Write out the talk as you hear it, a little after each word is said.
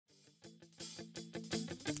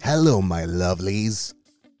Hello, my lovelies.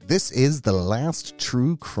 This is the last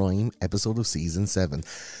true crime episode of season 7.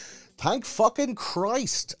 Thank fucking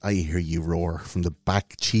Christ, I hear you roar from the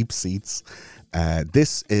back cheap seats.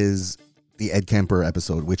 This is the Ed Kemper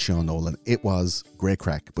episode with Sean Nolan. It was great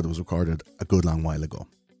crack, but it was recorded a good long while ago.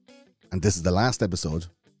 And this is the last episode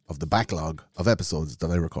of the backlog of episodes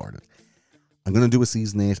that I recorded. I'm going to do a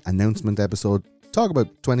season 8 announcement episode, talk about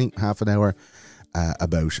half an hour,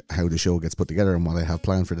 about how the show gets put together and what I have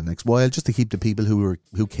planned for the next while, just to keep the people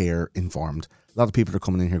who care informed. A lot of people are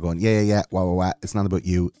coming in here going, yeah, wah, it's not about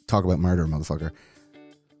you, talk about murder, motherfucker.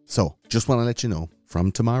 So, just want to let you know,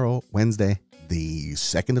 from tomorrow, Wednesday, the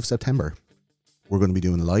 2nd of September, we're going to be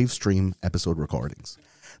doing live stream episode recordings.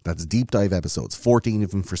 That's deep dive episodes, 14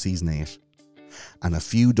 of them for season 8, and a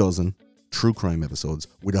few dozen true crime episodes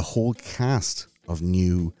with a whole cast of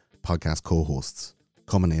new podcast co-hosts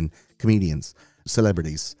coming in, comedians,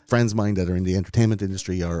 celebrities, friends of mine that are in the entertainment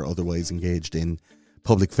industry or otherwise engaged in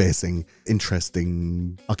public-facing,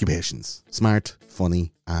 interesting occupations. Smart,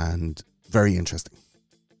 funny, and very interesting.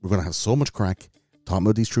 We're going to have so much crack talking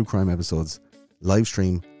about these true crime episodes, live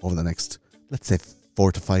stream over the next, let's say,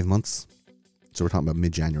 4 to 5 months. So we're talking about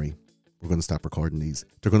mid-January. We're going to stop recording these.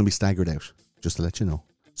 They're going to be staggered out, just to let you know.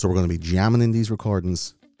 So we're going to be jamming in these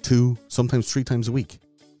recordings 2, sometimes 3 times a week.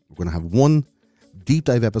 We're going to have one deep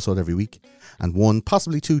dive episode every week and one,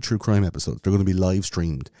 possibly 2 true crime episodes. They're going to be live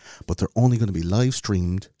streamed, but they're only going to be live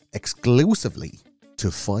streamed exclusively to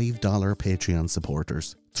 $5 Patreon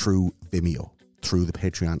supporters through Vimeo, through the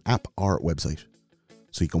Patreon app or website.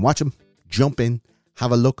 So you can watch them, jump in,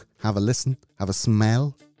 have a look, have a listen, have a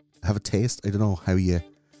smell, have a taste. I don't know how you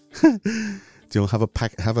have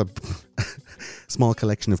a small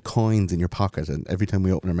collection of coins in your pocket, and every time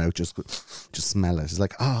we open our mouth, just smell it. It's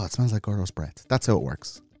like, it smells like Gordo's breath. That's how it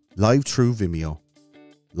works. Live through Vimeo,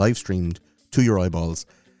 live streamed to your eyeballs,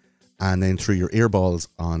 and then through your earballs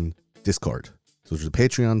on Discord. So there's a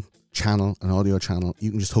Patreon channel, an audio channel.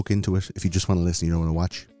 You can just hook into it if you just want to listen, you don't want to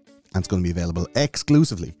watch. And it's going to be available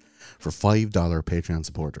exclusively for $5 Patreon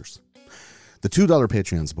supporters. The $2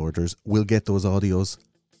 Patreon supporters will get those audios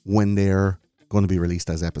when they're going to be released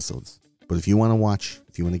as episodes. But if you want to watch,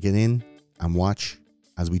 if you want to get in and watch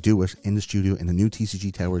as we do it in the studio in the new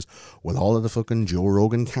TCG Towers with all of the fucking Joe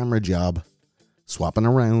Rogan camera job, swapping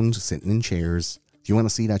around, sitting in chairs, if you want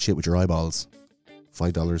to see that shit with your eyeballs,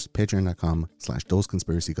 $5,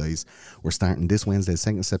 patreon.com/thoseconspiracyguys. We're starting this Wednesday,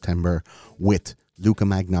 2nd of September, with Luca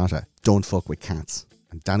Magnotta, Don't Fuck With Cats.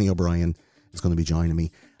 And Danny O'Brien is going to be joining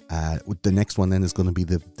me. The next one then is going to be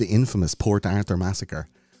the infamous Port Arthur Massacre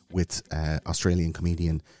with Australian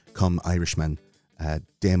comedian cum Irishman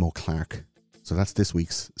Damo Clark. So that's this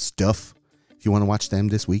week's stuff. If you want to watch them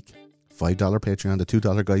this week, $5 Patreon, the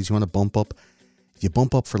 $2 guys, you want to bump up. If you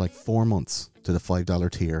bump up for like 4 months to the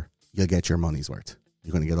 $5 tier, you'll get your money's worth.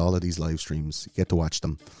 You're going to get all of these live streams. You get to watch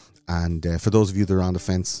them. And for those of you that are on the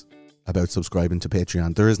fence about subscribing to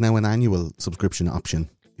Patreon, there is now an annual subscription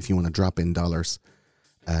option if you want to drop in dollars.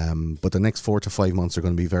 But the next 4 to 5 months are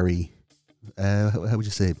going to be very, how would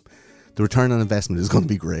you say, the return on investment is going to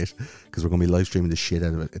be great because we're going to be live streaming the shit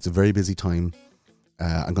out of it. It's a very busy time.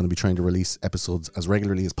 I'm going to be trying to release episodes as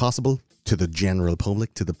regularly as possible to the general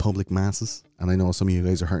public, to the public masses. And I know some of you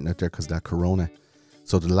guys are hurting out there because of that corona.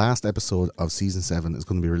 So the last episode of season 7 is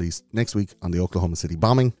going to be released next week on the Oklahoma City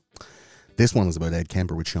bombing. This one is about Ed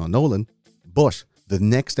Kemper with Sean Nolan. But the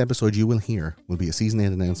next episode you will hear will be a season 8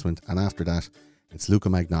 announcement. And after that, it's Luca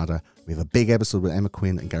Magnotta. We have a big episode with Emma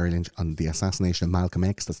Quinn and Gary Lynch on the assassination of Malcolm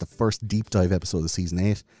X. That's the first deep dive episode of season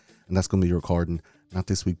 8. And that's going to be recording not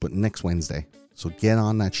this week, but next Wednesday. So get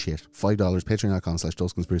on that shit. $5,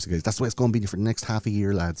 patreon.com/thoseconspiracyguys. That's the way it's going to be for the next half a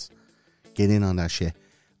year, lads. Get in on that shit.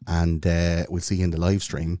 And we'll see you in the live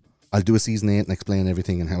stream. I'll do a season 8 and explain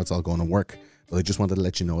everything and how it's all going to work. But I just wanted to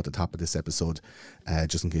let you know at the top of this episode,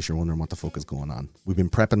 just in case you're wondering what the fuck is going on. We've been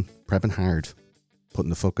prepping hard, putting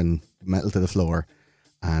the fucking metal to the floor,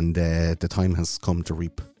 and the time has come to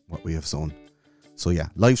reap what we have sown. So yeah,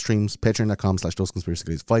 live streams,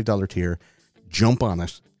 patreon.com/thoseconspiracyguys, $5 tier. Jump on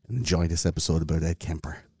it and enjoy this episode about Ed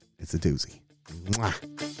Kemper. It's a doozy. Mwah.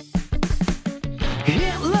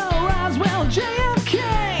 Hitler, Roswell,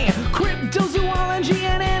 JFK, cryptozoology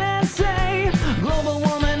and NSA, global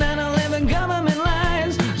warming and 11 government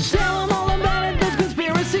lies. Tell them all about it, those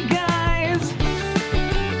conspiracy guys.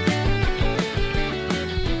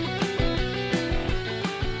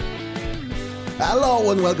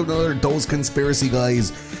 Hello and welcome to another Those Conspiracy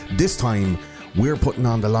Guys. This time we're putting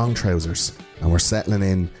on the long trousers and we're settling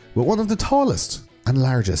in with one of the tallest and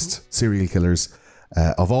largest serial killers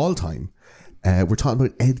of all time. We're talking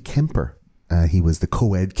about Ed Kemper. He was the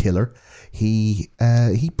co-ed killer. He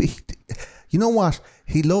you know what?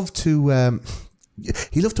 He loved to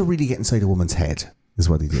really get inside a woman's head. Is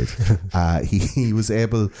what he did. He was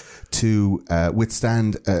able to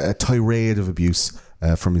withstand a tirade of abuse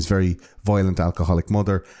from his very violent alcoholic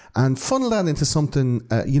mother and funnel that into something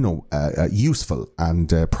useful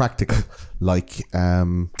and practical, like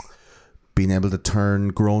being able to turn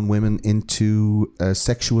grown women into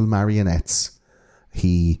sexual marionettes.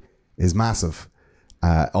 He is massive.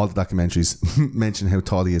 All the documentaries mention how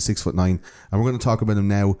tall he is, 6'9", and we're going to talk about him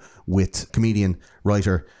now with comedian,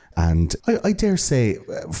 writer, and I dare say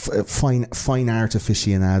fine art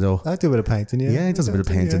aficionado. I do a bit of painting, yeah. Yeah, he does a bit of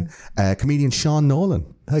painting. Yeah. Comedian Sean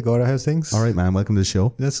Nolan. Hi Gora, how's things? All right, man, welcome to the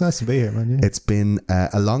show. It's nice to be here, man. Yeah. It's been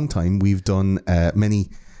a long time. We've done many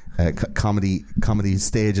comedy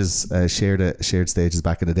stages, shared stages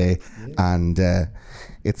back in the day, and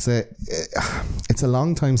it's a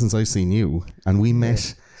long time since I've seen you, and we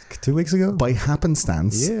met 2 weeks ago by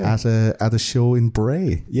happenstance at a show in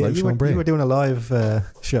Bray. Yeah, you were doing a live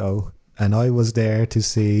show, and I was there to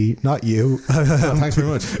see not you. Thanks very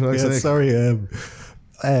much. Sorry,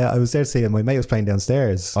 I was there to see my mate was playing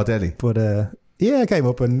downstairs. Oh, Delhi. But I came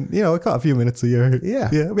up and I caught a few minutes of your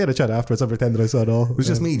we had a chat afterwards. I pretended I saw it all. It was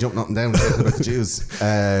just me jumping up and down talking about the Jews.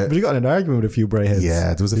 But you got in an argument with a few Bray heads.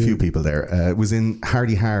 Yeah, there was a few people there. It was in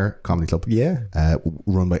Hardy Har Comedy Club. Yeah,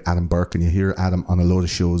 run by Adam Burke, and you hear Adam on a load of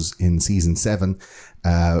shows in season 7.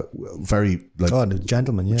 Very the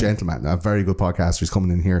gentleman, a very good podcaster. He's coming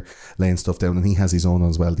in here laying stuff down, and he has his own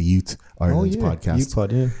as well, the Youth Ireland podcast. Youth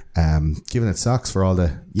Pod, yeah. Giving it socks for all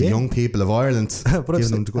the young people of Ireland. But giving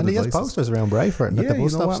them good advice. He has posters around Bray for it. Yeah, you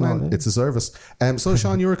know what, man? It's a service. So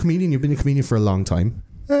Sean, you're a comedian. You've been a comedian for a long time.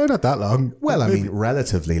 Not that long. Well, I mean,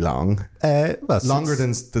 relatively long. Longer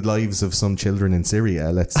than the lives of some children in Syria,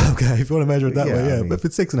 let's say. Okay, if you want to measure it that way, yeah. I mean, if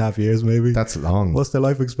it's 6.5 years, maybe. That's long. What's the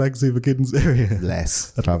life expectancy of a kid in Syria?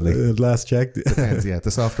 Less, probably. Last checked. Depends, yeah.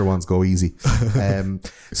 The softer ones go easy.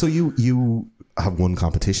 So you have won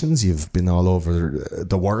competitions. You've been all over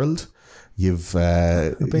the world. You've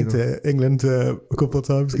I've been to England a couple of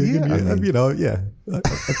times. I've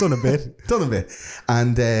done a bit.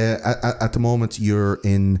 And at the moment you're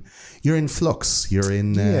in flux. You're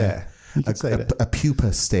in a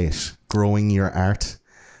pupa state, growing your art,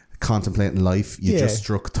 contemplating life. You just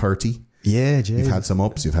struck 30. Yeah, you've had some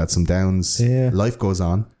ups, you've had some downs. Yeah, life goes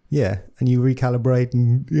on. Yeah, and you recalibrate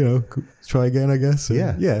and try again, I guess.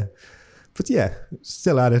 Yeah. But yeah,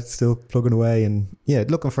 still at it, still plugging away, and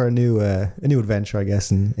looking for a new adventure, I guess,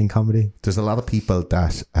 in comedy. There's a lot of people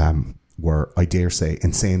that were, I dare say,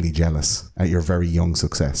 insanely jealous at your very young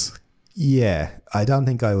success. Yeah, I don't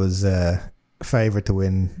think I was favoured to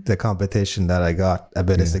win the competition that I got a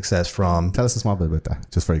bit of success from. Tell us a small bit about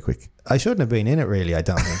that, just very quick. I shouldn't have been in it, really, I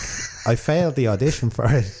don't think. I failed the audition for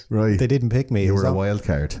it. Right. They didn't pick me. You were a wild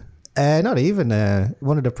card. Not even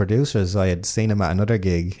one of the producers. I had seen him at another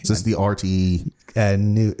gig. Is this the RTE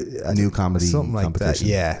new comedy something like competition?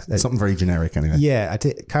 That, yeah, something very generic anyway. Yeah, I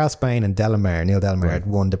think Carl Spain and Neil Delamere had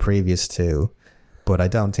won the previous two, but I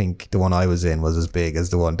don't think the one I was in was as big as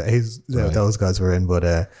the one those guys were in.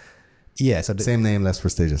 But so same name, less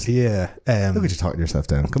prestigious. Yeah, look at you talking yourself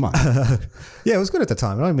down. Come on. Yeah, it was good at the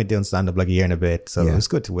time. I'd only been doing stand up like a year and a bit, so it was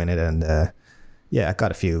good to win it. And I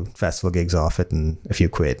got a few festival gigs off it and a few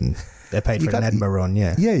quid, and they paid for an Edinburgh run.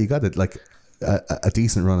 Yeah, you got it, like a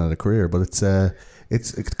decent run at a career. But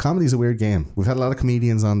it's comedy's a weird game. We've had a lot of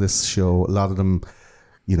comedians on this show. A lot of them,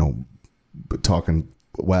 talking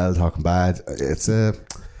well, talking bad. It's a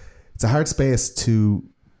hard space to,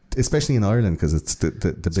 especially in Ireland, because it's the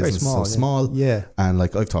business is so small. Yeah, and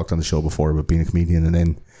like I've talked on the show before about being a comedian and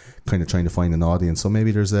then kind of trying to find an audience. So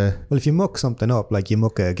maybe there's if you muck something up, like you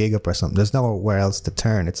muck a gig up or something, there's nowhere else to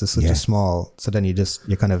turn. It's such a small, so then you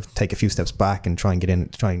kind of take a few steps back and try and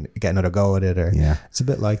get another go at it, or it's a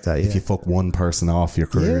bit like that. If you fuck one person off, your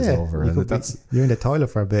career is over. You're in the toilet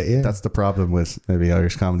for a bit. Yeah, that's the problem with maybe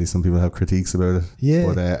Irish comedy. Some people have critiques about it. Yeah,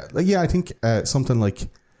 but I think something like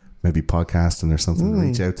maybe podcasting or something to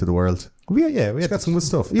reach out to the world. We got some good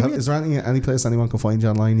stuff. Is there any place anyone can find you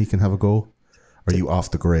online you can have a go? Or are you off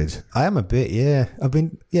the grid? I am a bit, I've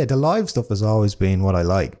been, the live stuff has always been what I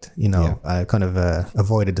liked. I kind of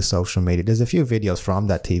avoided the social media. There's a few videos from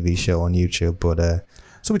that TV show on YouTube, but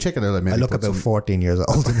so we check it out. I look about 14 years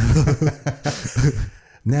old.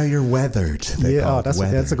 Now you're weathered.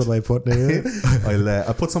 That's a good way of putting it.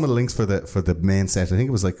 I'll put some of the links for the main set. I think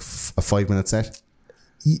it was like a 5-minute set.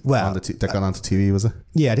 Well, that got onto TV, was it?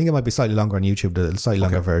 yeah, I think it might be slightly longer on YouTube, the slightly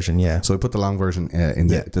longer version, yeah. So I put the long version in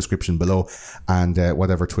the description below, and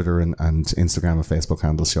whatever Twitter and Instagram and Facebook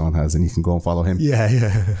handle Sean has, and you can go and follow him.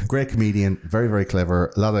 Yeah. Great comedian, very, very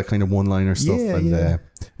clever, a lot of kind of one-liner stuff,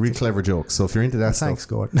 real clever jokes. So if you're into that Thanks, stuff,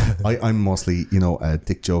 Gordon. I'm mostly,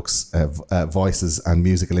 dick jokes, voices and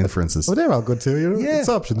musical inferences. Well, they're all good too, you know? Yeah, It's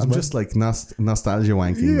options, I'm man. just like nostalgia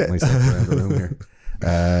wanking myself around the room here.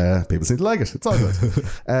 People seem to like it. It's all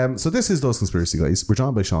good. So this is Those Conspiracy Guys. We're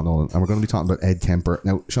joined by Sean Nolan, and we're going to be talking about Ed Kemper.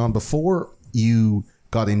 Now, Sean, before you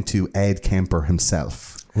got into Ed Kemper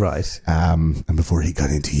himself, Right. and before he got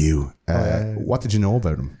into you, what did you know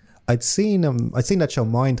about him? I'd seen that show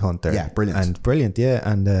Mindhunter. Yeah, brilliant. Yeah.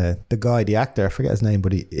 And the guy, the actor, I forget his name,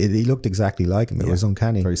 but he looked exactly like him. It was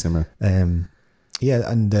uncanny. Very similar. Yeah,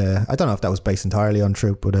 and I don't know if that was based entirely on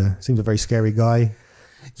truth, but seems a very scary guy.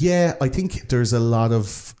 Yeah, I think there's a lot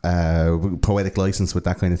of poetic license with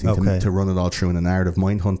that kind of thing to run it all through in a narrative.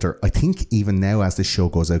 Mindhunter, I think even now as this show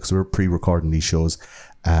goes out, because we're pre-recording these shows,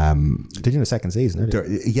 They're doing a second season,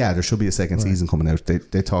 there should be a second season coming out.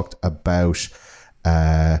 They talked about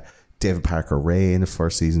David Parker Ray in the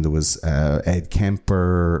first season. There was Ed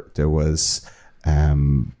Kemper. There was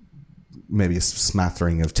maybe a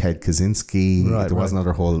smattering of Ted Kaczynski. There was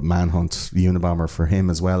another whole manhunt Unabomber for him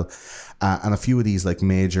as well. And a few of these like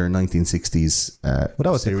major 1960s well,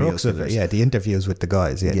 that was the crux of it. Yeah, the interviews with the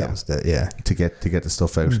guys. Yeah, that was to get the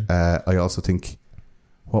stuff out. I also think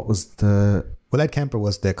Ed Kemper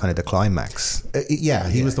was the kind of the climax.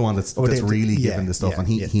 He was the one that's really given the stuff, and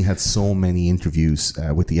he had so many interviews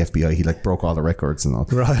with the FBI. He like broke all the records and all.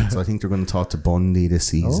 Right. So I think they're going to talk to Bundy this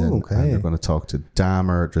season, and they're going to talk to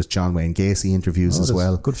Dahmer. There's John Wayne Gacy interviews as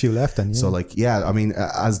well. Good few left, then. Yeah. So I mean,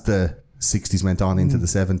 as the 60s went on into the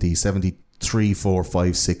 70s, 73, 4,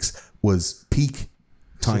 5, 6 was peak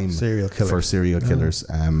time for serial killers.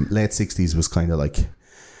 Late 60s was kind of like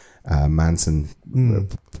Manson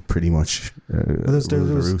pretty much ruled the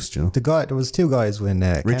roost, you know. There was two guys when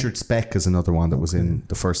Richard Speck is another one that was in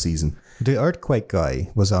the first season. The earthquake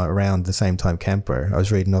guy was around the same time Kemper. I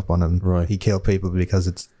was reading up on him. Right. He killed people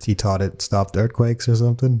because he thought it stopped earthquakes or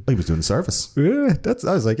something. He was doing service. Yeah,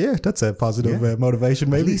 I was like, that's a positive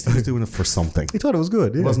motivation. Maybe at least he was doing it for something. He thought it was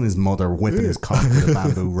good. It wasn't his mother whipping his cock with a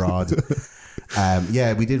bamboo rod.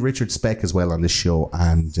 We did Richard Speck as well on this show,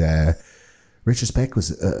 and Richard Speck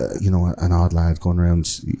was, an odd lad going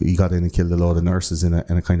around. He got in and killed a load of nurses in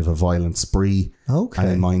a kind of a violent spree. Okay.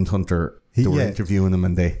 And in Mindhunter, they were interviewing him,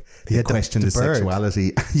 and they questioned his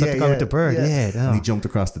sexuality. With the bird. And he jumped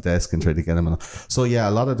across the desk and tried to get him. So a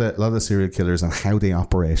lot of the serial killers and how they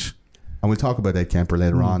operate. And we'll talk about Ed Kemper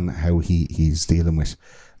later on, how he's dealing with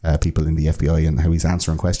people in the FBI and how he's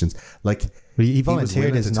answering questions. Like, he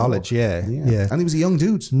volunteered his knowledge, and he was a young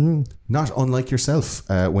dude, not unlike yourself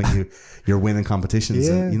when you're winning competitions.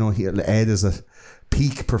 And, Ed is a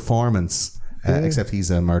peak performance, except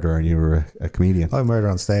he's a murderer and you were a comedian. I murder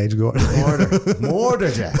on stage, go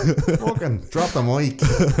murdered you. Fucking drop the mic,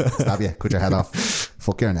 stab you, cut your head off,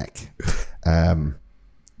 fuck your neck. Can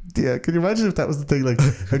you imagine if that was the thing? Like,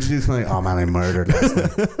 how'd you do tonight? Oh man, I murdered last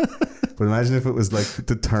night. But imagine if it was like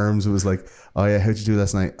the terms, it was like, oh yeah, how'd you do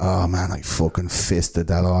last night? Oh man, I fucking fisted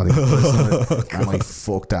that audience. And I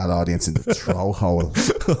fucked that audience in the throat hole.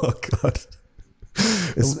 Oh god.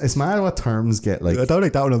 It's mad what terms get like. I don't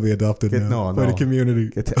think that one will be adopted by the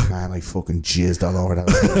community. Man, I fucking jizzed all over that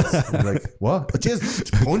audience. I'm like, what?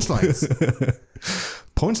 Jizz? Punchlines.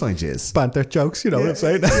 Punchline jizz. Banter jokes, you know what I'm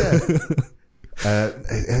saying?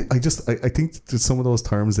 I think there's some of those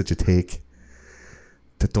terms that you take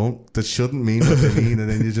that shouldn't mean what they mean, and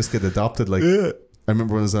then you just get adopted. Like, I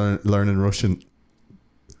remember when I was learning Russian,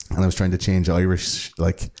 and I was trying to change Irish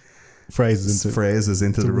like phrases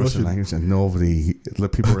into the Russian language, and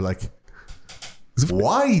people were like,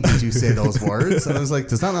 why did you say those words? And I was like,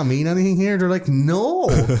 does that not mean anything here? They're like, no,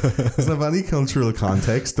 doesn't have any cultural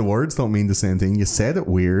context. The words don't mean the same thing. You said it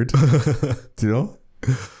weird. Do you know?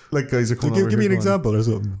 Like, guys are coming over. Give me an example or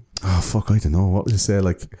something. Oh fuck, I don't know. What would you say?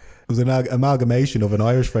 Like, it was an amalgamation of an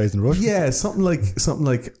Irish phrase and Russian. Yeah, something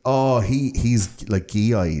like oh, he's like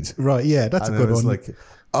gee-eyed. Right, yeah, that's a good one. Like,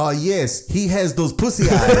 oh yes, he has those pussy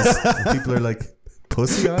eyes. And people are like,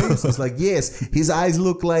 pussy eyes? It's like, yes, his eyes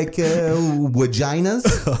look like vaginas.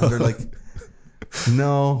 And they're like,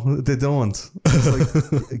 no, they don't. It's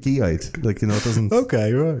like gee-eyed. Like, it doesn't.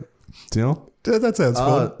 Okay, right. Do you know? That sounds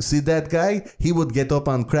fun. See that guy? He would get up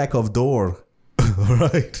on crack of door.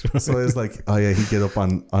 right. So it's like, oh yeah, he'd get up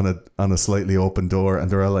on a slightly open door, and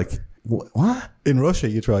they're all like, What? In Russia,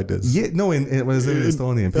 you tried this? Yeah, no, it was in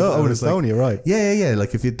Estonia. In Estonia, right. Yeah.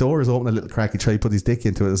 Like if your door is open a little crack, you try to put his dick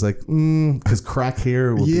into it. It's like, because crack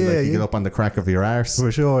here would be like you get up on the crack of your arse.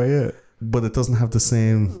 For sure, yeah. But it doesn't have the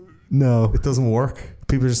same... No. It doesn't work.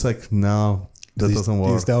 People are just like, no, that doesn't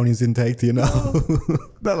work. The Estonians didn't take to you, no.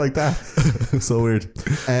 Not like that. So weird.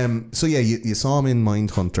 So yeah, you saw him in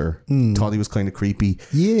Mindhunter. Thought he was kind of creepy.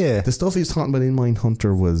 Yeah. The stuff he was talking about in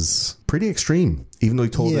Mindhunter was pretty extreme, even though he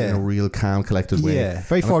told it in a real calm, collected way. Yeah,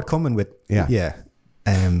 very forthcoming with... Yeah. Yeah.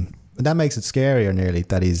 That makes it scarier nearly,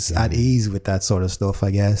 that he's at ease with that sort of stuff,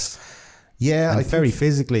 I guess. Yeah. And very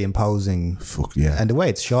physically imposing. Fuck yeah. And the way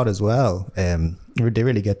it's shot as well, they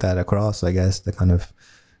really get that across, I guess. The kind of...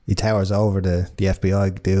 He towers over the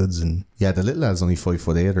FBI dudes and... Yeah, the little lad's only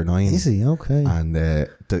 5'8" or 9. Is he? Okay. And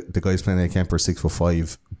the guys playing Ed Kemper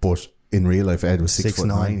 6'5", but in real life Ed was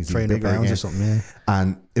 6'9". He's 300 pounds again. Or something, yeah.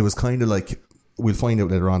 And it was kind of like, we'll find out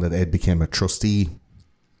later on that Ed became a trustee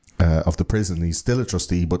of the prison. He's still a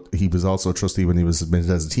trustee, but he was also a trustee when he was admitted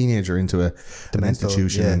as a teenager into an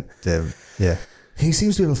institution. Yeah. He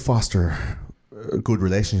seems to be able to foster good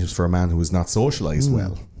relationships for a man who is not socialised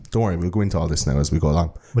well. Don't worry, we'll go into all this now as we go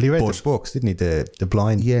along. Well, he read the books, didn't he? The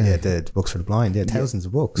blind, the books for the blind, thousands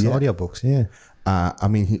of books, audio books, I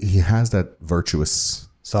mean, he has that virtuous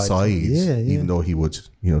side, even though he would,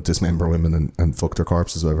 dismember women and fuck their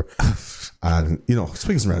corpses or whatever. And,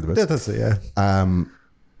 swings around a bit. That's it, yeah.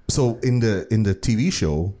 So in the TV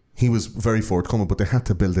show, he was very forthcoming, but they had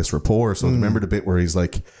to build this rapport. So remember the bit where he's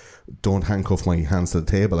like, don't handcuff my hands to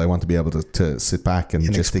the table. I want to be able to sit back and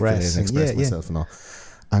gesticulate and express myself and all.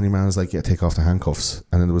 And your man was like, take off the handcuffs.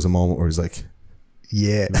 And then there was a moment where he's like, he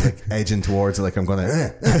was like edging towards it, like I'm going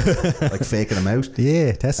to, like faking him out.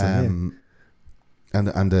 Yeah, testing him. And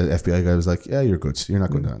the FBI guy was like, you're good. You're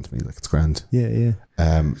not going down to me. Like, it's grand. Yeah.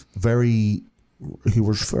 He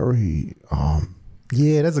was very...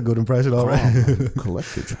 yeah, that's a good impression, all right.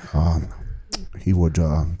 Collected. He would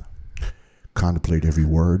contemplate every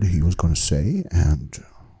word he was going to say, and...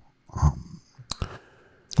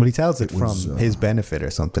 well, he tells it from his benefit or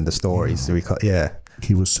something, the stories.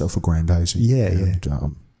 He was self-aggrandizing.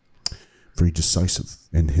 And very decisive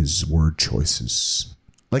in his word choices.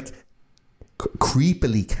 Like,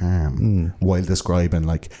 creepily calm while describing,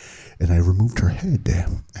 like, and I removed her head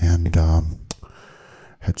and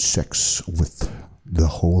had sex with the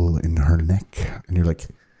hole in her neck. And you're like,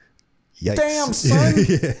 yikes. Damn, son!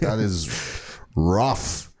 That is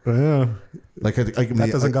rough. Yeah. Like that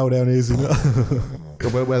doesn't go down easy.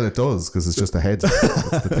 Well, it does, because it's just a head.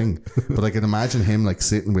 That's the thing. But I can imagine him like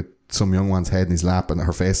sitting with some young one's head in his lap, and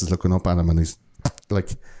her face is looking up at him, and he's like,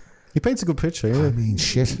 he paints a good picture. Yeah. I mean,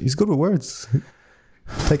 shit. He's good with words.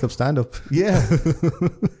 Take up stand up. Yeah.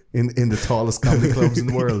 in the tallest comedy clubs in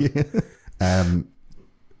the world.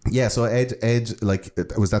 So Ed, like,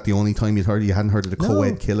 was that the only time you'd heard? You hadn't heard of the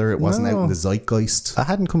co-ed killer? It wasn't out in the zeitgeist? I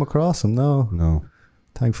hadn't come across him, no.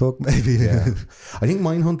 Thank fuck, maybe. Yeah. I think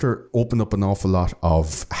Mindhunter opened up an awful lot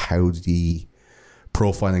of how the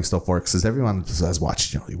profiling stuff works, because everyone has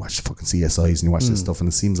watched, you watch fucking CSIs and you watch this stuff, and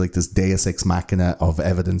it seems like this Deus Ex Machina of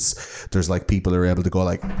evidence. There's like people who are able to go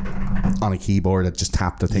like on a keyboard that just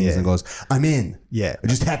tap the things and goes, I'm in. Yeah. I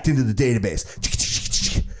just hacked into the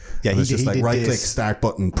database. Yeah, he's just like right click, start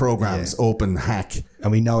button, programs, open, hack.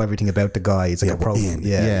 And we know everything about the guy. It's like a program.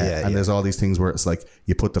 And there's all these things where it's like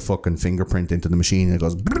you put the fucking fingerprint into the machine and it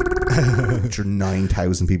goes through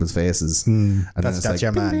 9,000 people's faces. And that's like,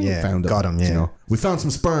 your man. Yeah, found got him. Yeah, we found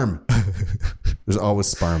some sperm. There's always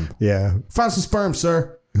sperm. Yeah, found some sperm,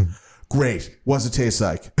 sir. Great. What's it taste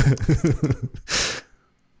like?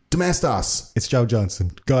 Domestos. It's Joe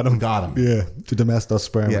Johnson. Got him. Yeah, the Domestos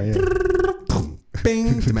sperm.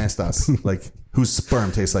 Bing, Domestos. Like, whose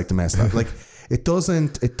sperm tastes like Domestos? Like, it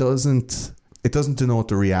doesn't denote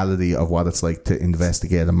the reality of what it's like to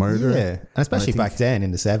investigate a murder. Yeah, and especially back then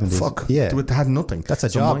in the 70s. Fuck, it had nothing. That's a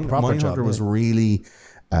job, proper job. Mindhunter was really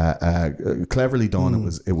cleverly done.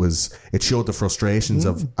 It showed the frustrations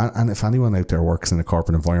of, and if anyone out there works in a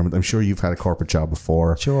corporate environment, I'm sure you've had a corporate job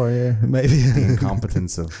before. Sure, yeah, maybe. The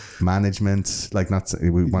incompetence of management, like,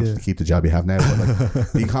 we want you to keep the job you have now, but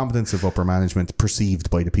like the incompetence of upper management perceived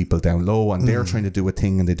by the people down low, and they're trying to do a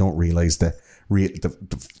thing and they don't realise the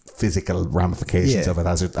physical ramifications of it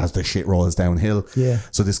as the shit rolls downhill. Yeah.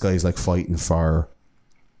 So this guy's like fighting for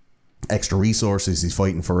extra resources, he's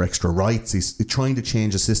fighting for extra rights, he's trying to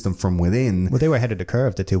change the system from within. Well, they were ahead of the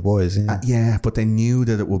curve, the two boys. But they knew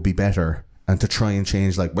that it would be better, and to try and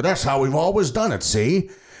change, like, but that's how we've always done it, see?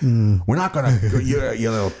 We're not gonna you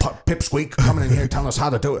little pipsqueak coming in here telling us how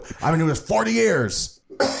to do it. I've been doing this 40 years.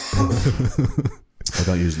 I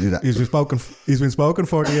don't usually do that. He's been smoking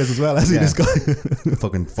 40 years as well, hasn't he, this guy?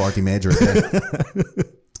 Fucking 40 major.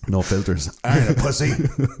 No filters. I ain't a pussy.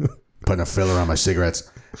 Putting a filler on my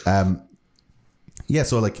cigarettes.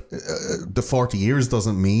 So like the 40 years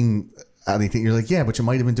doesn't mean anything. You're like, yeah, but you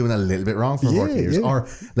might have been doing a little bit wrong for 40 years. Or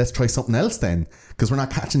let's try something else then, because we're not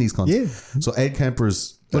catching these cunts. Yeah. So Ed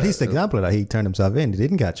Kemper's... Well, he's the example of that. He turned himself in. He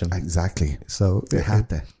didn't catch him. Exactly. So they had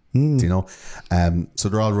to. Do you know? So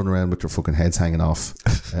they're all running around with their fucking heads hanging off.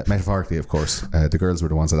 Metaphorically, of course. The girls were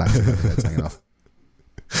the ones that actually had their heads hanging off.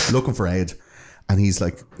 Looking for Ed. And he's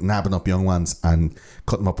like nabbing up young ones and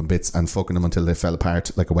cutting them up in bits and fucking them until they fell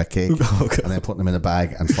apart like a wet cake. Okay. And then putting them in a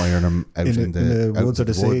bag and firing them out in the woods or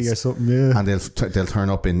the sea or something. Yeah. And they'll turn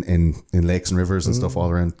up in lakes and rivers and stuff all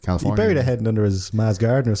around California. He buried a head under his ma's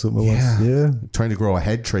garden or something once. Yeah. Trying to grow a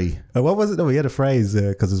head tree. What was it? No, he had a phrase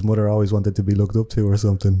because his mother always wanted to be looked up to or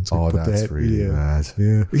something. So that's really bad.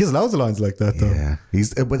 Yeah. He has loads of lines like that though. Yeah.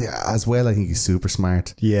 But as well, I think he's super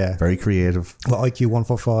smart. Yeah. Very creative. Well, IQ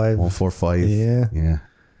 145. 145. Yeah. Yeah.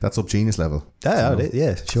 That's up genius level.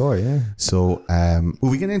 Yeah, sure, yeah. So, will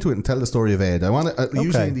we get into it and tell the story of Ed? I want to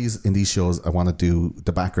usually in these shows I want to do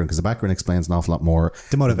the background, because the background explains an awful lot more.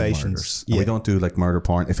 The motivations. We don't do like murder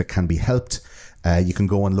porn. If it can be helped, you can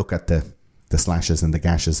go and look at the slashes and the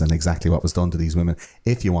gashes and exactly what was done to these women.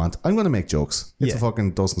 If you want, I'm going to make jokes. It's a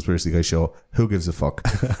fucking Those Conspiracy Guys show. Who gives a fuck?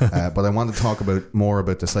 But I want to talk more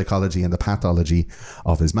about the psychology and the pathology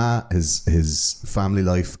of his his family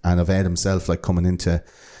life, and of Ed himself, like coming into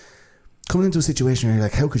a situation where you're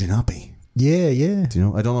like, how could you not be? Yeah. Do you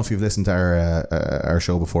know? I don't know if you've listened to our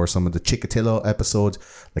show before, some of the Chikatilo episode.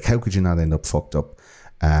 Like, how could you not end up fucked up?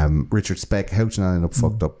 Richard Speck, how could you not end up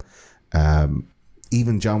fucked up?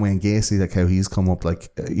 Even John Wayne Gacy, like how he's come up,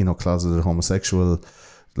 like, closeted homosexual,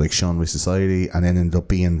 like shunned with society, and then ended up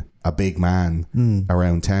being a big man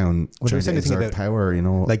around town, trying to exert power,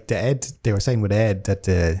 Like they were saying with Ed that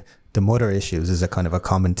the mother issues is a kind of a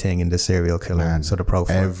common thing in the serial killer sort of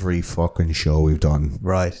profile. Every fucking show we've done.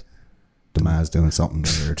 Right. The ma's doing something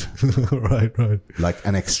weird. Right.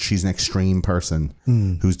 Like she's an extreme person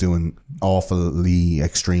who's doing awfully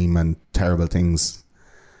extreme and terrible things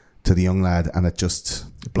to the young lad, and it just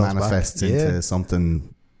manifests into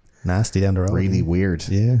something nasty down the road. Really weird.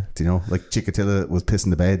 Yeah. Do you know? Like Chikatilo was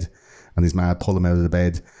pissing the bed, and his ma pulled him out of the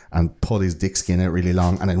bed and pull his dick skin out really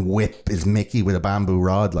long and then whip his Mickey with a bamboo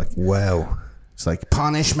rod. Like, wow. It's like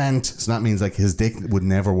punishment. So that means like his dick would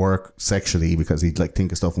never work sexually because he'd like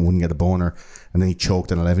think of stuff and wouldn't get a boner. And then he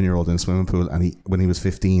choked an 11-year-old in a swimming pool, and when he was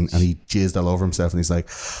 15, and he jizzed all over himself, and he's like,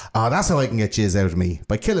 that's how I can get jizz out of me,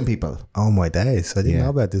 by killing people. Oh my days. I didn't know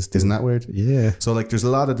about this. Isn't that weird? Yeah. So like there's a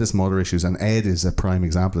lot of this mother issues, and Ed is a prime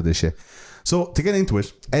example of this shit. So to get into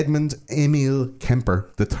it, Edmund Emil Kemper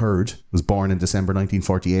III was born in December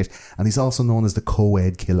 1948, and he's also known as the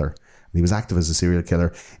co-ed killer. And he was active as a serial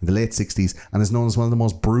killer in the late 60s and is known as one of the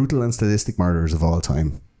most brutal and sadistic murderers of all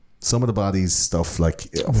time. Some of the bodies stuff like,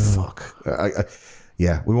 fuck.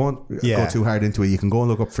 We won't go too hard into it. You can go and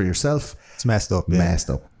look up for yourself. It's messed up. Messed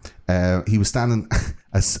up. He was standing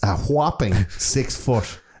a whopping 6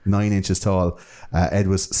 foot 9 inches tall. Ed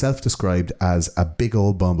was self-described as a big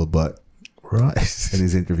old bumblebutt. Right. In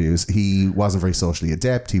his interviews, he wasn't very socially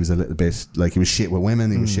adept. He was a little bit like, he was shit with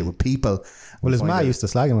women, he was shit with people. Well, his ma used to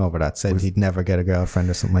slag him over that, said he'd never get a girlfriend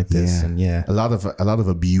or something like this. And a lot of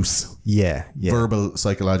abuse. Verbal,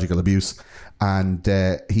 psychological abuse. And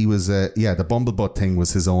he was the bumblebutt thing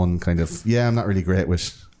was his own kind of, I'm not really great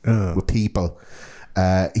with people.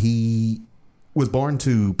 He was born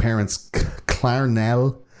to parents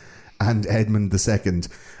Clarnell and Edmund II,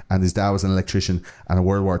 and his dad was an electrician and a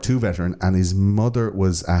World War II veteran, and his mother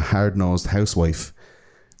was a hard-nosed housewife.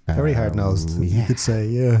 Very hard-nosed, you could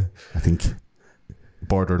say, I think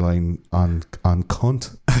borderline on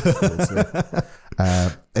cunt.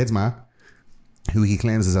 Ed's ma, who he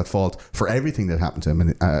claims is at fault for everything that happened to him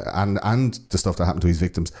and the stuff that happened to his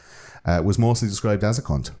victims, was mostly described as a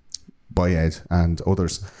cunt by Ed and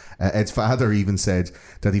others. Ed's father even said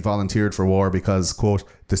that he volunteered for war because, quote,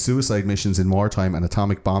 the suicide missions in wartime and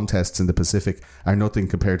atomic bomb tests in the Pacific are nothing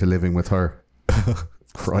compared to living with her.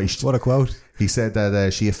 Christ. What a quote. He said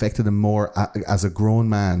that she affected him more as a grown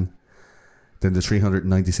man than the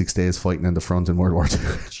 396 days fighting in the front in World War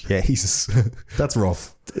II. Jesus. That's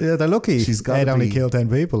rough. Yeah, they're lucky. Ed only killed 10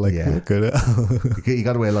 people. Like, he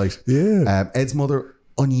got away light. Yeah. Ed's mother,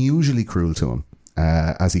 unusually cruel to him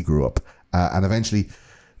as he grew up. And eventually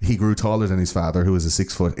he grew taller than his father, who was a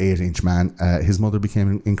 6 foot 8 inch man. His mother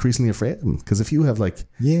became increasingly afraid of him, because if you have like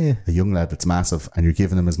a young lad that's massive and you're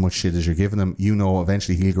giving him as much shit as you're giving him,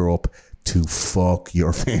 eventually he'll grow up to fuck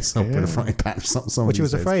your face up with a frying pan or something. But she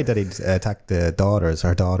was afraid that he'd attack her daughters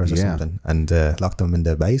or something, and lock them in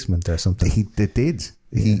the basement or something. They did.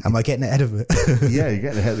 Am I getting ahead of it? Yeah, you're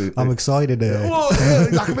getting ahead of it. I'm excited.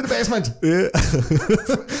 Lock him in the basement. Yeah.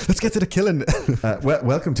 Let's get to the killing.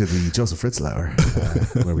 Welcome to the Joseph Fritzl Hour,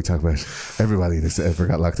 where we talk about everybody that's ever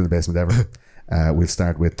got locked in the basement ever. We'll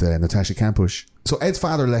start with Natasha Kampusch. So Ed's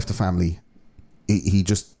father left the family. He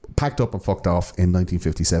just packed up and fucked off in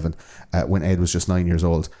 1957 when Ed was just 9 years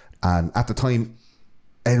old. And at the time,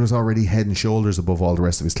 Ed was already head and shoulders above all the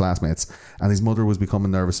rest of his classmates, and his mother was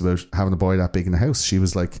becoming nervous about having a boy that big in the house. She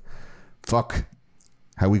was like, fuck,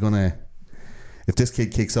 how are we gonna, if this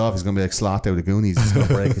kid kicks off, he's gonna be like Slot out of Goonies. He's gonna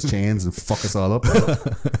break his chains and fuck us all up.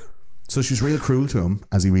 So she was real cruel to him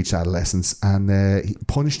as he reached adolescence, and he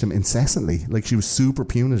punished him incessantly. Like, she was super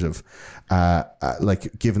punitive,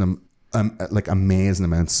 like giving him like amazing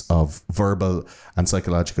amounts of verbal and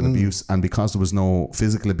psychological abuse. And because there was no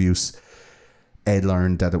physical abuse, Ed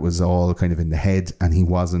learned that it was all kind of in the head, and he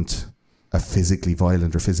wasn't a physically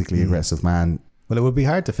violent or physically aggressive man. Well, it would be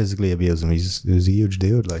hard to physically abuse him. He was a huge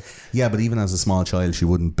dude, like. Yeah, but even as a small child, she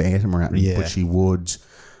wouldn't bait him or anything. But she would,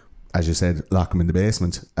 as you said, lock him in the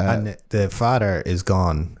basement. And the father is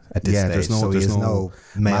gone at this stage, there's no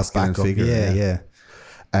male backup. Figure.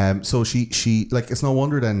 So she like, it's no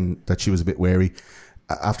wonder then that she was a bit wary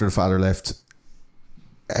after the father left.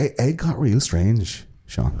 Ed got real strange,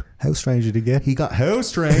 Sean. How strange did he get? How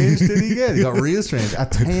strange did he get? He got real strange.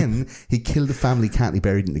 At 10, he killed a family cat and he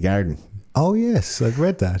buried it in the garden. Oh yes, I've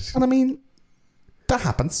read that. And I mean, that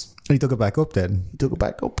happens. And he took it back up then.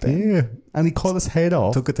 Yeah. And he cut his head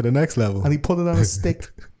off. Took it to the next level. And he put it on a stick.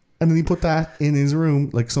 And then he put that in his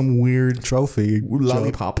room like some weird trophy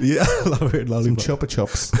lollipop. Yeah, weird lollipop. Some Chupa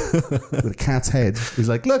Chups with a cat's head. He's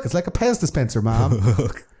like, look, it's like a Pez dispenser, Mom.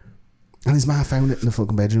 And his ma found it in the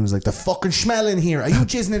fucking bedroom and was like, the fucking smell in here. Are you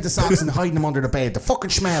jizzing into socks and hiding them under the bed? The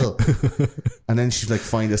fucking smell. And then she's like,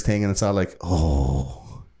 find this thing, and it's all like, oh.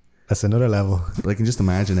 That's another level. But I can just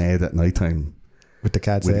imagine Ed at night time with the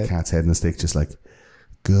cat's head and the stick, just like,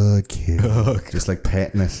 good kid. Just like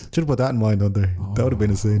petting it. Should have put that in mind under. That would have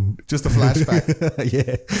been a scene. Just a flashback.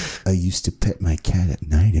 Yeah. I used to pet my cat at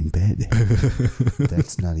night in bed.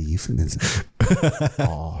 That's not a euphemism.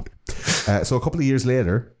 So a couple of years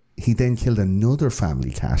later, he then killed another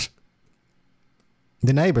family cat.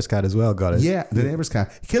 The neighbour's cat as well got it. Yeah, the neighbour's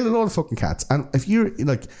cat. He killed a lot of fucking cats. And if you're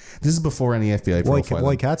like, this is before any FBI profiling.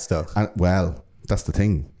 Why cats though? And, well, that's the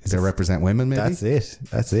thing. They represent women, maybe?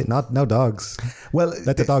 That's it. No dogs. Well,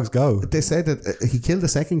 let the dogs go. They said that he killed the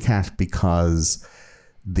second cat because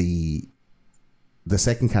the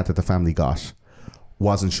second cat that the family got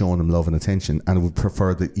wasn't showing him love and attention, and would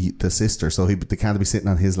prefer the sister. So the cat would be sitting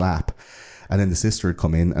on his lap, and then the sister would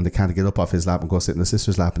come in, and the cat would get up off his lap and go sit in the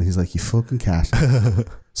sister's lap, and he's like, you fucking cat.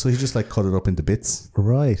 So he just like cut it up into bits.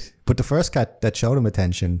 Right. But the first cat that showed him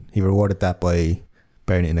attention, he rewarded that by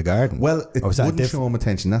burying it in the garden. Well, it wouldn't show him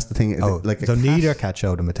attention. That's the thing. Oh, like so neither cat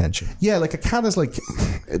showed him attention. Yeah, like a cat is like,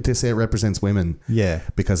 they say it represents women. Yeah.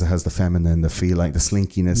 Because it has the feminine, the feel like the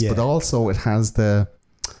slinkiness, but also it has the,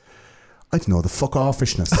 I don't know, the fuck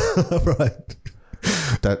offishness. Right.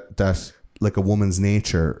 That like a woman's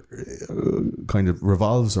nature kind of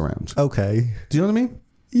revolves around. Okay. Do you know what I mean?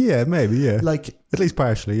 Yeah, maybe, yeah. Like, at least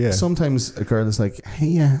partially, yeah. Sometimes a girl is like,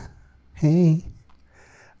 hey.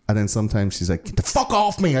 And then sometimes she's like, get the fuck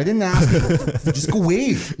off me. I didn't ask you. Just go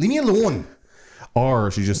away. Leave me alone.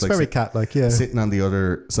 Or she's just it's very cat-like, yeah. Sitting on the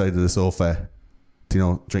other side of the sofa, you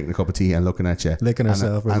know, drinking a cup of tea and looking at you. Licking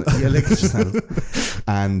herself. Licking herself.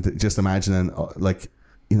 And just imagining, like,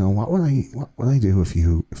 you know, what would I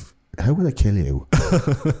do how would I kill you?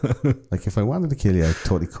 Like, if I wanted to kill you, I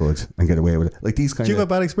totally could and get away with it. Like these kind of... Do you have a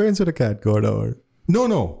bad experience with a cat, Gordo?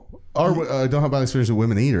 No. Or I don't have bad experience with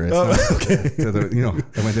women either. It's okay. You know,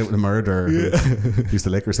 I went out with a murderer who used to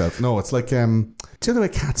lick herself. No, it's like, do you know the way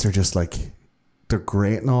cats are just like, they're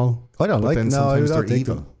great and all? I don't like them. Sometimes they're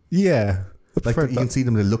evil. Yeah. Like you can see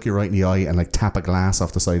them, they look you right in the eye and like tap a glass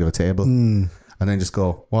off the side of a table. And then just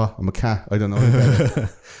go, what? I'm a cat. I don't know any better.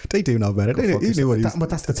 They do know better. But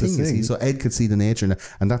that's the thing, you see. So Ed could see the nature,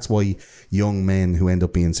 and that's why young men who end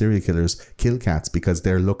up being serial killers kill cats, because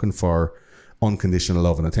they're looking for unconditional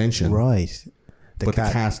love and attention. Right. The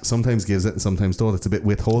cat sometimes gives it and sometimes don't. It's a bit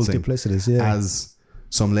withholding. It's duplicitous, yeah. As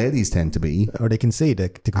some ladies tend to be. Or they can see the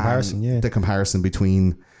comparison, yeah. The comparison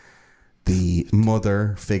between the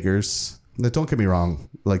mother figures. Now, don't get me wrong.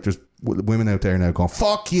 Like, there's women out there now going,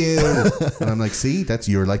 fuck you. And I'm like, see,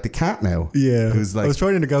 you're like the cat now. Yeah. Who's like, I was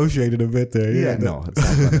trying to negotiate it a bit there. yeah, no, it's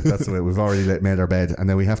not gonna, that's the way. We've already made our bed and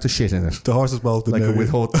then we have to shit in it. The horse is bolted Like now.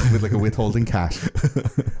 with like a withholding cat.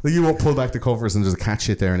 Like you won't pull back the covers and there's a cat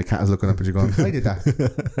shit there and the cat is looking up at you going, I did that.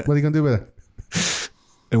 What are you going to do with it?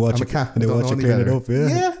 and watch I'm a it, cat. and they Don't watch know it any clean it better. up. Yeah.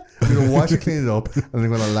 Yeah. I'm going to watch it clean it up and I'm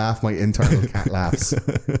going to laugh my internal cat laughs.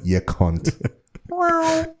 You cunt.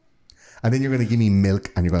 And then you're going to give me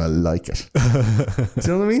milk and you're going to like it. Do you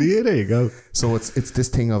know what I mean? Yeah, there you go. So it's this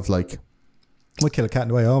thing of like, I'm gonna kill a cat on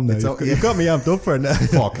the way home now. You've got me amped up for it now.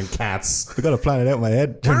 fucking cats. I got to plan it out in my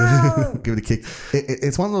head. Give it a kick.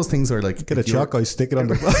 It's one of those things where like Get a chalk, I stick it on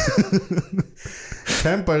the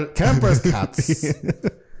Kemper's cats.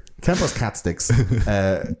 Kemper's cat sticks.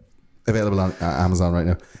 Available on Amazon right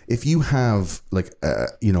now. If you have like a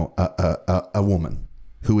woman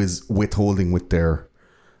who is withholding with their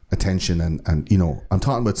attention and I'm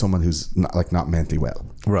talking about someone who's not mentally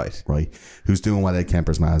well, right, who's doing what Ed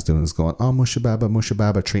Kemper's ma is doing, is going, oh,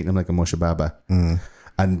 mushababa, treating him like a mushababa,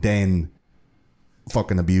 and then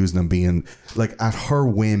fucking abusing him, being like at her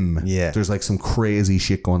whim. Yeah, there's like some crazy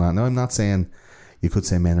shit going on. Now I'm not saying you could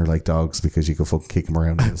say men are like dogs because you could fucking kick them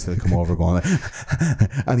around and still come over going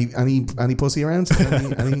and he pussy around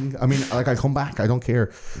and he, I mean, like, I come back, I don't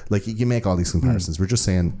care. Like, you make all these comparisons. We're just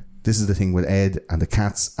saying this is the thing with Ed and the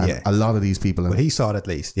cats and a lot of these people. But he saw it at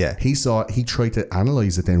least. Yeah, he tried to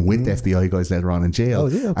analyze it then with the FBI guys later on in jail.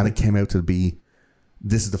 And it came out to be,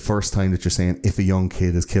 this is the first time that you're saying if a young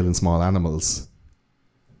kid is killing small animals,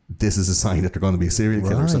 this is a sign that they're going to be a serial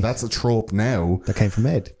killer. So that's a trope now. That came from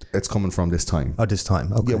Ed. It's coming from this time. Oh, this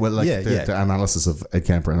time. Okay. Yeah, well, like the analysis of Ed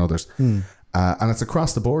Kemper and others. And it's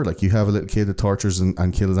across the board. Like, you have a little kid that tortures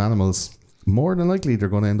and kills animals. More than likely, they're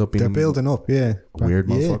going to end up being... They're building up, a weird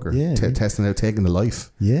motherfucker. Testing out, taking the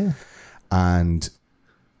life. Yeah. And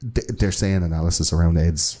they're saying analysis around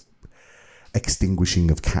Ed's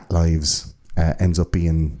extinguishing of cat lives ends up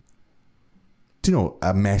being...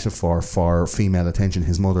 a metaphor for female attention,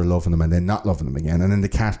 his mother loving him and then not loving him again. And then the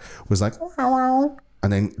cat was like,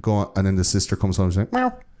 and then and then the sister comes home and she's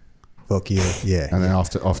like, fuck you. Yeah. And then off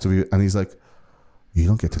to be, and he's like, you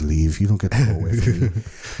don't get to leave. You don't get to go away from me.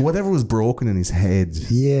 Whatever was broken in his head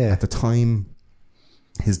at the time,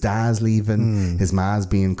 his dad's leaving, his ma's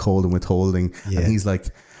being cold and withholding. And he's like,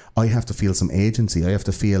 I have to feel some agency. I have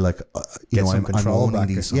to feel like, I'm owning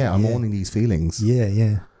these. Yeah, I'm owning these feelings. Yeah,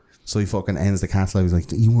 yeah. So he fucking ends the cat's life. He's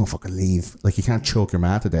like, you won't fucking leave. Like, you can't choke your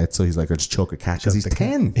ma to death. So he's like, I'll just choke a cat because he's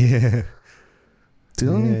 10. Yeah. Do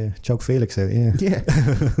you know what I mean? Choke Felix out, yeah.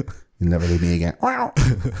 You'll never leave me again.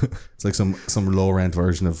 It's like some low rent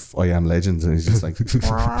version of I Am Legend. And he's just like, it's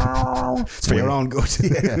for your own good.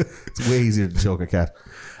 It's way easier to choke a cat.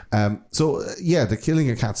 The killing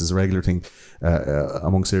of cats is a regular thing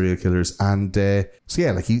among serial killers, and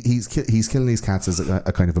like he's killing these cats as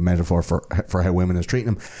a kind of a metaphor for how women are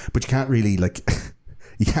treating them. But you can't really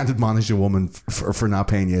you can't admonish a woman for not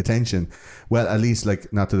paying you attention. Well, at least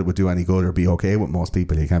not that it would do any good or be okay with most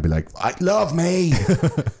people. You can't be like, I love me,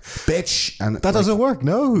 bitch, and that doesn't work.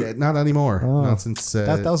 No, not anymore. Not since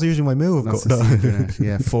that was usually my move. Not since the internet.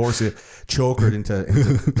 Yeah, force you, choke her into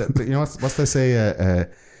what's they say.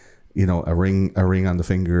 A ring on the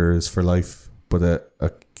finger is for life, but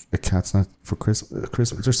a cat's not for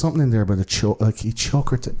Christmas. There's something in there about you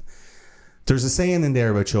choke her to. There's a saying in there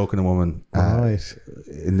about choking a woman. Right.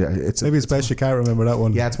 In there, maybe it's best you can't remember that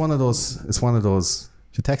one. Yeah, it's one of those.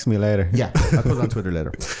 You text me later. Yeah, I'll put it on Twitter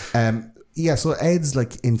later. So Ed's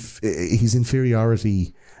his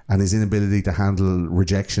inferiority and his inability to handle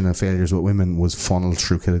rejection and failures with women was funneled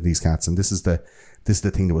through killing these cats, and this is the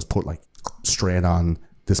thing that was put straight on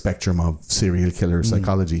the spectrum of serial killer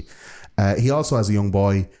psychology. He also, as a young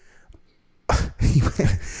boy,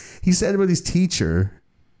 he said about his teacher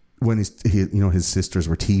when his sisters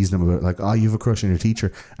were teasing him about you have a crush on your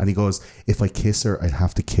teacher, and he goes, if I kiss her, I'd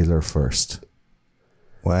have to kill her first.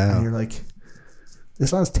 Wow. And you're like,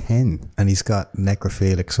 this lad's 10 and he's got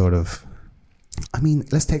necrophilic sort of. I mean,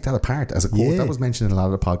 let's take that apart as a quote. That was mentioned in a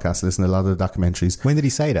lot of the podcasts, listen to a lot of the documentaries. When did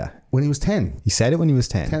he say that? When he was 10. He said it when he was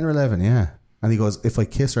 10 or 11, yeah. And he goes, if I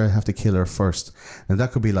kiss her, I have to kill her first. And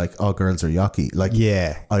that could be like, oh, girls are yucky.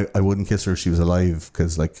 I wouldn't kiss her if she was alive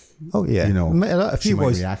because, a few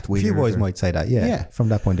boys might say that, yeah, from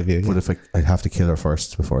that point of view. But if I'd have to kill her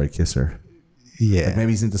first before I kiss her. Yeah.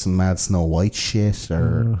 Maybe he's into some mad Snow White shit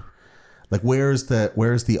or... where's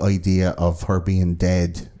the idea of her being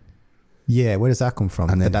dead? Yeah, where does that come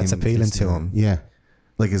from? And that's appealing to him. Yeah.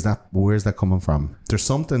 Where's that coming from? There's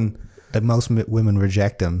something... that most women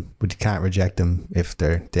reject them, but you can't reject them if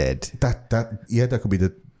they're dead. That could be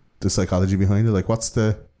the psychology behind it. What's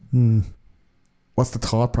the What's the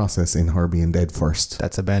thought process in her being dead first?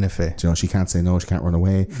 That's a benefit. Do you know, she can't say no, she can't run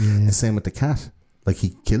away. Yeah. The same with the cat. Like,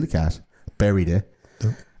 he killed the cat, buried it,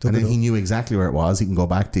 Dug and then it he up. knew exactly where it was. He can go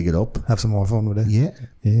back, dig it up. Have some more fun with it. Yeah.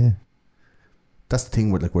 Yeah. That's the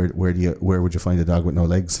thing with, like, where would you find a dog with no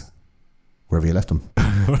legs? Wherever you left him.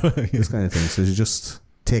 This kind of thing. So you're just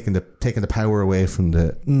taking the power away from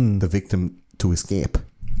the victim to escape.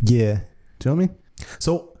 Yeah. Do you know what I mean?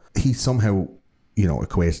 So he somehow,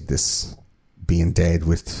 equated this being dead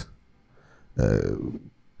with,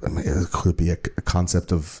 it could be a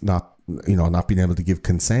concept of not being able to give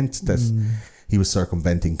consent, that he was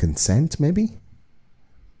circumventing consent, maybe?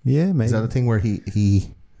 Yeah, maybe. Is that a thing where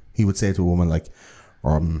he would say to a woman, like,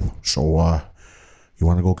 so you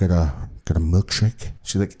want to go get a milkshake?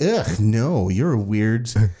 She's like, ugh, no, you're a weird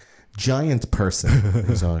giant person.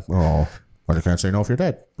 He's like, oh, well, you can't say no if you're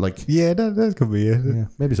dead. Like, Yeah, that could be it. yeah,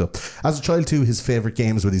 maybe so. As a child too, his favourite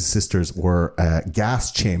games with his sisters were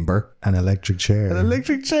gas chamber. An electric chair. An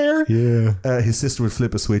electric chair. Yeah. His sister would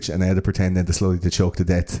flip a switch and they had to pretend then to slowly to choke to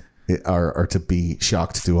death, or to be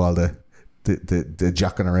shocked to all the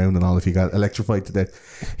jocking around and all if you got electrified to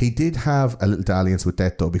death. He did have a little dalliance with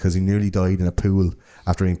death though, because he nearly died in a pool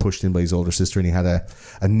after being pushed in by his older sister, and he had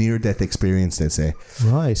a near-death experience, they'd say.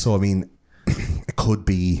 Right. So I mean, it could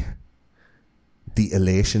be the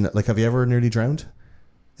elation. Like, have you ever nearly drowned?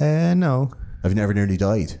 No. Have you never nearly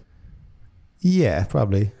died? Yeah,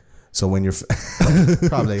 probably. So when you're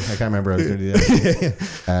probably, I can't remember. I was nearly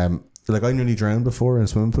dead. Like, I nearly drowned before in a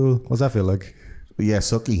swimming pool. What's that feel like? Yeah,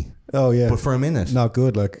 sucky. Oh, yeah. But for a minute, Not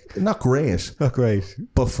good, like. not great. Not great.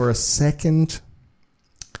 But for a second,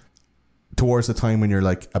 towards the time when you're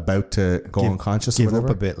like about to go unconscious or Give whatever,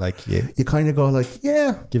 up a bit, like, yeah. you kind of go like,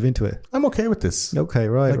 yeah, Give into it. I'm okay with this. Okay,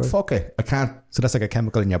 right. Like, right. fuck it. I can't. So that's like a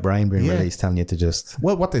chemical in your brain being Yeah. released, telling you to just.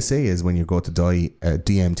 Well, what they say is when you go to die,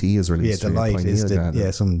 DMT is Yeah, released. the through your light pineal is the. gland.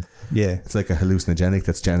 Yeah, some. Yeah. It's like a hallucinogenic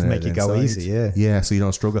that's generated make you go inside. easy, yeah. Yeah, so you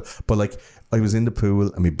don't struggle. But like, I was in the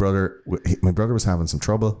pool and my brother was having some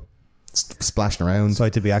trouble, splashing around. So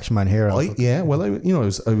to be Action Man hero. I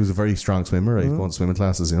was a very strong swimmer. I'd go to swimming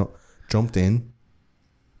classes, jumped in,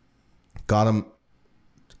 got him,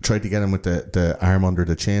 tried to get him with the arm under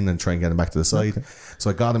the chin and try and get him back to the side. Okay. So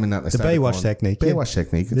I got him in that. The Baywatch technique. Baywatch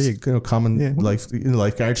technique. It's common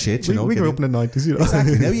lifeguard shit. We grew up in the 90s,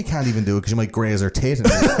 Exactly. Now you can't even do it because you might graze her tit.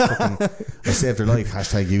 And I saved her life.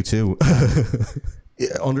 # you too.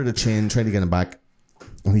 Under the chin, trying to get him back.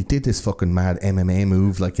 And he did this fucking mad MMA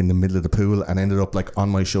move, like in the middle of the pool, and ended up like on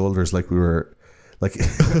my shoulders, like we were like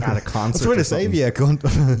at a concert. That's where to save you,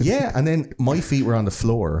 cunt. Yeah, and then my feet were on the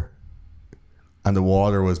floor, and the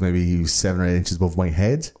water was maybe 7 or 8 inches above my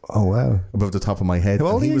head. Oh wow! Above the top of my head. How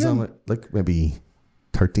old and he are you was again? on like maybe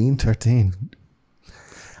 13. 13.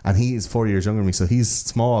 And he is 4 years younger than me, so he's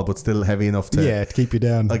small but still heavy enough to to keep you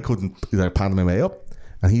down. I couldn't paddle my way up.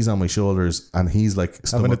 And he's on my shoulders, and he's like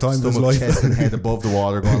Having a time of his life. chest and head above the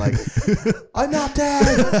water, going like, "I'm not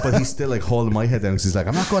dead," but he's still like holding my head down because he's like,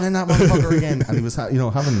 "I'm not going in that motherfucker again." And he was,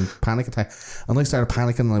 having panic attack, and I started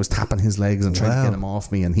panicking, and I was tapping his legs and trying to get him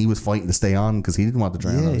off me, and he was fighting to stay on because he didn't want to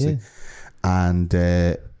drown, obviously. And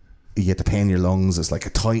you get the pain in your lungs. It's like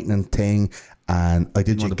a tightening thing, and I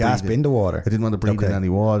didn't want to gasp breathe in the water. I didn't want to breathe in any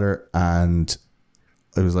water, and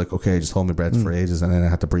I was like, okay, just hold my breath for ages, and then I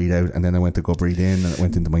had to breathe out, and then I went to go breathe in, and it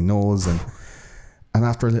went into my nose, and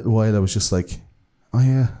after a little while, I was just like, oh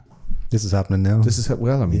yeah, this is happening now. this is how,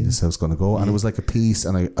 this is how it's going to go, and it was like a peace,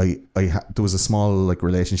 and I there was a small like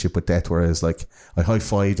relationship with death where I was like, I high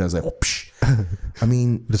fived, and I was like, whoopsh. I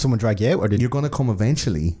mean, did someone drag you out, or did you're going to come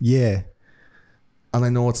eventually? Yeah, and I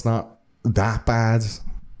know it's not that bad.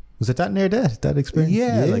 Was it that near death, that experience?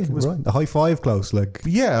 Yeah, like it was, right. The high five close, like.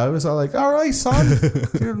 Yeah, I was all like, all right, son,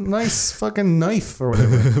 your nice fucking knife or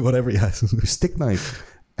whatever. Whatever he has. Your stick knife.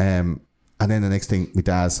 And then the next thing, my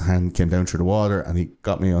dad's hand came down through the water and he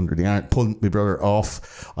got me under the arm, pulled my brother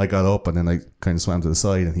off. I got up and then I kind of swam to the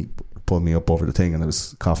side and he pulled me up over the thing, and I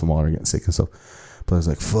was coughing water, getting sick and stuff. But I was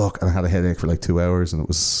like, fuck. And I had a headache for like 2 hours, and it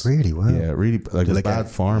was really, wow. Yeah, really, like, it was bad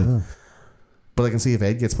form. Yeah. But I can see if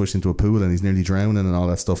Ed gets pushed into a pool and he's nearly drowning and all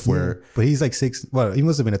that stuff. Where, but he's like 6. Well, he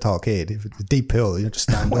must have been a tall kid. If it's a deep pool, you just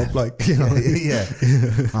stand up, like, yeah.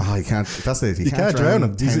 Oh, he can't. That's it. He can't drown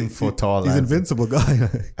him. 10-foot tall. He's an invincible guy.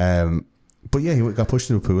 But yeah, he got pushed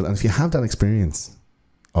into a pool, and if you have that experience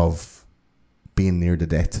of being near the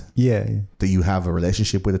death, that you have a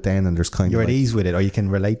relationship with it, then, and there's kind you're of at ease with it, or you can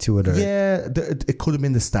relate to it, or it could have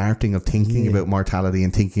been the starting of thinking about mortality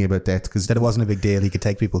and thinking about death, because that it wasn't a big deal. He could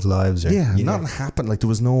take people's lives, or, nothing happened. Like, there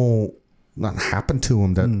was nothing happened to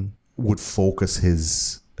him that would focus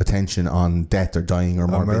his attention on death or dying or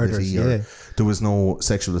morbidity. Murders, there was no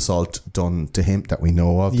sexual assault done to him that we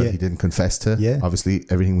know of, that he didn't confess to. Yeah. Obviously,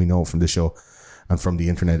 everything we know from the show and from the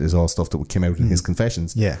internet is all stuff that came out in his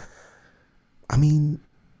confessions. Yeah. I mean,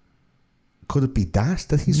 could it be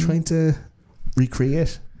that he's trying to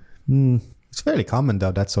recreate? It's fairly common,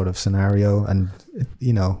 though, that sort of scenario. And,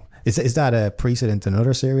 you know, is that a precedent in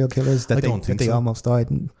other serial killers? That I don't think they so. almost died?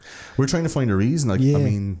 We're trying to find a reason. Like, I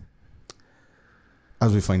mean,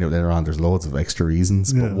 as we find out later on, there's loads of extra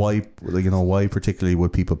reasons. But why, like, you know, why particularly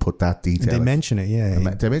would people put that detail? They mention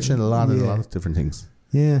it, They mention it a lot of different things.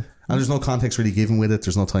 Yeah. And there's no context really given with it.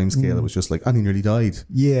 There's no time scale. It was just like, he nearly died.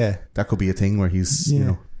 Yeah. That could be a thing where he's, you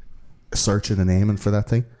know, searching and aiming for that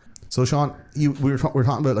thing. So, Sean, we were talking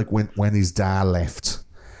about like when his dad left,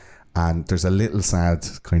 and there's a little sad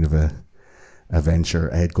kind of a adventure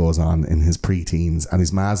Ed goes on in his pre-teens, and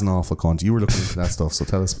his ma's an awful cunt. You were looking into that stuff, so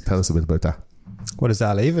tell us a bit about that. What, is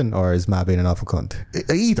that leaving, or is Ma being an awful cunt?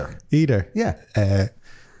 Either. Yeah.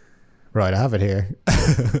 Right, I have it here.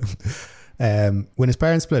 When his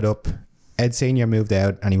parents split up, Ed Sr. moved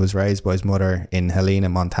out, and he was raised by his mother in Helena,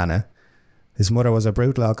 Montana. His mother was a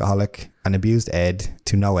brutal alcoholic and abused Ed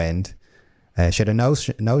to no end. She had a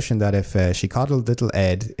notion that if she coddled little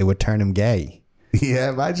Ed, it would turn him gay. Yeah,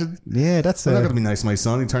 imagine. Yeah, that's not going to be nice to my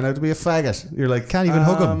son. He turned out to be a faggot. You're like, can't even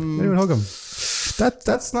hug him. Can't even hug him.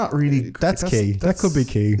 That's not really. That's key. That could be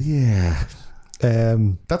key. Yeah.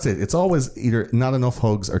 That's it. It's always either not enough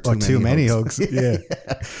hugs or too many hugs. Yeah.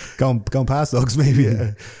 Going past hugs,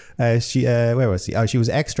 maybe. Yeah. She where was she? Oh, she was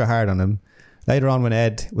extra hard on him. Later on, when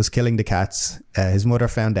Ed was killing the cats, his mother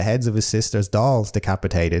found the heads of his sister's dolls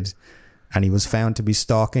decapitated, and he was found to be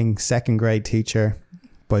stalking second grade teacher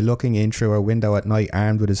by looking in through her window at night,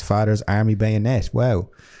 armed with his father's army bayonet. Wow.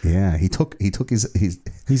 Yeah, he took his. He's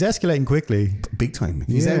escalating quickly, big time.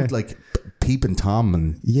 He's out like peeping Tom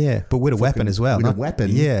and but with a weapon as well. With a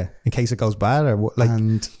weapon, in case it goes bad or like,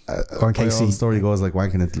 or in case the story goes like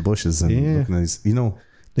wanking into the bushes and looking at his, you know.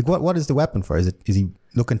 Like what is the weapon for? Is he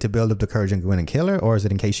looking to build up the courage and go in and kill her, or is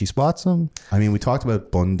it in case she spots him? I mean, we talked about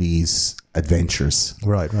Bundy's adventures,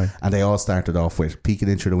 right, and they all started off with peeking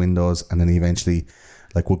in through the windows, and then he eventually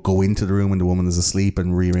like would go into the room when the woman is asleep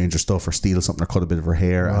and rearrange her stuff or steal something or cut a bit of her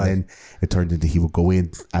hair, and then it turned into he would go in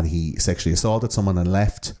and he sexually assaulted someone and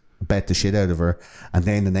left, bet the shit out of her, and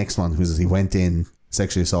then the next one was he went in,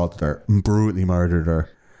 sexually assaulted her, brutally murdered her.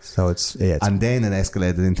 So it's and then it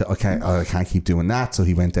escalated into I can't keep doing that, so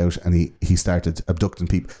he went out and he started abducting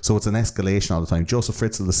people. So it's an escalation all the time. Joseph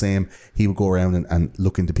Fritzl the same. He would go around and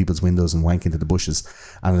look into people's windows and wank into the bushes,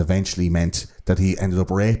 and it eventually meant that he ended up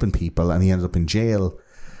raping people, and he ended up in jail.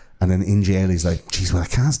 And then in jail he's like, geez, well, I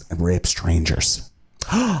can't rape strangers.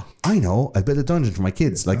 I know, I built a dungeon for my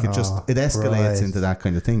kids. Like it escalates into that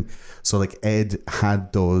kind of thing. So like Ed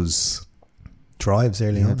had those drives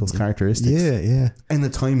early on, those characteristics. Yeah. In the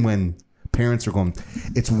time when parents are going,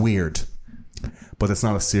 it's weird, but it's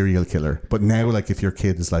not a serial killer. But now, like, if your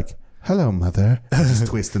kid is like, hello, mother, just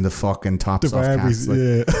twisting the fucking tops off cats,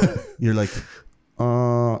 like, you're like,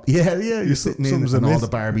 you're sitting in and all the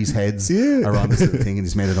Barbies' heads are on this little thing, and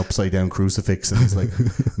he's made an upside down crucifix, and he's like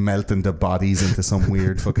melting the bodies into some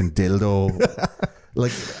weird fucking dildo.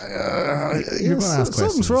 Like, you're going to ask questions.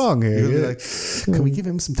 Something's wrong here. You're gonna be like, can we give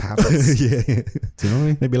him some tablets? Do you know what I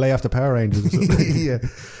mean? Maybe lay off the Power Rangers or something. Yeah.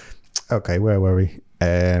 Okay, where were we?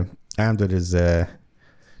 Armed with his the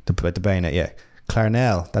bayonet. Yeah,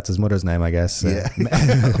 Clarnell. That's his mother's name, I guess. Yeah,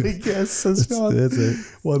 I guess that's it.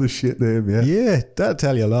 What a shit name. Yeah, that'll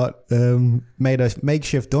tell you a lot. Made a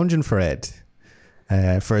makeshift dungeon for Ed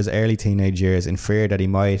for his early teenage years, in fear that he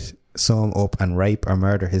might sum up and rape or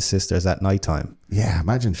murder his sisters at night time. Yeah,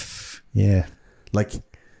 imagine. Yeah, like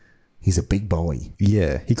he's a big boy.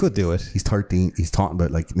 Yeah, he could do it. He's 13. He's talking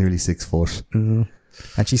about like nearly 6 foot. Mm-hmm.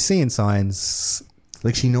 And she's seeing signs.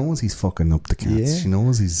 Like she knows he's fucking up the cats. Yeah. She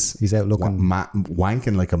knows he's out looking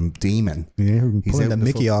wanking like a demon. Yeah, he's pulling the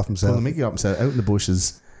Mickey off himself. Pulling the Mickey off himself out in the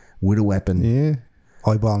bushes with a weapon. Yeah,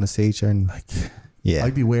 eyeballing his teacher and like. Yeah,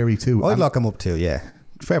 I'd be wary too. I'd lock him up too. Yeah.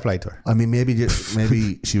 Fair play to her. I mean, maybe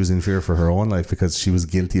she was in fear for her own life because she was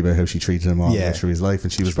guilty about how she treated him all the way through his life,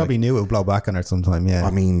 and she was probably knew it would blow back on her sometime. Yeah,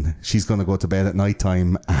 I mean, she's going to go to bed at night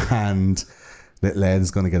time, and little Ed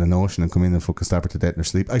is going to get a notion and come in and fucking stab her to death in her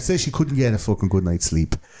sleep. I'd say she couldn't get a fucking good night's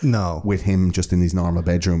sleep. No, with him just in his normal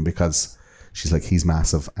bedroom, because she's like, he's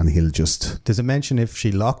massive and he'll just. Does it mention if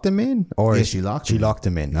she locked him in or she locked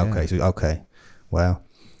him in? Yeah. Okay. Wow.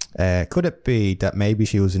 Could it be that maybe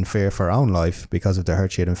she was in fear for her own life because of the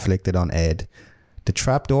hurt she had inflicted on Ed? The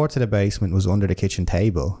trap door to the basement was under the kitchen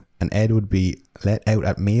table, and Ed would be let out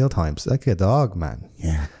at meal times like a dog, man.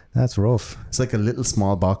 Yeah. That's rough. It's like a little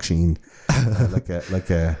small box sheen, like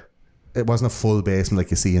a. It wasn't a full basement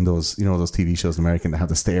like you see in those, those TV shows in America that have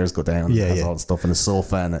the stairs go down. Yeah, and it has yeah. all the stuff and a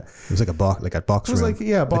sofa and it. It was like a box It was room. like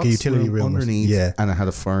a box like a utility room underneath. Yeah. And it had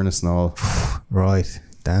a furnace and all. Right.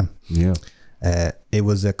 Damn. Yeah. It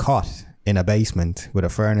was a cot in a basement with a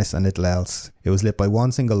furnace and little else. It was lit by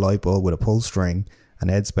one single light bulb with a pull string,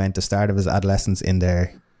 and Ed spent the start of his adolescence in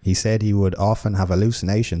there. He said he would often have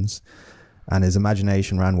hallucinations and his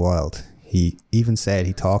imagination ran wild. He even said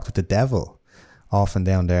he talked with the devil often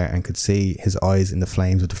down there and could see his eyes in the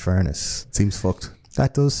flames of the furnace. Seems fucked.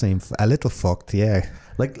 That does seem a little fucked, yeah.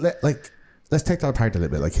 Like let's take that apart a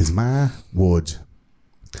little bit. Like his ma would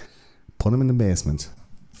put him in the basement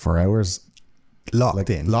for hours,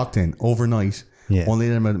 Locked in overnight. Yeah. Only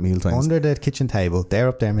let him out at meal times, under the kitchen table. They're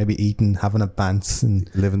up there maybe eating, having a bants, and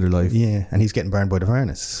living their life. yeah, and he's getting burned by the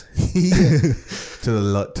furnace. to the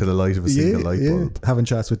light of a single light bulb. Having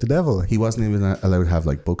chats with the devil He wasn't even allowed to have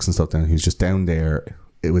like books and stuff down. He was just down there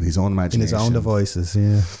with his own in imagination, his own devices.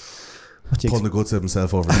 Yeah, what do you pulling the guts of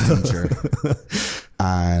himself over the teacher,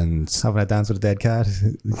 and having a dance with a dead cat.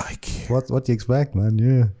 like What do you expect, man?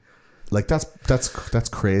 Yeah, like that's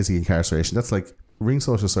crazy incarceration. That's like ring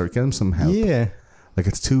social service. Get him some help. yeah, Like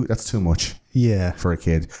that's too much yeah. for a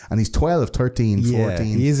kid. And he's 12, 13, Yeah, 14.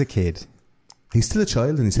 he is a kid. He's still a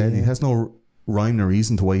child in his head. He has no rhyme or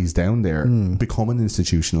reason to why he's down there, becoming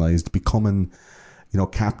institutionalized, becoming,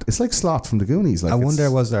 capped. It's like Slot from the Goonies. Like I wonder,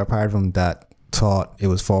 was there a part of him that thought it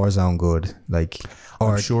was for his own good, like,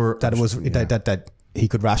 or I'm sure that it was yeah. that he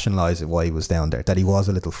could rationalize it why he was down there, that he was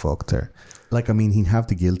a little fucked, or Like, I mean, he'd have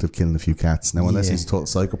the guilt of killing a few cats. Now, unless Yeah. he's a total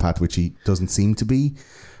psychopath, which he doesn't seem to be.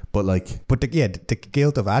 But like, but the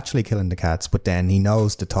guilt of actually killing the cats, but then he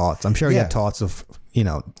knows the thoughts. I'm sure he Yeah. had thoughts of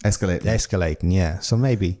escalating. yeah. So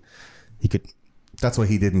maybe he could. That's why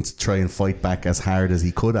he didn't try and fight back as hard as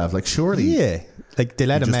he could have. Like, surely. Yeah, like they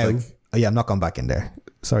let He him just, out. like- Oh yeah, I'm not going back in there.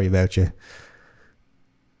 Sorry about you.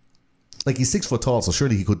 Like, he's 6 foot tall, so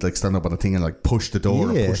surely he could like stand up on a thing and like push the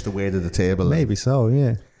door Yeah. or push the way to the table. Maybe so.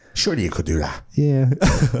 Yeah. Surely you could do that Yeah.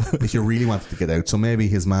 if you really wanted to get out. So maybe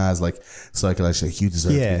his ma's like psychologically, like, you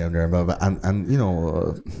deserve to Yeah. be down there, and blah, blah, blah.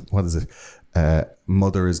 And what is it?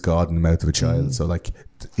 Mother is God in the mouth of a child. So like,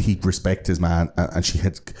 he'd respect his man, and she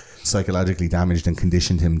had psychologically damaged and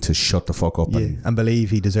conditioned him to shut the fuck up. Yeah. And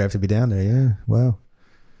believe he deserved to be down there. Yeah. Well.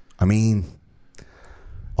 I mean,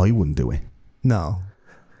 I wouldn't do it. No.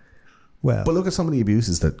 Well. But look at some of the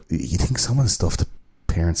abuses that you think some of the stuff that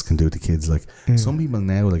parents can do to kids. Like some people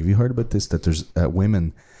now, like, have you heard about this? That there's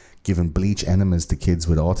women giving bleach enemas to kids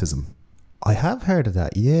with autism, I have heard of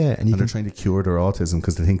that. Yeah. And you they're can. trying to cure their autism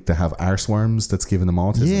because they think they have arse worms that's giving them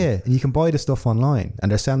autism. Yeah. And you can buy the stuff online,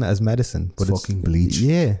 and they're selling it as medicine. But It's fucking bleach.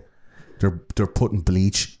 Yeah. They're putting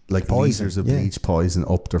bleach, like Poison, liters of yeah. bleach poison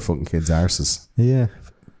up their fucking kids' arses. Yeah.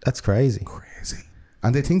 That's crazy. Crazy.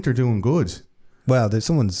 And they think they're doing good. Well, there's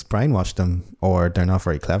someone's brainwashed them, or they're not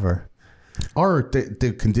very clever. Or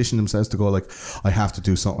they condition themselves to go like, I have to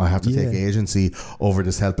do something. I have to take Yeah. agency over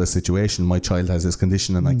this helpless situation. My child has this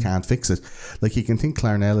condition and I can't fix it. Like, you can think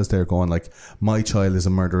Clarnell is there going like, my child is a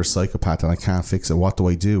murderous psychopath and I can't fix it. What do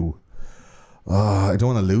I do? I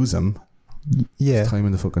don't want to lose him. Yeah. Put him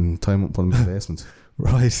in the basement.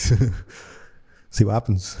 Right. See what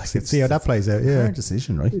happens. See how that plays out. Yeah. Hard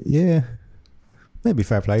decision, right? Yeah. Maybe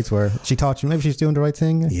fair play to her. She thought maybe she's doing the right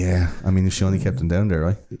thing. Yeah. I mean, if she only kept him down there,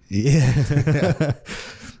 right? Yeah.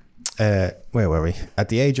 Where were we? At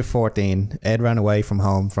the age of 14, Ed ran away from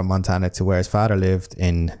home from Montana to where his father lived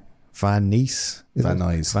in Van Nuys,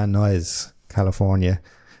 California.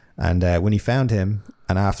 And when he found him,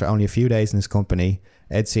 and after only a few days in his company,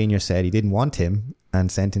 Ed Sr. said he didn't want him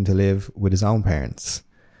and sent him to live with his own parents.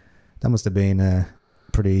 That must have been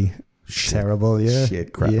pretty terrible, yeah.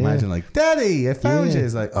 Shit, crap. Yeah. Imagine like, Daddy, I found Yeah. you.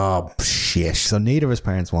 It's like, oh, shit. So neither of his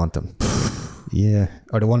parents want him. Yeah.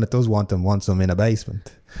 Or the one that does want him wants him in a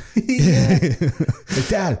basement. Yeah. Like,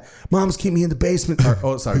 Dad, Mom's keeping me in the basement.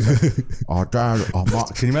 Sorry. Oh, Dad, Mom.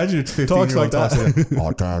 Can you imagine it's 15 Talks like that.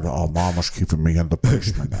 Oh, Dad, Mom was keeping me in the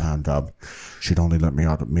basement and she'd only let me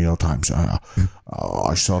out at meal times.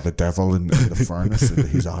 I saw the devil in the furnace and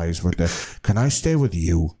his eyes were there. Can I stay with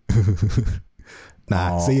you?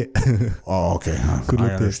 Nah, see it. Oh, okay. I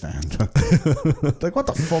understand. Like, what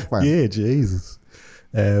the fuck, man? Yeah, Jesus.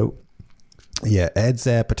 Yeah, Ed's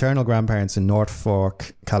paternal grandparents in North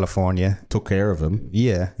Fork, California. Took care of him.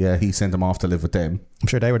 Yeah, Yeah, he sent him off to live with them. I'm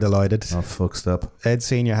sure they were delighted. Oh, fucked up. Ed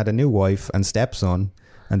Sr. had a new wife and stepson,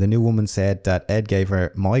 and the new woman said that Ed gave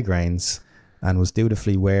her migraines and was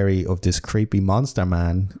dutifully wary of this creepy monster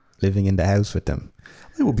man living in the house with them.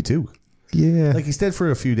 I would be too. Yeah. Like, he stayed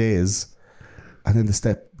for a few days, and then the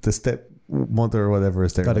the stepmother or whatever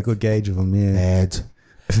is there. Got a good gauge of him, yeah. Ed,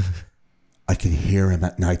 I can hear him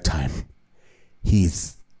at nighttime.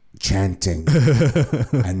 He's chanting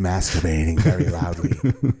and masturbating very loudly.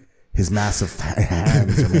 His massive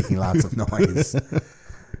hands are making lots of noise.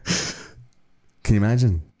 Can you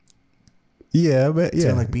imagine? Yeah, but It's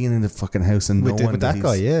yeah. like being in the fucking house and with knowing that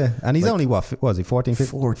guy, yeah. And he's like, only, what was he, 14,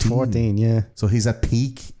 15? 14. Yeah. So he's at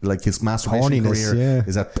peak, like his masturbation Horniness, career yeah.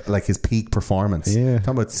 is at like his peak performance. Yeah.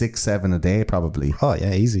 Talking about 6-7 a day, probably. Oh,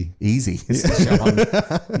 yeah, easy. Easy. Sean,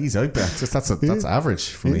 he's out there. That's average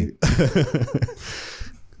for me.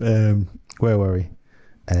 Where were we?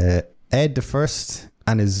 Ed the first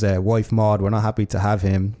and his wife Maud were not happy to have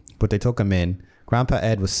him, but they took him in. Grandpa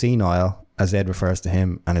Ed was senile, as Ed refers to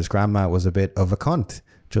him, and his grandma was a bit of a cunt,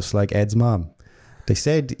 just like Ed's mom. They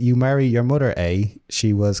said, "You marry your mother, eh?"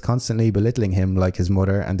 She was constantly belittling him like his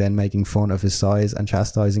mother and then making fun of his size and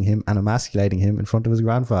chastising him and emasculating him in front of his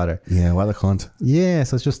grandfather. Yeah, what a cunt. Yeah,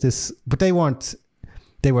 so it's just this, but they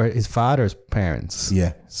were his father's parents.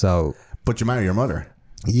 Yeah. So, But you marry your mother.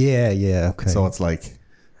 yeah, okay. So it's like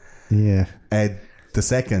yeah. Ed the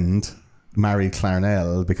second married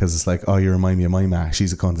Clarnell because it's like, oh, you remind me of my ma.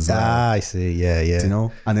 She's a cunt as well. Ah, I see. Yeah. Do you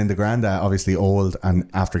know? And then the granddad, obviously old and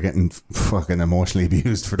after getting fucking emotionally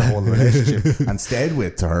abused for the whole relationship and stayed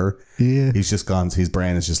with her, Yeah. he's just gone. His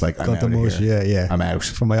brain is just like, I'm Got out the of mush, here. yeah. I'm out.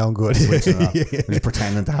 For my own good. Switching it off. I'm just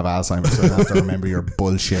pretending to have Alzheimer's so I don't have to remember your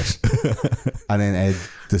bullshit. And then Ed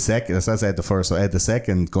the second, that's Ed the first. So Ed the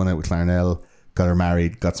second going out with Clarnell, got her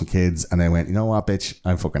married, got some kids, and then went, you know what, bitch,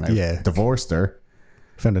 I'm fucking out. Yeah. Divorced her.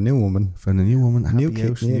 Found a new woman. Found a new woman, happy New out,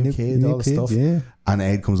 kid, yeah, new kid, all the kid, stuff. yeah. And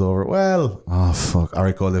Ed comes over, well, oh fuck,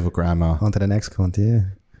 alright, go live with grandma. On to the next cunt, yeah.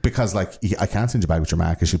 Because like I can't send you back with your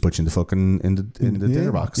ma because she put you in the fucking in the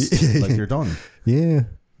dinner box. Like you're done. Yeah.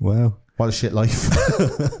 Wow. What a shit life.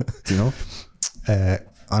 Do you know?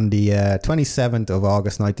 On the 27th of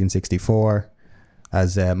August 1964,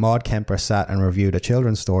 as Maud Kemper sat and reviewed a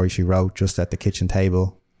children's story she wrote just at the kitchen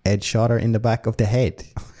table, Ed shot her in the back of the head.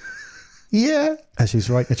 Yeah. As she's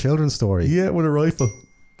writing a children's story. Yeah, with a rifle.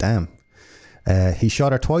 Damn. He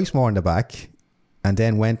shot her twice more in the back and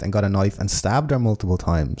then went and got a knife and stabbed her multiple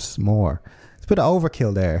times more. It's a bit of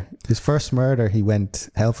overkill there. His first murder, he went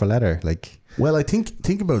hell for leather. Like, well, I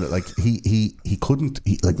think about it. Like he couldn't.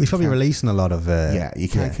 He's probably releasing a lot of. Yeah, you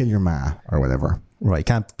can't kill your ma or whatever. Right,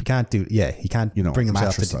 he can't do. Yeah, he can't. You know, bring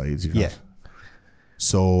himself to. Matricides, you Yeah. can't.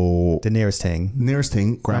 So The nearest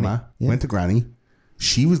thing. grandma Granny, yeah. went to granny.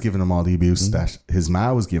 She was giving him all the abuse that his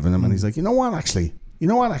ma was giving him, and he's like, you know what, actually,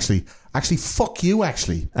 fuck you,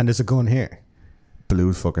 actually. And there's a gun here. Blew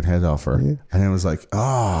his fucking head off her, and then it was like,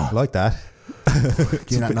 I like that.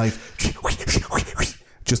 give that knife.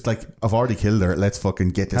 Just like, I've already killed her. Let's fucking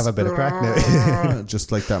get this. Have a bit of crack now.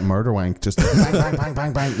 Just like that murder wank. Just bang, bang, bang,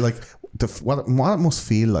 bang, bang. Like what it must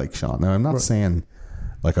feel like, Sean. Now I'm not saying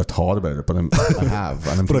like I've thought about it, but I have,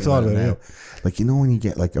 and I'm But I've thinking thought about it about it, now. Like, you know when you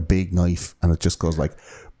get like a big knife and it just goes like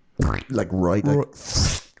right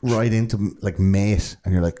into like mate,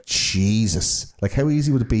 and you're like, Jesus, like how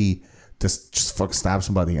easy would it be to just fucking stab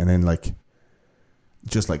somebody and then like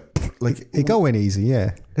just like It go in easy,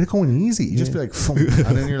 yeah. it'd go in easy. You just be like, thump,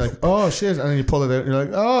 and then you're like, oh shit, and then you pull it out and you're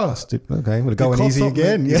like, oh, Okay, we'll go you in cut easy something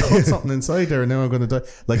again. in- Yeah. you cut something inside there, and now I'm going to die.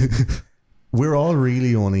 Like, we're all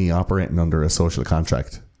really only operating under a social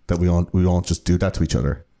contract that we don't just do that to each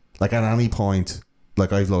other. Like at any point,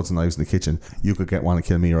 like I've loads of knives in the kitchen. You could get one to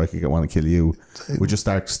kill me, or I could get one to kill you. We just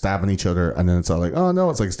start stabbing each other, and then it's all like, oh no,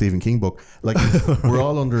 it's like a Stephen King book. Like we're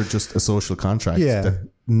all under just a social contract. Yeah. That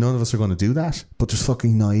none of us are going to do that, but there's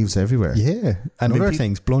fucking knives everywhere. Yeah. And mean, other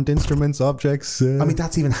things, blunt instruments, objects. I mean,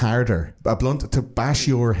 that's even harder. A blunt to bash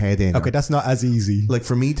your head in. okay, that's not as easy. Like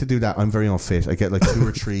for me to do that, I'm very unfit. I get like 2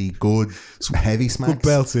 or 3 good heavy smacks, Good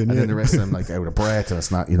belts in, and yeah. then the rest of them like out of breath, and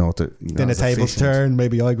it's not, then the it's tables efficient. turn,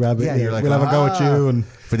 maybe I grab it. Yeah, you're like, we'll have a go at you. And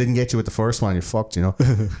if I didn't get you with the first one, you're fucked,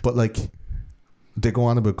 But like, they go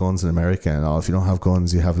on about guns in America and all. If you don't have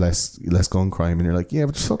guns, you have less gun crime, and you're like, yeah,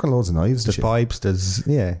 but there's fucking loads of knives. there's And shit. pipes, there's,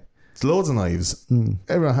 yeah. There's loads of knives.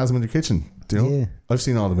 Everyone has them in their kitchen. Do you know? Yeah. I've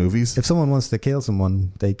seen all the movies. If someone wants to kill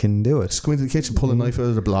someone, they can do it. Just go into the kitchen, pull a knife out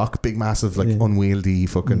of the block, big, massive, like unwieldy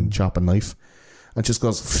fucking chopping knife, and just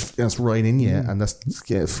goes, and it's right in you, and that's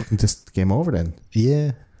fucking just game over then.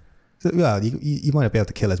 Yeah. So, well, you might not be able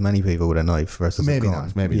to kill as many people with a knife versus Maybe a gun.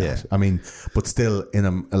 not, maybe not. I mean, but still in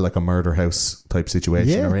a like a murder house type situation,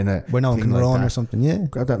 Yeah. or in a where no one thing can like run that, or something. Yeah.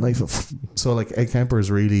 grab that knife. So like Ed Kemper is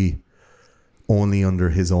really only under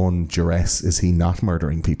his own duress is he not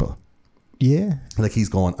murdering people. Yeah. Like he's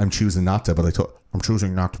going, I'm choosing not to, but I'm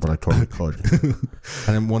choosing not to, but I totally could. And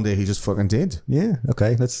then one day he just fucking did. Yeah.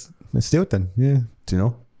 Okay. Let's do it then. Yeah. Do you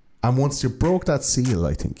know? And once you broke that seal,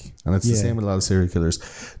 I think, and it's the Yeah. same with a lot of serial killers,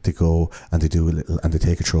 they go and they do a little, and they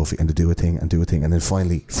take a trophy, and they do a thing, and do a thing, and then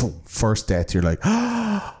finally, first death, you're like,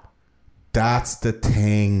 that's the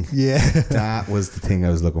thing. Yeah. That was the thing I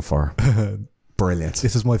was looking for. Brilliant.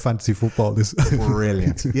 This is my fantasy football. This.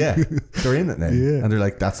 Brilliant. Yeah. They're in it now. Yeah. And they're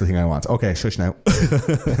like, that's the thing I want. Okay, shush now.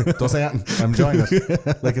 Don't say anything. I'm enjoying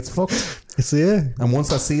it. Like, it's fucked. It's yeah. And once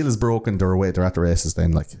that seal is broken, they're away. They're at the races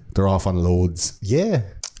then. Like, they're off on loads. Yeah.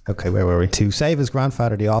 Okay, where were we? To save his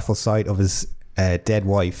grandfather the awful sight of his dead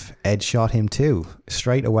wife, Ed shot him too,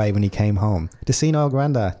 straight away when he came home. The senile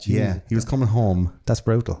granddad. Jeez. Yeah. He was coming home. That's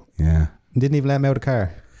brutal. Yeah. Didn't even let him out of the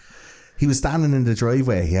car. He was standing in the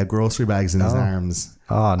driveway. He had grocery bags in his arms.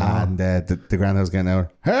 Oh, no. And the granddad was getting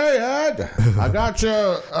out. Hey, Ed, I got you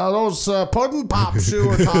those pudding pops you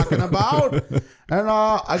were talking about. And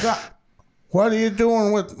I got... What are you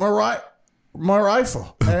doing with my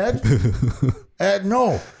rifle, Ed? Ed,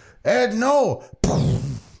 no. Ed, no.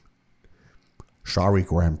 Sorry,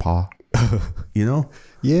 Grandpa. You know?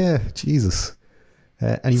 Yeah, Jesus.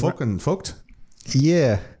 And he Fucking fucked.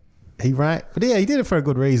 yeah, he ran. But yeah, he did it for a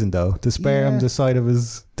good reason though, to spare him the sight of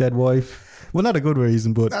his dead wife. Well, not a good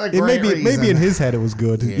reason, but Not a great maybe reason. in his head it was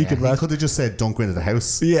good. Yeah, He could he could have just said, don't go into the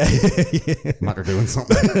house. Yeah, yeah. Matter doing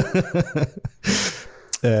something.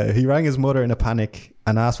 He rang his mother in a panic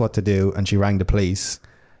and asked what to do, and she rang the police.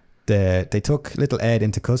 They took little Ed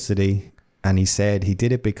into custody, and he said he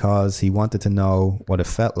did it because he wanted to know what it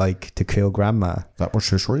felt like to kill grandma. That was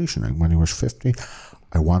his reasoning when he was 50.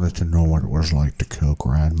 I wanted to know what it was like to kill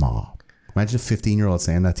Grandma. Imagine a 15-year-old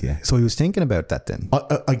saying that to you. So he was thinking about that then.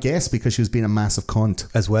 I guess because she was being a massive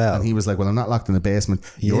cunt As well. and he was like, well, I'm not locked in the basement.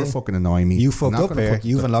 Yeah. You're fucking annoying me. You I'm fucked not up gonna here. put-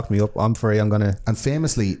 You've unlocked me up. I'm free. I'm going to... And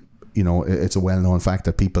famously, you know, it's a well-known fact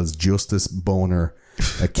that people's justice boner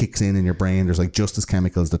kicks in your brain. There's like justice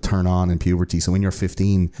chemicals that turn on in puberty. So when you're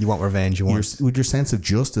 15, You want revenge. You want... your sense of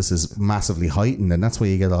justice is massively heightened, and that's why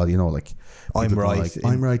you get all, you know, like, I'm people go right. like,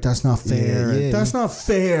 I'm right, that's not fair. Yeah. That's not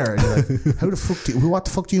fair. And you're like, how the fuck do you, what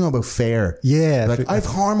the fuck do you know about fair? Yeah. Like, I have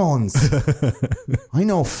hormones. I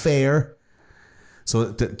know fair. So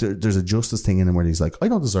there's a justice thing in him where he's like, I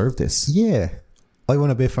don't deserve this. Yeah. I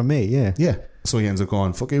want a bit for me. Yeah. Yeah. So he ends up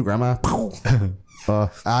going, fuck you, Grandma. Yeah,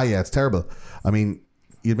 it's terrible. I mean,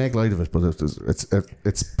 you'd make light of it, but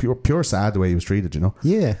it's pure sad the way he was treated, you know?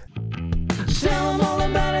 Yeah. Tell them all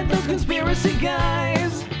about it, those conspiracy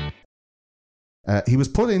guys. He was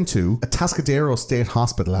put into a Atascadero State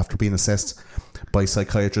Hospital after being assessed by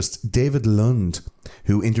psychiatrist David Lund,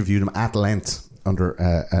 who interviewed him at length under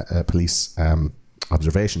a police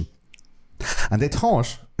observation. And they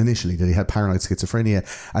thought initially that he had paranoid schizophrenia,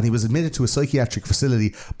 and he was admitted to a psychiatric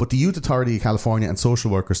facility, but the Youth Authority of California and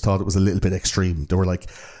social workers thought it was a little bit extreme. They were like,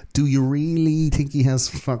 do you really think he has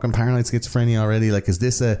fucking paranoid schizophrenia already? Like,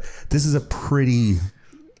 this is a pretty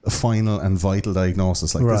final and vital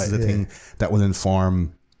diagnosis. Like, this is the thing that will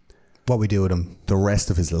inform What we do with him the rest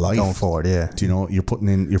of his life going forward. Yeah. Do you know, you're putting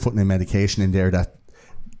in medication in there that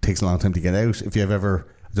takes a long time to get out. If you've ever,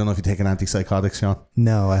 I don't know if you take an antipsychotic, Sean.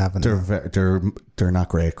 No, I haven't. They're not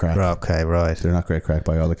great crack. Okay, right. They're not great crack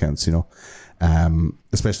by all accounts, you know.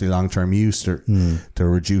 Especially long-term use, they're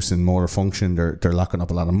reducing motor function. They're locking up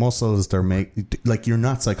a lot of muscles. Like, you're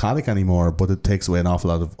not psychotic anymore, but it takes away an awful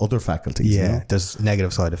lot of other faculties. Yeah, you know? there's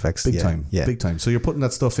negative side effects. Big time. Yeah. Big time. So you're putting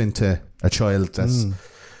that stuff into a child that's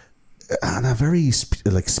and a very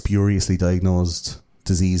spuriously diagnosed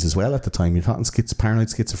disease as well at the time. You're talking paranoid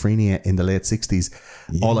schizophrenia in the late 60s.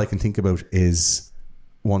 Yeah. All I can think about is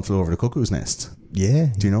One Flew Over the Cuckoo's Nest. Yeah.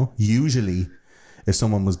 Do you know? Usually, if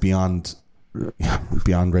someone was beyond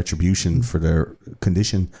retribution for their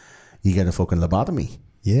condition, you get a fucking lobotomy.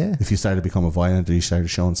 Yeah. If you started to become violent or you started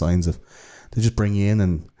showing signs of, they just bring you in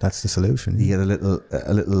and that's the solution. you get a little.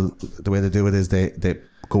 The way they do it is they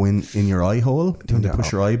go in your eye hole and they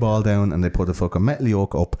push your eyeball down and they put a fucking metal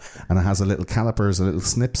yoke up and it has a little calipers, a little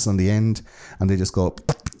snips on the end, and they just go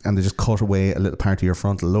and they just cut away a little part of your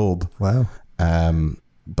frontal lobe. Wow.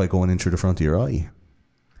 By going in through the front of your eye.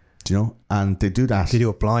 Do you know? And they do that. They do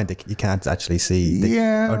it blind. You can't actually see.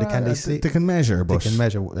 Yeah. Or can they see? They can measure, but They can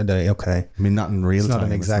measure. Okay. I mean, not in real time. It's not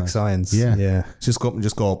an exact science. Yeah. Yeah. Just go up and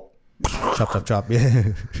just go Chop, chop, chop.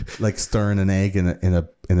 Yeah. like stirring an egg in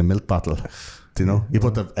a milk bottle. Do you know? You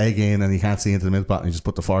put the egg in and you can't see into the milk bottle and you just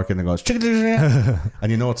put the fork in and it goes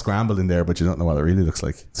and you know it's scrambled in there, but you don't know what it really looks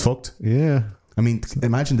like. It's fucked. Yeah. I mean,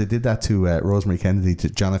 imagine they did that to Rosemary Kennedy, to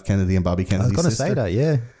John F. Kennedy and Bobby Kennedy's I was going to sister. say that,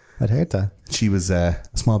 yeah. I'd heard that. She was a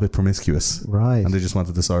small bit promiscuous. Right. And they just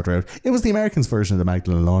wanted to sort her out. It was the Americans' version of the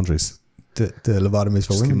Magdalene Laundries. The lobotomies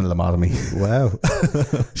for Just give women. them a lobotomy.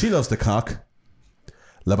 Wow. She loves the cock.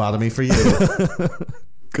 Lobotomy for you.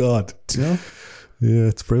 God. Do you know? Yeah,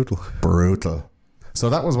 it's brutal. Brutal. So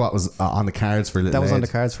that was what was on the cards for little That was Ed. on the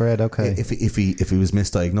cards for Ed, okay. If he was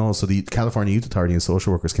misdiagnosed, so the California Youth Authority and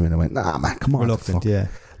social workers came in and went, nah, man, come on. Reluctant, yeah.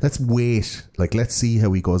 Let's wait. Like, let's see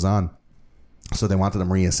how he goes on. So they wanted him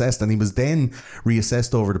reassessed, and he was then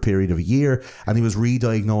reassessed over the period of a year, and he was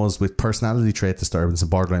re-diagnosed with personality trait disturbance and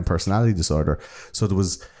borderline personality disorder. So there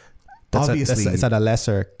was obviously it's at a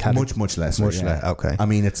lesser category. much lesser. Much yeah. less, okay. I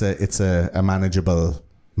mean, it's a manageable,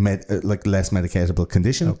 like less medicatable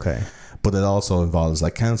condition. Okay. But it also involves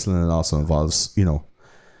like counselling. It also involves, you know,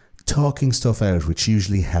 talking stuff out, which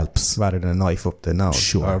usually helps. Rather than a knife up the nose.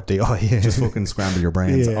 Sure. Or up the eye. Yeah. Just fucking scramble your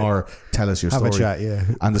brains Yeah. or tell us your Have story. a chat, yeah.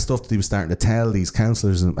 And the stuff that he was starting to tell these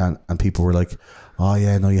counsellors and people were like, oh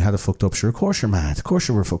yeah, no, you had it fucked up. Sure, of course you're mad. Of course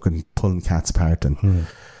you were fucking pulling cats apart. And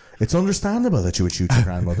it's understandable that you would shoot your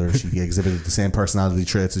grandmother. She exhibited the same personality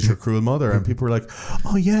traits as your cruel mother. And people were like,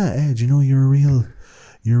 oh yeah, Ed, you know, you're a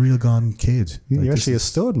real gone kid. Like, You're actually a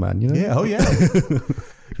stud, man, you know? yeah, oh yeah.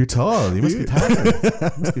 You're tall. You must be packing. You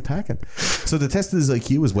must be packing. So they tested his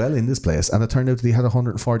IQ as well in this place, and it turned out that he had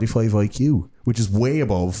 145 IQ, which is way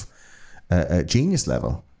above genius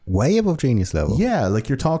level. Way above genius level. Yeah, like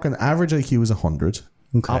you're talking average IQ is 100.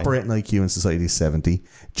 Okay. Operating IQ in society is 70.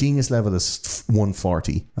 Genius level is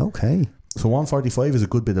 140. Okay. So 145 is a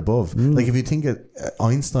good bit above. Like if you think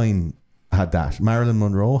Einstein had that, Marilyn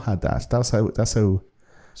Monroe had that. That's how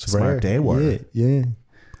smart they were. Yeah, yeah.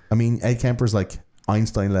 I mean, Ed Kemper's like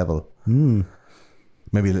Einstein level.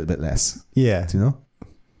 Maybe a little bit less. Yeah. Do you know?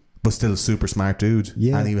 But still a super smart dude.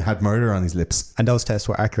 Yeah. And he had murder on his lips. And those tests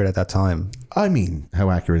were accurate at that time. I mean,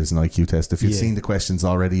 how accurate is an IQ test? If you've Yeah. seen the questions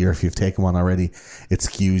already or if you've taken one already, it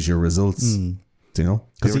skews your results. Do you know?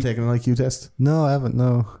 Have you ever taken an IQ test? No, I haven't.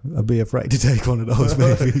 No, I'd be afraid to take one of those.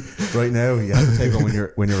 Maybe Right now, you have to take one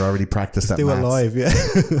when you're already practiced at do it maths. live.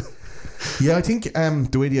 Yeah. Yeah, I think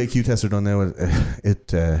the way the IQ tests are done now,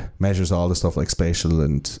 it measures all the stuff like spatial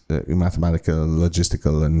and mathematical,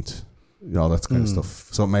 logistical, and all that kind of stuff.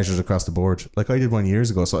 So it measures across the board. Like I did one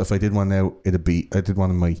years ago. So if I did one now, I did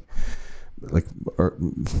one in my like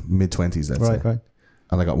mid-20s, let's say. Right.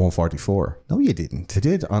 And I got 144. No, you didn't. I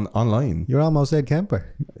did online. You're almost Ed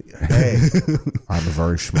Kemper. Hey, I'm a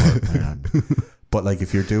very smart man. But like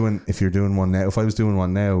if you're doing one now, if I was doing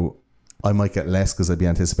one now, I might get less because I'd be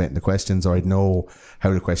anticipating the questions or I'd know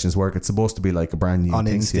how the questions work. It's supposed to be like a brand new On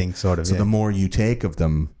thing instinct, sort of. So yeah. the more you take of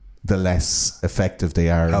them, the less effective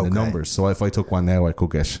they are in Okay. the numbers. So if I took one now, I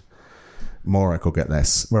could get more, I could get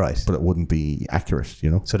less. Right. But it wouldn't be accurate,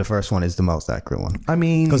 you know? So the first one is the most accurate one. I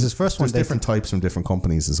mean, 'Cause his first one, there's different types from different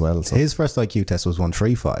companies as well. So His first IQ test was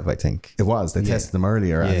 135, I think. it was. They tested them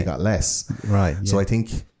earlier and Yeah. he got less. Right. So I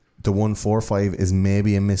think the 145 is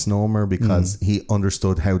maybe a misnomer because he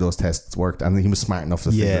understood how those tests worked and he was smart enough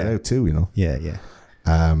to figure Yeah. it out too, you know? Yeah, yeah.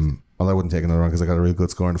 Well, I wouldn't take another one because I got a real good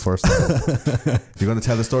score in the first one. If you're going to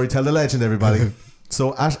tell the story, tell the legend, everybody.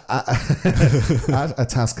 So at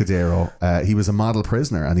Atascadero, he was a model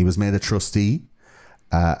prisoner and he was made a trustee.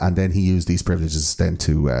 And then he used these privileges then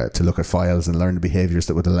to look at files and learn the behaviours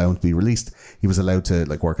that would allow him to be released. He was allowed to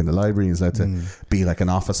like work in the library. He was allowed to be like an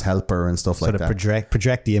office helper and stuff like Sort of that.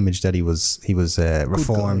 project the image that he was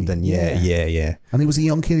reformed guy. and yeah. And he was a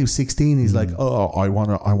young kid. He was 16. He's like, oh, I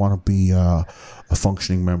wanna be a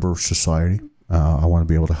functioning member of society. I want to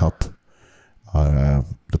be able to help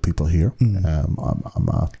the people here. I'm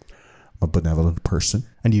a benevolent person.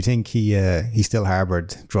 And do you think he still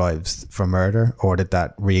harboured drives for murder, or did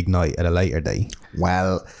that reignite at a later date?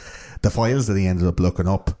 Well, the files that he ended up looking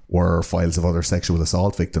up were files of other sexual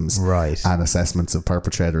assault victims, Right. and assessments of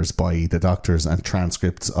perpetrators by the doctors and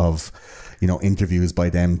transcripts of, you know, interviews by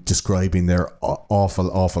them describing their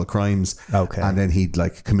awful crimes. Okay. And then he'd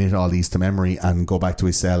like commit all these to memory and go back to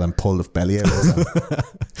his cell and pull the belly out of his cell.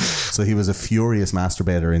 So he was a furious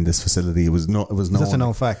masturbator in this facility. It was That's a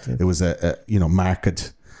known fact. It was a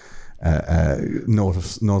marked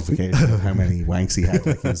notification of how many wanks he had.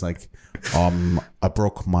 Like he was like, I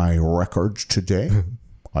broke my record today.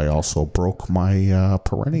 I also broke my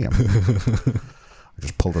perineum. I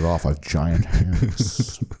just pulled it off. I have giant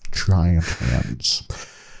hands. Giant hands.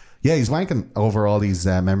 Yeah, he's wanking over all these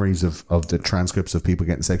memories of the transcripts of people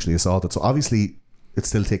getting sexually assaulted. So obviously it's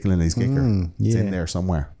still tickling his kicker. It's in there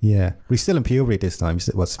somewhere. Yeah. We're still in puberty this time.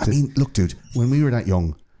 I mean, look, dude, when we were that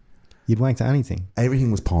young, You'd wank to anything. everything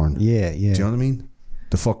was porn. Yeah. Do you know what I mean?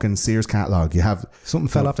 The fucking Sears catalogue. You have Something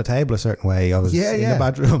fell off the table a certain way. I was in yeah. the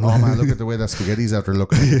bedroom. Oh man, look at the way that spaghetti's after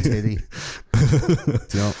looking at the titty.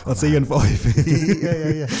 Do you know? I'll see you in 5.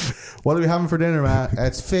 yeah. What are we having for dinner, man?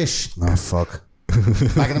 It's fish. Oh fuck.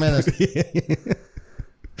 Back in a minute.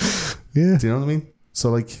 Yeah. Do you know what I mean? So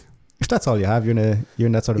like, If that's all you have, you're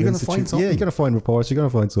in that sort of You're gonna institute. find something. Yeah, you're gonna find reports. You're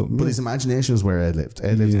gonna find something. But his imagination was where Ed lived.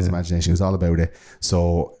 Ed lived in his imagination. It was all about it.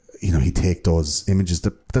 So, he'd take those images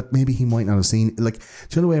that maybe he might not have seen. Like, do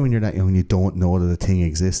you know the way when you're that young and you don't know that a thing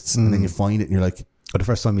exists, and then you find it and you're like, Or the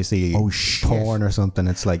first time you see porn or something,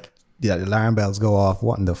 it's like, the alarm bells go off.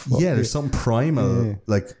 What in the fuck? yeah, there's something primal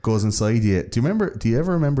like goes inside you. Do you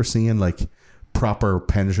ever remember seeing like proper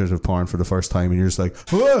penetrative porn for the first time and you're just like,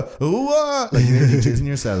 like you're nearly jizzing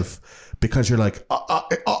yourself because you're like,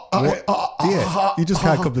 you just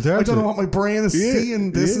can't come to terms. I don't know what my brain is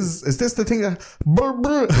seeing. Is this the thing that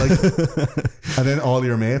like, and then all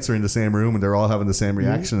your mates are in the same room and they're all having the same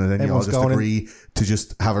reaction, and then Everyone's you all just agree to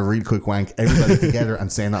just have a really quick wank, everybody together,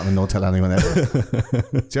 and say nothing and don't tell anyone ever.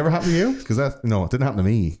 Did you ever happen to you? Because it didn't happen to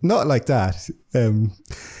me. Not like that.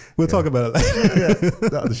 We'll talk about it later.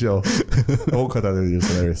 Not on the show. I won't cut that out. It's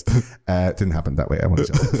hilarious. It didn't happen that way. I want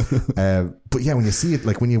to show. But yeah, when you see it,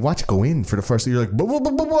 like when you watch it go in for the first time, you're like,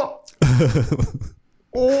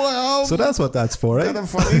 wow. So that's what that's for, right? Got a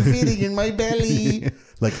funny feeling in my belly.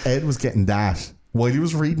 Like Ed was getting that while he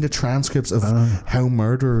was reading the transcripts of how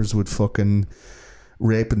murderers would fucking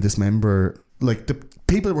rape and dismember, like the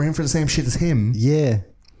people that were in for the same shit as him. Yeah.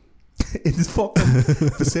 In this fucking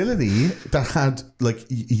facility that had like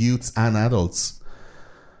youths and adults,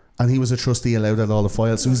 and he was a trustee allowed out all the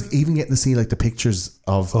files, so he was even getting to see like the pictures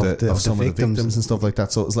of some of the victims and stuff like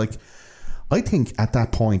that. So it was like, I think at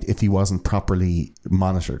that point, if he wasn't properly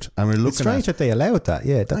monitored, and we're looking, it's strange that they allowed that.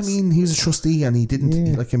 Yeah, I mean, he was a trustee and he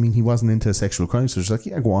didn't he wasn't into sexual crimes, so it's like,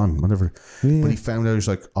 yeah, go on, whatever. But he found out, he's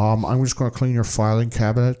like, I'm just going to clean your filing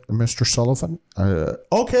cabinet, Mr. Sullivan.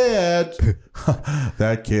 Okay, Ed.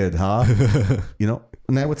 That kid, huh?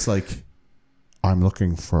 Now it's like, I'm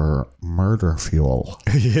looking for murder fuel.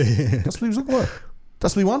 That's what he was looking for.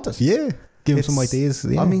 That's what he wanted. Yeah, give him some ideas.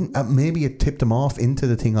 Yeah. I mean, maybe it tipped him off into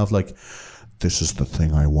the thing of like, this is the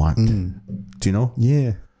thing I want. Do you know?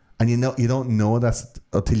 Yeah. And you don't know that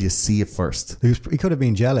until you see it first. He could have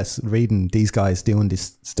been jealous reading these guys doing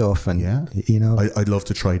this stuff, and I'd love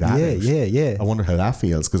to try that. Yeah. I wonder how that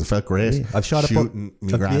feels, because it felt great. Yeah. I've shot shooting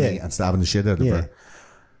my granny and stabbing the shit out of her.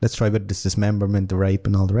 Let's try with this dismemberment, the rape,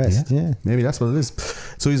 and all the rest. Yeah, maybe that's what it is.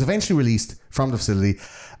 So he was eventually released from the facility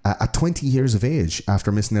at 20 years of age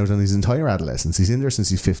after missing out on his entire adolescence. He's in there since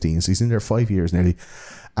he's 15, so he's in there 5 years nearly.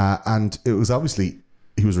 And it was obviously,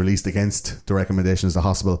 he was released against the recommendations of the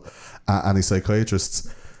hospital and his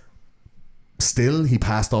psychiatrists. Still, he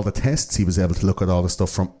passed all the tests. He was able to look at all the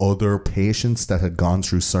stuff from other patients that had gone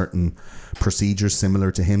through certain procedures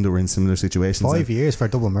similar to him, that were in similar situations. 5 years for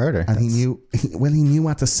double murder. And he knew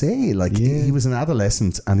what to say. Like, he was an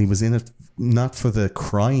adolescent and he was in it not for the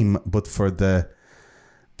crime, but for the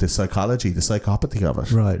psychology, the psychopathy of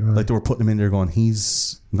it. Right. Like, they were putting him in there going,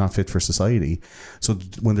 he's not fit for society. So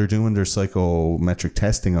when they're doing their psychometric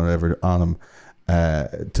testing or whatever on him,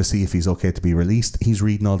 to see if he's okay to be released, he's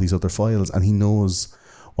reading all these other files and he knows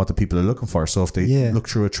what the people are looking for. So if they look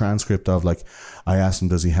through a transcript of, like, I asked him,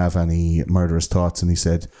 does he have any murderous thoughts, and he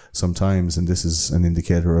said sometimes, and this is an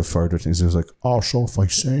indicator of further things. He was like, oh, so if I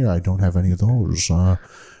say I don't have any of those,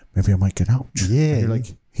 maybe I might get out. Yeah. And you're like,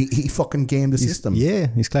 he fucking gamed the system. Yeah,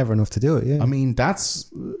 he's clever enough to do it. Yeah, I mean, that's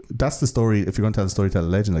the story. If you're going to tell the story, tell a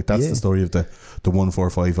legend. Like, that's the story of the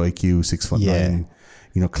 145 IQ,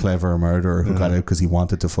 6'9", clever murderer who got out because he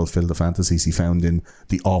wanted to fulfill the fantasies he found in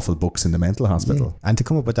the awful books in the mental hospital. And to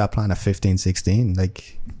come up with that plan at 15, 16,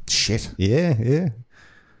 like, shit. Yeah.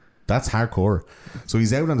 That's hardcore. So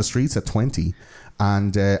he's out on the streets at 20.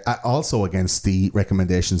 And also against the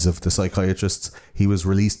recommendations of the psychiatrists, he was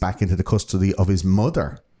released back into the custody of his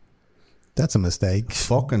mother. That's a mistake.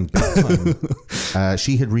 Fucking big time.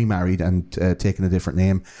 She had remarried and taken a different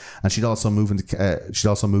name, and she'd also moved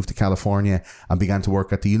to California and began to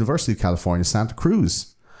work at the University of California, Santa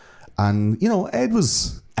Cruz. And Ed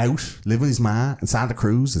was out living with his ma in Santa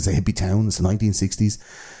Cruz. It's a hippie town. It's the 1960s.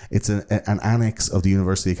 It's an annex of the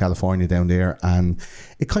University of California down there, and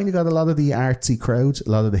it kind of got a lot of the artsy crowd. A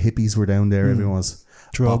lot of the hippies were down there. Everyone was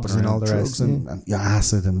drugs and all the rest, and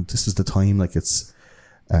acid, and this was the time, like, it's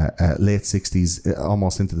late 60s,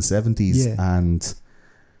 almost into the 70s, and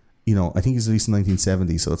I think it was released in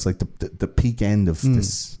 1970, so it's like the peak end of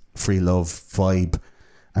this free love vibe,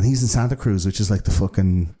 and he's in Santa Cruz, which is like the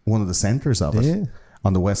fucking one of the centers of it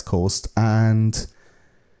on the West Coast, and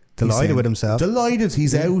delighted with himself. Delighted.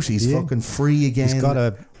 He's out. He's fucking free again. He's got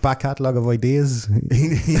a back catalogue of ideas.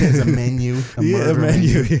 He has a menu. A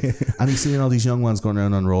menu. And he's seeing all these young ones going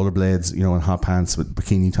around on rollerblades, in hot pants with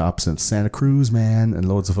bikini tops, and Santa Cruz, man, and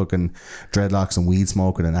loads of fucking dreadlocks and weed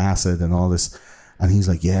smoking and acid and all this. And he's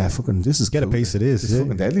like, yeah, fucking, this is Get a cool. piece of this, This yeah.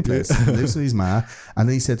 fucking deadly place. He lives with his ma. And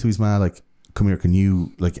then he said to his ma, like, come here, can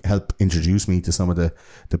you like help introduce me to some of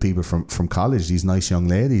the people from college, these nice young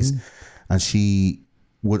ladies? And she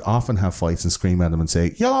would often have fights and scream at him and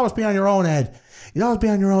say, you'll always be on your own, Ed. You'll always be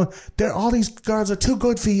on your own. All these girls are too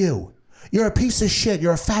good for you. You're a piece of shit.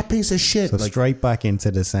 You're a fat piece of shit. So straight back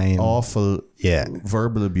into the same awful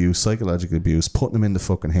verbal abuse, psychological abuse, putting him in the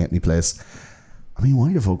fucking Hackney place. I mean,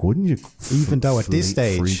 why the fuck wouldn't you? Even though at this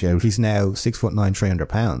stage freak out? he's now 6'9", 300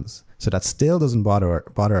 pounds, so that still doesn't bother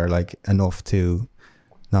her like enough to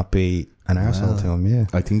not be an arsehole to him. Yeah,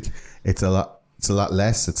 I think it's a lot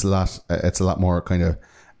less. It's a lot more kind of.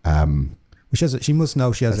 She must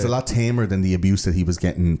know she has It's a lot tamer than the abuse that he was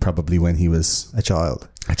getting probably when he was a child.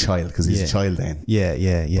 Because he's a child then.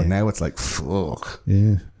 Yeah. But now it's like, fuck.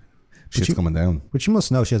 Yeah. Shit's coming down. But you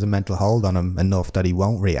must know she has a mental hold on him enough that he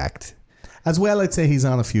won't react. As well, I'd say he's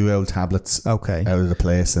on a few old tablets out of the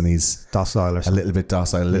place, and he's docile or something. A little bit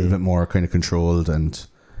docile, a little bit more kind of controlled, and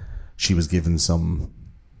she was given some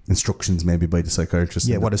instructions maybe by the psychiatrist.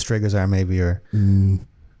 Yeah, what his triggers are maybe, or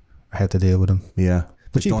how to deal with them. Yeah.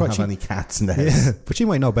 But she don't have any cats in the house. Yeah, but she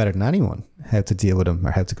might know better than anyone how to deal with them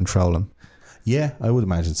or how to control them. Yeah, I would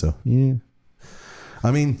imagine so. Yeah. I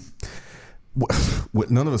mean,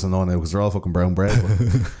 none of us will know now because they're all fucking brown bread.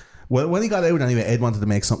 Well, when he got out anyway, Ed wanted to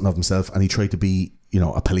make something of himself, and he tried to be,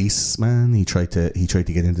 a policeman. He tried to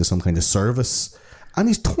get into some kind of service, and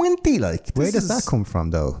he's 20. Like, where does that come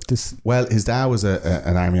from, though? Well, his dad was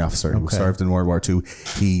an army officer who served in World War II.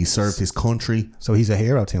 He served his country, so he's a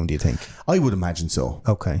hero to him. Do you think? I would imagine so.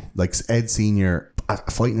 Okay, like Ed Senior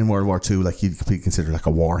fighting in World War II, like he'd be considered like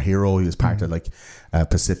a war hero. He was part of like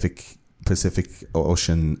Pacific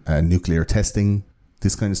Ocean nuclear testing.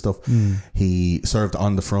 This kind of stuff. He served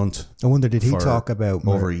on the front. I wonder, did he talk about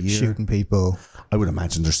over a year shooting people? I would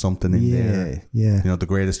imagine there's something in there. Yeah. The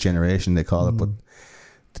greatest generation, they call it, but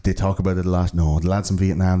did they talk about it a lot? No, the lads in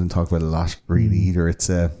Vietnam didn't talk about it a lot really either. It's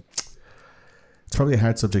probably a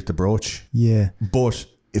hard subject to broach. Yeah. But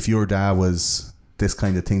if your dad was this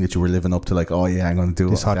kind of thing that you were living up to, like, oh yeah, I'm going to do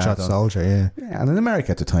this hotshot soldier, yeah. And in America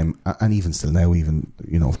at the time, and even still now, even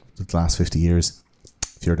the last 50 years,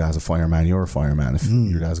 if your dad's a fireman, you're a fireman. If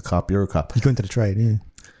your dad's a cop, you're a cop. You go into the trade, yeah.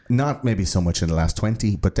 Not maybe so much in the last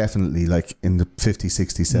 20, but definitely like in the 50s,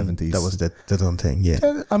 60s, 70s. That was the dumb thing,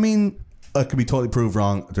 yeah. I mean, I could be totally proved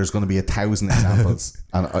wrong. There's going to be 1,000 examples,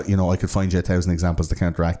 and I could find you 1,000 examples to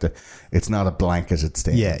counteract it. It's not a blanketed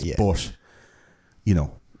statement, yeah. But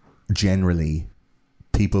generally,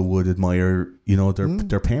 people would admire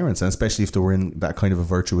their parents, and especially if they were in that kind of a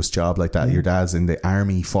virtuous job like that. Your dad's in the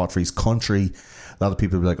army, fought for his country. A lot of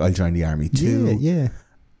people would be like, I'll join the army too. Yeah.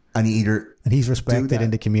 And he's respected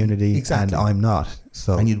in the community, exactly. And I'm not.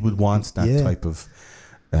 So, and you would want that type of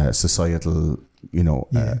societal,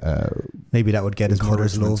 maybe that would get his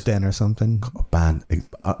mother's love then or something.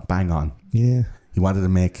 Bang on. Yeah. He wanted to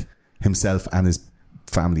make himself and his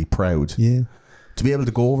family proud. Yeah. To be able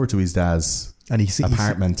to go over to his dad's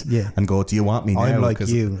apartment and go, do you want me now? I'm like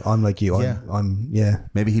you. Yeah. I'm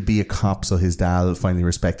Maybe he'd be a cop, so his dad will finally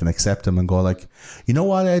respect and accept him and go like, you know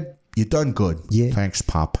what, Ed? You done good. Yeah. Thanks,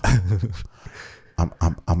 Pop.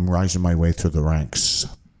 I'm rising my way through the ranks.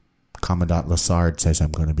 Commandant Lassard says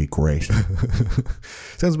I'm going to be great.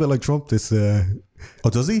 Sounds a bit like Trump. This. Oh,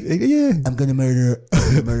 does he? Yeah. I'm going to murder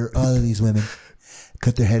all of these women.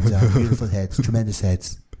 Cut their heads off. Beautiful heads. Tremendous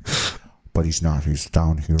heads. But he's not. He's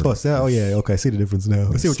down here. Oh yeah. Okay, I see the difference now.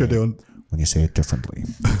 I see what you're doing. When you say it differently,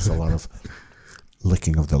 there's a lot of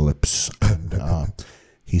licking of the lips, and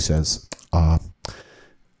he says, a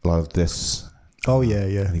lot of this. Oh yeah.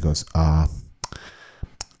 And he goes, a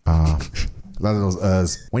lot of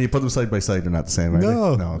those when you put them side by side, they're not the same, right?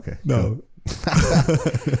 No. Okay. No.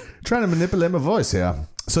 Cool. Trying to manipulate my voice, yeah.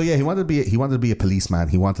 So yeah, he wanted to be a policeman.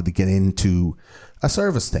 He wanted to get into a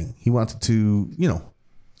service thing. He wanted to,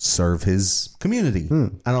 serve his community,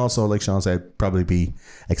 and also, like Sean said, probably be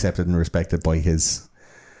accepted and respected by his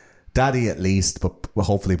daddy at least, but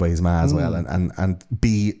hopefully by his ma as well, and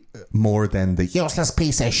be more than the useless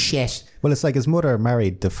piece of shit. Well, it's like his mother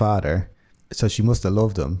married the father, so she must have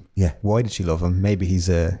loved him. Yeah. Why did she love him? Maybe he's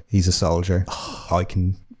a soldier. I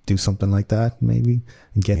can do something like that, maybe,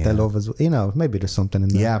 and get that love as well. Maybe there's something in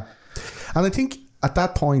there. Yeah, and I think at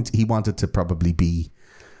that point he wanted to probably be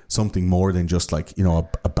something more than just like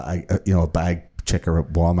a bag checker at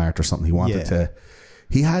Walmart or something. He wanted to.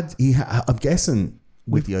 He had. I'm guessing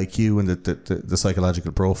with the IQ and the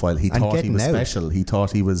psychological profile, he thought he was special. He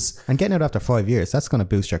thought he was. And getting out after 5 years, that's going to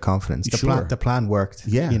boost your confidence. The plan worked.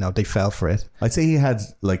 Yeah, they fell for it. I'd say he had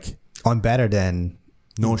like. I'm better than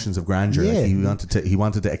notions of grandeur. Yeah. Like he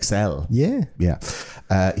wanted to excel. Yeah. Yeah.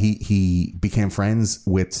 He became friends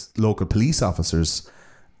with local police officers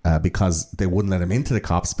because they wouldn't let him into the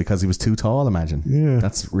cops because he was too tall, imagine. Yeah.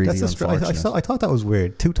 That's really unfortunate. I thought that was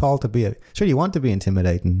weird. Too tall to be sure, you want to be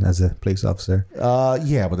intimidating as a police officer.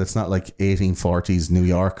 Yeah, but it's not like 1840s New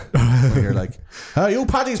York where you're like, hey, you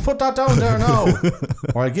Paddies, put that down there now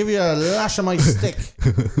or I'll give you a lash of my stick.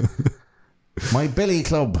 My billy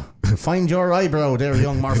club. Find your eyebrow there,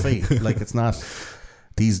 young Murphy. Like, it's not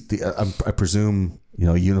I presume,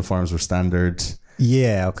 uniforms were standard.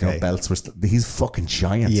 Yeah, okay. Belts were he's fucking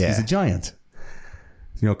giant. Yeah. He's a giant.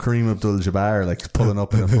 Kareem Abdul-Jabbar, like, pulling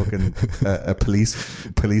up in a fucking a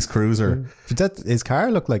police cruiser. But his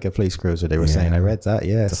car looked like a police cruiser, they were saying. I read that,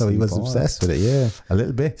 yeah. So he was obsessed with it, yeah. A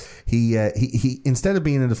little bit. He instead of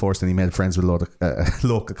being in the force, then he made friends with a lot of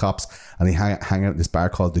local cops, and he hang out in this bar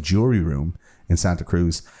called the Jury Room in Santa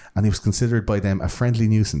Cruz, and he was considered by them a friendly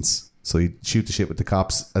nuisance. So he'd shoot the shit with the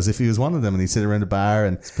cops as if he was one of them, and he'd sit around the bar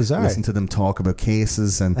and listen to them talk about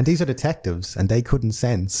cases. And these are detectives, and they couldn't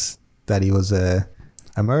sense that he was a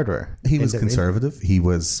murderer. He was conservative. He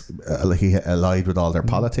was he allied with all their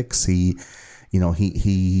politics. He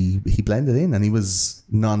blended in, and he was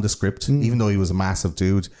nondescript, even though he was a massive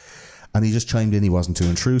dude. And he just chimed in. He wasn't too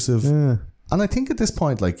intrusive. Yeah. And I think at this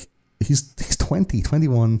point, like, he's 20,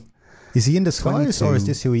 21. Is he in disguise, 22. or is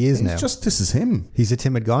this who he is now? This is him. He's a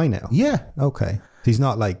timid guy now. Yeah. Okay. He's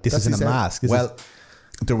not like, this isn't a mask.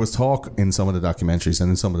 There was talk in some of the documentaries and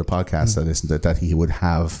in some of the podcasts I listened to that he would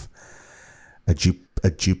have a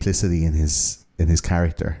duplicity in his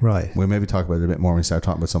character. Right. We'll maybe talk about it a bit more when we start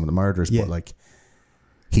talking about some of the murders. Yeah. But like,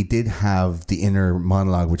 he did have the inner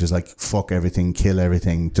monologue, which is like, fuck everything, kill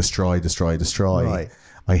everything, destroy. Right.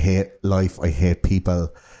 I hate life. I hate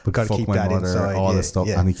people. But got to keep that inside. All this stuff.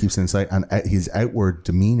 Yeah. And he keeps it inside. And his outward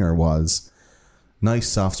demeanor was nice,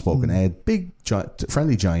 soft-spoken Ed, big,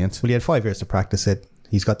 friendly giant. Well, he had 5 years to practice it.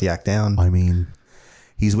 He's got the act down. I mean,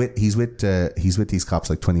 he's with these cops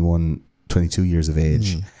like 21, 22 years of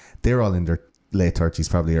age. They're all in their late 30s,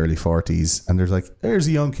 probably early 40s. And there's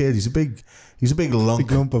a young kid. He's a big lunk.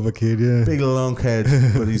 Big lump of a kid, yeah. Big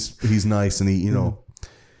lunkhead, but he's nice, and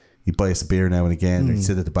he'd buy us a beer now and again. He'd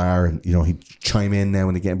sit at the bar, and he'd chime in now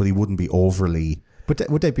and again, but he wouldn't be overly. But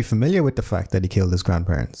would they be familiar with the fact that he killed his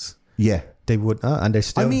grandparents? Yeah, they would, and they're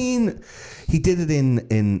still. I mean, he did it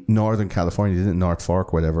in Northern California. He did it in North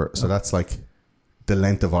Fork, whatever. So that's like the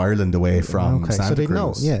length of Ireland away from Santa so they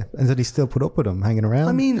Cruz. know, yeah. And did he still put up with him hanging around?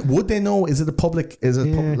 I mean, would they know? Is it a public?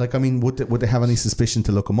 Like, I mean, would they have any suspicion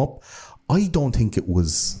to look him up? I don't think it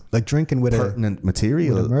was like drinking with pertinent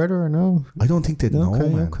material. With a murderer, no. I don't think they'd know.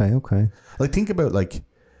 Okay. Like, think about like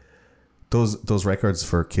those records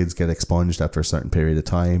for kids get expunged after a certain period of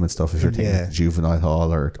time and stuff. If you're thinking of juvenile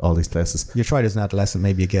hall or all these places, you tried as an adolescent,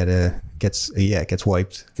 maybe you gets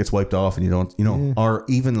wiped off, and you don't, or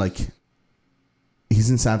even like. He's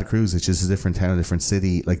in Santa Cruz, which is a different town, a different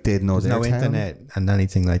city. Like, they'd know their town. There's no internet and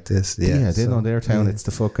anything like this. Yeah, they'd know their town. It's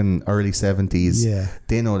the fucking early 70s. Yeah.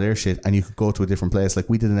 They know their shit, and you could go to a different place. Like,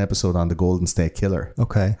 we did an episode on the Golden State Killer.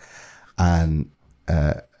 Okay. And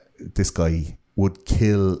this guy would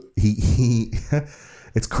kill... He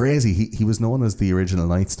it's crazy. He was known as the original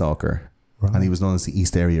Night Stalker. Right. And he was known as the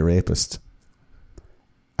East Area Rapist.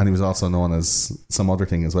 And he was also known as some other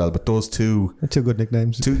thing as well. But those two... They're two good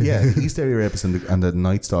nicknames. The East Area Rapist and the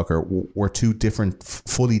Night Stalker were two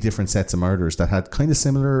fully different sets of murders that had kind of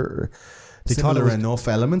similar enough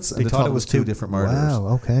elements. And they thought it was two different murders.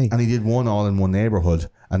 Wow, okay. And he did one all in one neighbourhood.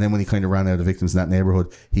 And then when he kind of ran out of victims in that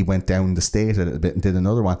neighbourhood, he went down the state a little bit and did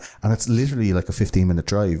another one. And it's literally like a 15-minute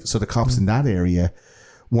drive. So the cops in that area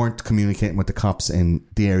weren't communicating with the cops in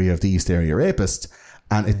the area of the East Area Rapist.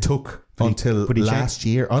 And it took... until last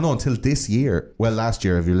year. Oh no, until this year. Well, last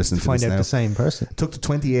year, if you're listening to this now. Find out the same person. It took to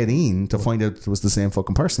 2018 to find out it was the same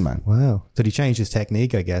fucking person, man. Wow. Did he change his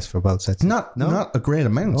technique, I guess, for both sets? Not a great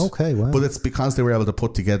amount. Okay, wow. But it's because they were able to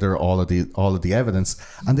put together all of the evidence,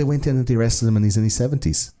 and they went in and they arrested him, and he's in his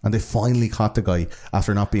 70s. And they finally caught the guy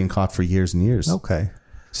after not being caught for years and years. Okay.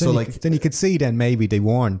 So then you could see then maybe they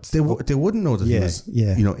weren't. They wouldn't know that he was,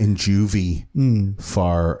 in juvie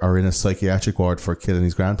or in a psychiatric ward for killing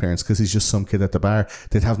his grandparents because he's just some kid at the bar.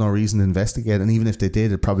 They'd have no reason to investigate, and even if they did,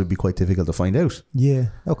 it'd probably be quite difficult to find out. Yeah,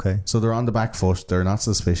 okay. So they're on the back foot. They're not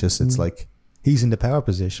suspicious. It's like... He's in the power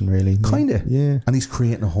position, really. Kind of. Yeah. And he's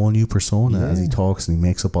creating a whole new persona as he talks, and he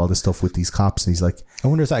makes up all this stuff with these cops, and he's like... I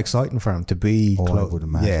wonder, is that exciting for him to be I would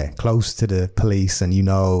imagine. close to the police, and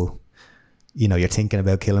you're thinking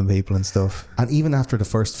about killing people and stuff. And even after the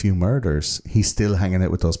first few murders, he's still hanging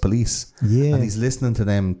out with those police. Yeah. And he's listening to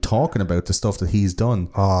them talking about the stuff that he's done.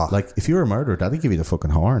 Oh. Like, if you're a murderer, that'd give you the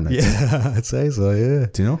fucking horn. Like, Yeah, I'd say so, yeah.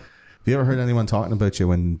 do you know? Have you ever heard anyone talking about you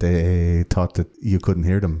when they thought that you couldn't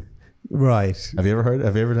hear them? Right. Have you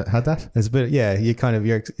ever had that? It's a bit, yeah,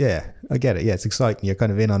 I get it. Yeah, it's exciting. You're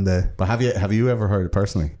kind of in on the... But have you ever heard it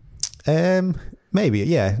personally? Maybe,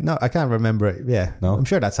 yeah. No, I can't remember it. Yeah. No? I'm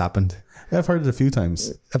sure that's happened. Yeah, I've heard it a few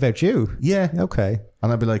times. About you? Yeah. Okay.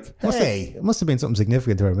 And I'd be like, hey. It must have been something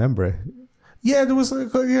significant to remember it. Yeah, there was a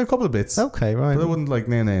couple of bits. Okay, right. But I wouldn't like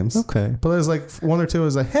name names. Okay. But there's like one or two I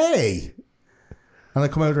was like, hey. And I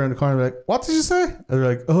come out around the corner and be like, what did you say? And they're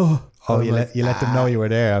like, oh. Oh, And you I'm like, let them know you were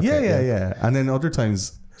there. Okay, Yeah. And then other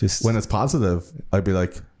times, Just- when it's positive, I'd be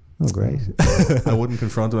like, Oh, great. I wouldn't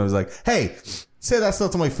confront them. I was like, hey, say that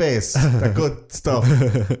stuff to my face. That good stuff.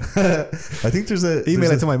 I think there's a...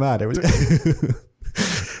 Email it to my man.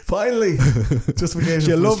 Finally, justification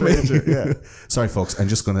You for love a me. stranger. Yeah. Sorry, folks. I'm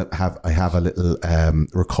just gonna have a little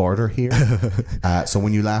recorder here. So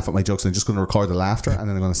when you laugh at my jokes, I'm just going to record the laughter, and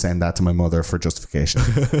then I'm going to send that to my mother for justification.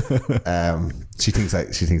 She thinks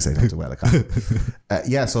I don't do well. I can't.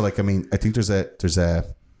 Yeah. So like, I mean, I think there's a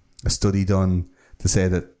study done to say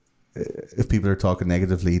that if people are talking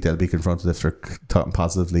negatively, they'll be confronted. If they're talking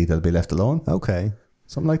positively, they'll be left alone. Okay.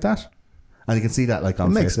 Something like that. And you can see that like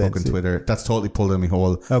on makes Facebook sense, and Twitter. That's totally pulled in my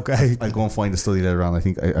hole. Okay. I'll go and find a study later on. I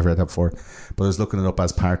think I've read that before. But I was looking it up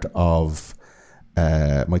as part of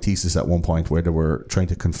my thesis at one point where they were trying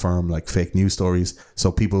to confirm like fake news stories. So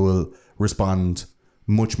people will respond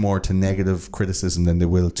much more to negative criticism than they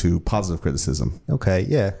will to positive criticism. Okay,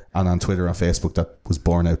 yeah. And on Twitter and Facebook, that was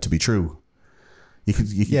borne out to be true. You can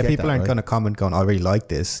Yeah, get people that, aren't right? going to comment going, I really like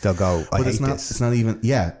this. They'll go, I But hate this. it's not even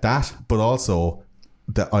that, but also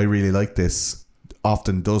that I really like this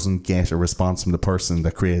often doesn't get a response from the person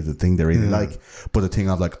that created the thing they really like. But the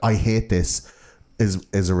thing of like, I hate this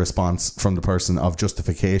is a response from the person of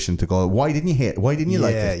justification to go, why didn't you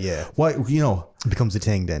like it? Yeah. Why, you know? It becomes a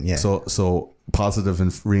thing then, yeah. So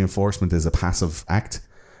positive reinforcement is a passive act,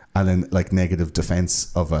 and then like negative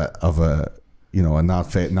defense of a you know, a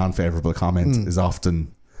non-favorable comment is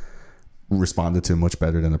often responded to much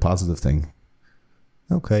better than a positive thing.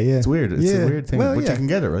 Okay, yeah. It's weird. It's a weird thing, but you can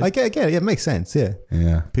get it, right? I get it. Yeah, it makes sense, yeah.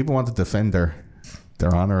 Yeah, people want to defend their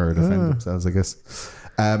honor or defend themselves, I guess.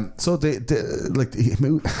 So they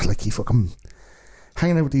he fucking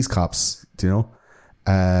hanging out with these cops, do you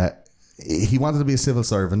know? He wanted to be a civil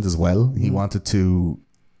servant as well. He wanted to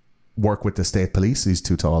work with the state police. He's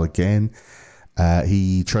too tall again.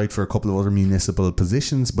 He tried for a couple of other municipal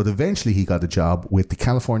positions, but eventually he got a job with the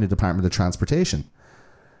California Department of Transportation.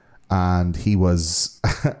 And he was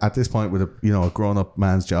at this point with a grown-up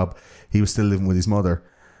man's job. He was still living with his mother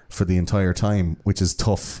for the entire time, which is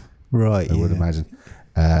tough. Right. I would imagine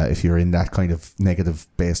if you're in that kind of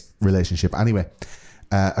negative-based relationship. Anyway,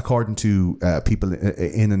 according to people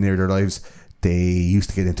in and near their lives, they used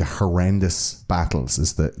to get into horrendous battles.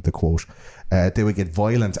 Is the quote? They would get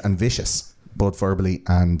violent and vicious, both verbally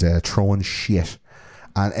and throwing shit.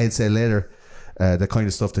 And Ed said later, the kind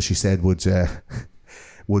of stuff that she said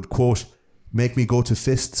would quote, make me go to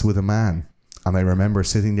fists with a man. And I remember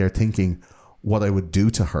sitting there thinking what I would do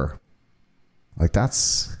to her. Like,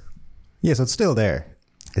 that's... Yeah, so it's still there.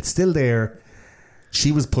 It's still there.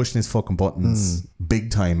 She was pushing his fucking buttons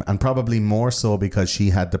big time, and probably more so because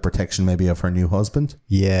she had the protection maybe of her new husband.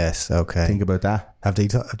 Yes, okay. Think about that. Have they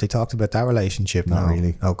talked about that relationship? Not No.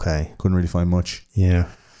 really. Okay. Couldn't really find much. Yeah.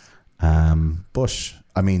 But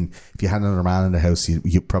I mean, if you had another man in the house,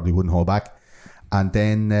 you probably wouldn't hold back. And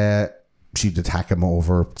then she'd attack him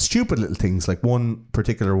over stupid little things. Like one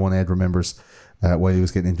particular one Ed remembers while he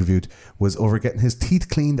was getting interviewed was over getting his teeth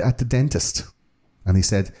cleaned at the dentist. And he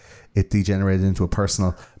said it degenerated into a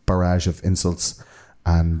personal barrage of insults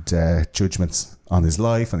and judgments on his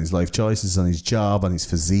life, on his life choices, on his job, on his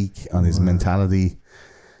physique, on his mentality.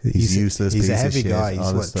 He's useless. He's piece a of heavy shit, guy. all He's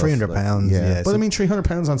this what, stuff. 300 pounds. Yeah. But I mean, 300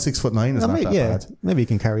 pounds on 6'9" is not that bad. Maybe he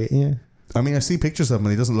can carry it, yeah. I mean, I see pictures of him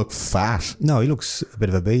and he doesn't look fat. No, he looks a bit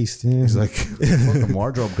of a beast. Yeah. He's like a fucking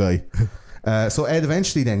wardrobe guy. So Ed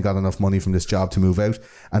eventually then got enough money from this job to move out,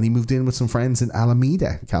 and he moved in with some friends in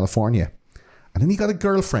Alameda, California. And then he got a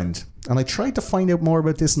girlfriend. And I tried to find out more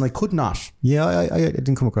about this and I could not. Yeah, I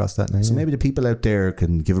didn't come across that now. So yeah. maybe the people out there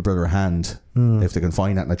can give a brother a hand if they can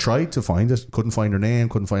find that. And I tried to find it. Couldn't find her name.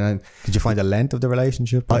 Couldn't find anything. Did you find the length of the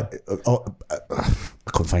relationship? I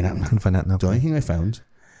couldn't find that. couldn't find that. No. The only thing I found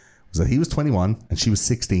was that he was 21 and she was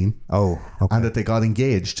 16. Oh, okay. And that they got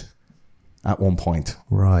engaged at one point.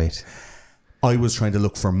 Right. I was trying to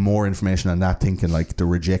look for more information on that, thinking like the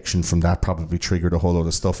rejection from that probably triggered a whole lot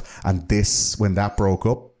of stuff. And this, when that broke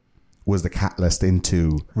up, was the catalyst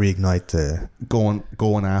into Reignite the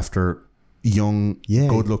going after young, Yeah.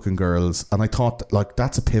 good-looking girls. And I thought like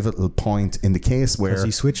that's a pivotal point in the case where because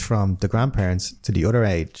he switched from the grandparents to the other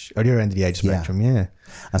age, or the other end of the age spectrum. Yeah,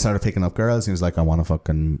 I started picking up girls. And he was like, I want to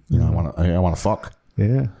fucking, you know, I want to fuck.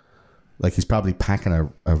 yeah. Like he's probably packing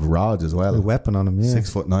a rod as well. A weapon on him. Yeah.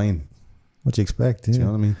 6'9". What do you expect? Yeah. Do you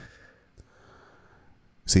know what I mean?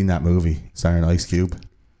 Seen that movie starring Ice Cube?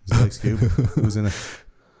 Is it Ice Cube? Who was in it?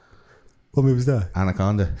 What movie was that?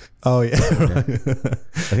 Anaconda. Oh yeah, right. I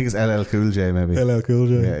think it's LL Cool J maybe. LL Cool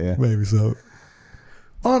J. Yeah. Maybe so.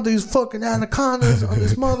 All these fucking anacondas on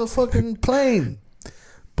this motherfucking plane.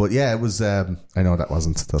 But yeah, it was. I know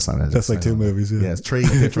that's not it. That's like two movies. Yeah, Yeah, it's three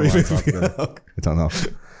different ones. movies. I don't know.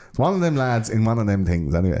 It's one of them lads in one of them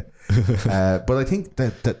things anyway. But I think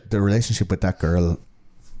that the relationship with that girl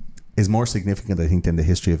is more significant, I think, than the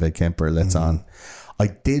history of Ed Kemper lets on. I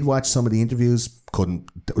did watch some of the interviews.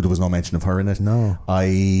 There was no mention of her in it. No.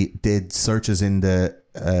 I did searches in the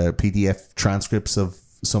PDF transcripts of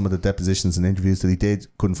some of the depositions and interviews that he did.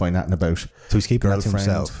 Couldn't find nothing about. So he's keeping that to girlfriend.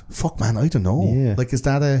 himself. Fuck man, I don't know. Yeah. Like, is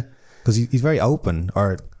that a... Because he's very open,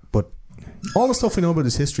 but All the stuff we know about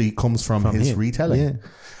his history comes from his him. retelling. Yeah.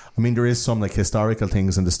 I mean, there is some like historical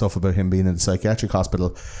things, and the stuff about him being in the psychiatric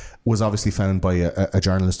hospital was obviously found by a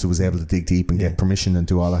journalist who was able to dig deep and get permission and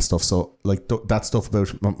do all that stuff. So like that stuff about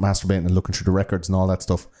masturbating and looking through the records and all that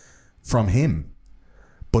stuff from him.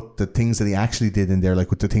 But the things that he actually did in there,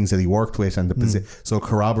 like with the things that he worked with and the so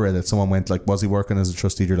corroborated. Someone went like, was he working as a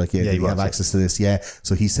trustee? You're like, yeah, did he have access to this? Yeah.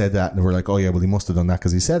 So he said that, and we're like, oh yeah, well he must have done that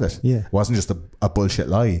because he said it. Yeah. It wasn't just a bullshit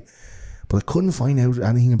lie. But I couldn't find out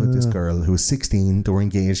anything about this girl who was 16. They were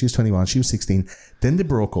engaged. She was 21. She was 16. Then they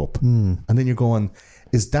broke up. And then you're going,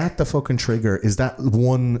 is that the fucking trigger? Is that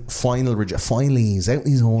one final finally, he's out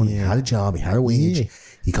on his own. He had a job. He had a wage. Yeah.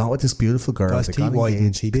 He got with this beautiful girl. Guys, They got T-whitened.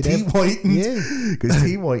 engaged. He did T-whitened. Yeah. Because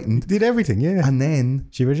T-whitened. did everything. Yeah, And then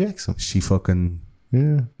she rejects him. she fucking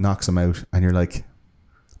knocks him out. And you're like,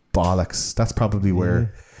 bollocks. That's probably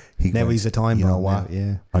where he Now went, he's a time you know bomb what? now,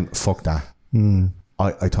 yeah. And fuck that.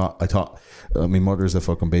 I thought my mother's a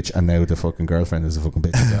fucking bitch, and now the fucking girlfriend is a fucking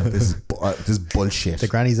bitch as well. This is bullshit. The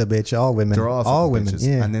granny's a bitch. All women. They're all women. bitches.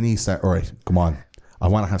 Yeah. And then he said, all right, come on, I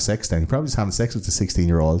want to have sex then. He probably was having sex with the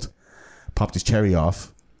 16-year-old, popped his cherry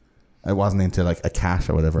off. It wasn't into like a cat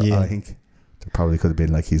or whatever. Yeah. I think there probably could have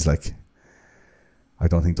been like, he's like, I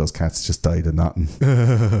don't think those cats just died of nothing.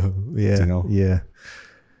 Yeah. Do you know? Yeah.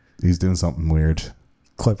 He's doing something weird.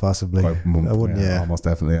 Quite possibly. I wouldn't. Yeah. Almost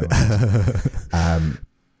definitely.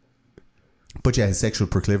 But yeah, his sexual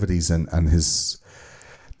proclivities and his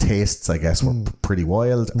tastes, I guess, were pretty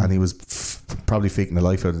wild, and he was probably faking the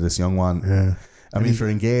life out of this young one. Yeah. I mean, if you're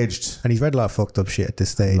engaged, And he's read a lot of fucked up shit at this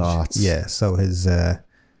stage. Lots. Yeah. So his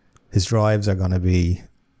drives are gonna be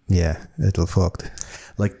a little fucked.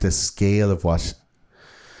 like the scale of what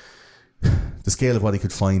he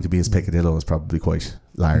could find to be his peccadillo is probably quite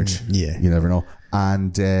large. Yeah. You never know.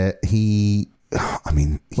 And at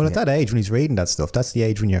that age when he's reading that stuff, that's the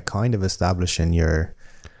age when you're kind of establishing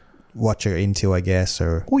what you're into, I guess,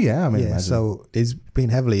 or oh yeah, I mean, yeah. imagine. So he's been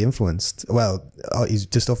heavily influenced. Well,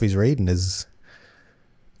 the stuff he's reading is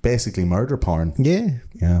basically murder porn. yeah,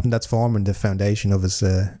 Yeah. and that's forming the foundation of his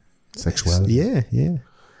Sexuality. Yeah.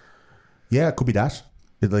 Yeah, it could be that.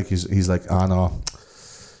 He's like, oh no,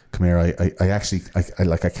 come here. I actually I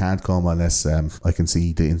can't come unless I can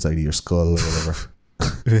see the inside of your skull or whatever.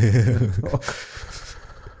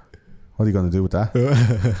 What are you going to do with that?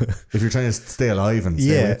 If you're trying to stay alive and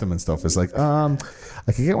stay with them and stuff, it's like I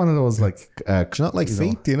could get one of those like It's not like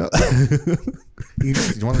feet, you know. You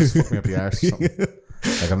want to just fuck me up the arse or something.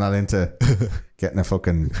 Like I'm not into getting a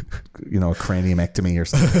fucking craniumectomy or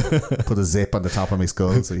something. Put a zip on the top of my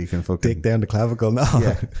skull so you can fucking Dick down the clavicle. No,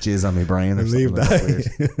 jizz on my brain or Leave something like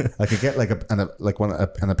that. that. Weird. I could get like an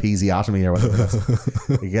episiotomy or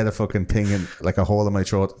whatever. You get a fucking thing in like a hole in my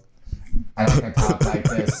throat. I can talk like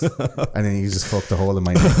this, and then you just fuck the hole in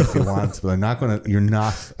my neck if you want. But you're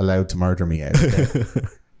not allowed to murder me yet. Okay?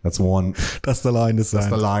 That's one. That's the line. That's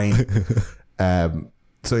the line.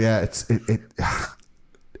 So yeah,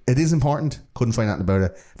 it is important. Couldn't find anything about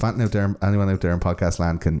it. If anyone out there in podcast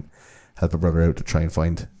land can help a brother out to try and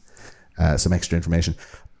find some extra information.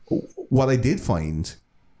 What I did find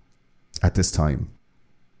at this time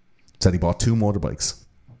said he bought 2 motorbikes.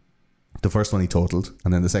 The first one he totaled,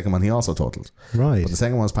 and then the second one he also totaled. Right. But the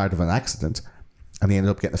second one was part of an accident, and he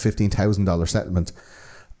ended up getting a $15,000 settlement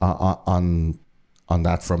on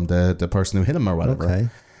that from the person who hit him or whatever. Okay.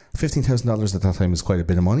 $15,000 at that time is quite a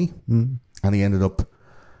bit of money. And he ended up...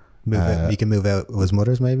 He can move out with his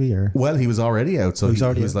mother's maybe, or Well, he was already out, so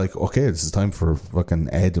he was like, okay, this is time for fucking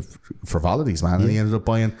Ed frivolities, man. And he ended up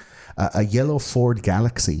buying a yellow Ford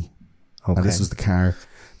Galaxy. Okay. And this was the car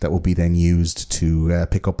that would be then used to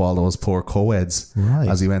pick up all those poor co-eds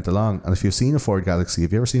as he went along. And if you've seen a Ford Galaxy,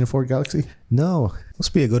 have you ever seen a Ford Galaxy? No,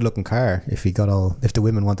 must be a good looking car if the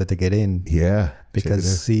women wanted to get in. Yeah,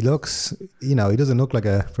 because he looks, he doesn't look like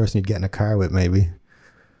a person you'd get in a car with. Maybe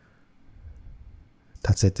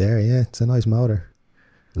that's it there. Yeah, it's a nice motor.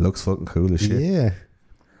 Looks fucking cool as shit. Yeah,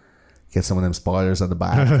 get some of them spoilers at the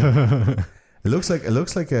back. It looks like an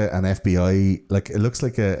FBI, like it looks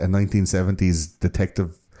like a 1970s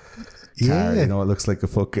detective car. Yeah. It looks like a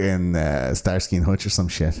fucking Starsky and Hutch or some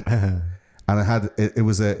shit. And it had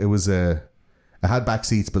back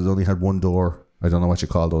seats, but it only had one door. I don't know what you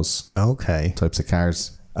call those okay types of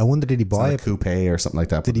cars. I wonder, did he buy a coupe or something like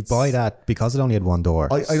that? Did he buy that because it only had one door?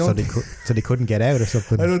 I don't. So they couldn't get out or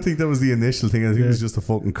something. I don't think that was the initial thing. I think it was just a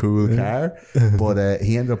fucking cool car. But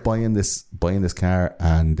he ended up buying this car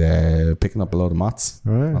and picking up a load of mots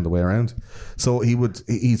on the way around. So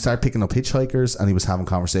he'd start picking up hitchhikers, and he was having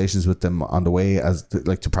conversations with them on the way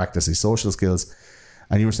to practice his social skills.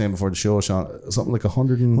 And you were saying before the show, Sean, something like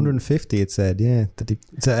 150, it said, yeah.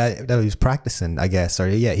 That he was practicing, I guess. Or,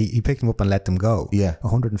 yeah, he picked them up and let them go. Yeah.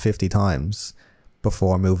 150 times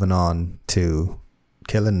before moving on to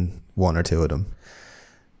killing one or two of them.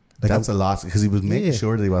 That's a lot, because he was making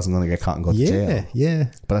sure that he wasn't going to get caught and go to jail.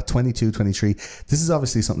 Yeah. But at 22, 23, this is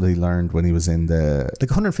obviously something that he learned when he was in the... Like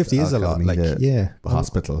 150 is a lot. The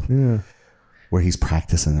hospital. Yeah. Where he's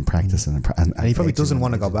practicing and he probably doesn't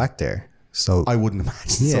want to go back there. So I wouldn't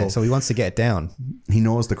imagine. Yeah, so he wants to get it down. He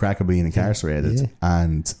knows the crack of being incarcerated,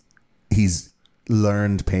 and he's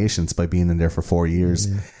learned patience by being in there for 4 years,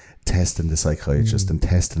 testing the psychiatrist and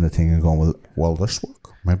testing the thing and going, well, this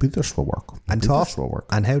work. Maybe this will work. And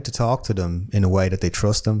how to talk to them in a way that they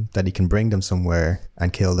trust them, that he can bring them somewhere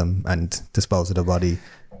and kill them and dispose of the body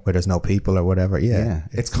where there's no people or whatever. Yeah.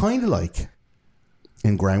 It's kind of like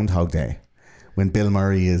in Groundhog Day when Bill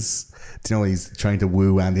Murray is... Do you know he's trying to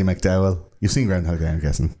woo Andy McDowell? You've seen Groundhog Day, I'm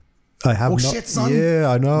guessing. I have. Oh, shit, son.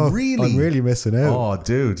 Yeah, I know. Really? I'm really missing out. Oh,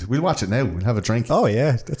 dude. We'll watch it now. We'll have a drink. Oh,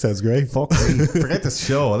 yeah. That sounds great. Fuck me. Forget this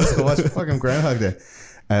show. Let's go watch fucking Groundhog Day.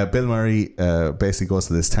 Bill Murray basically goes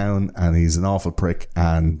to this town, and he's an awful prick,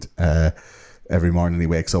 and every morning he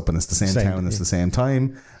wakes up and it's the same town, it's the same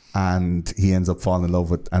time, and he ends up falling in love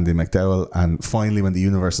with Andy McDowell, and finally when the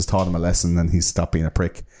universe has taught him a lesson and he's stopped being a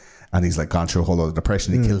prick, and he's like gone through a whole lot of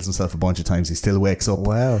depression, he kills himself a bunch of times, he still wakes up.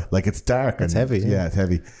 Wow. Like, it's dark. It's heavy. Yeah, it's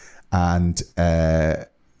heavy. And the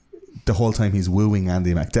whole time he's wooing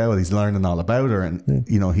Andy McDowell, he's learning all about her, and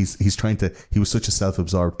he's trying to, he was such a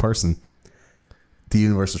self-absorbed person, the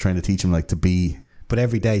universe was trying to teach him like to be, but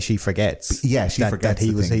every day she forgets. Yeah, she forgets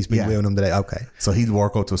that he's been wooing him today. Okay, so he'd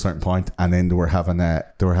work out to a certain point, and then they were having a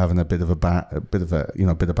bit of bit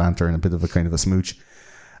of banter and a bit of a kind of a smooch,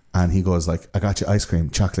 and he goes like, I got you ice cream,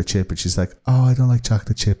 chocolate chip, and she's like, oh, I don't like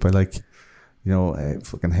chocolate chip, I like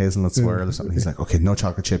fucking hazelnut swirl or something. He's like, okay, no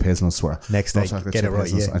chocolate chip, hazelnut swirl. Next day, get it right.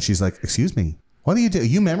 Yeah. And she's like, excuse me, what do?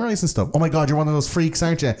 You memorizing stuff? Oh my God, you're one of those freaks,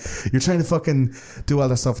 aren't you? You're trying to fucking do all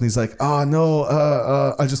that stuff. And he's like, oh no,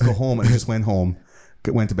 I'll just go home. And he just went home,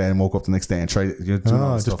 went to bed, and woke up the next day and tried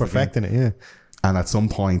just perfecting it. Yeah. And at some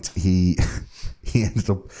point he ended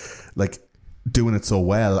up like doing it so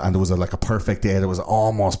well, and there was a perfect day that was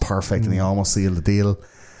almost perfect, and he almost sealed the deal.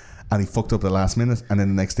 And he fucked up the last minute, and then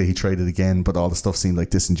the next day he tried it again, but all the stuff seemed like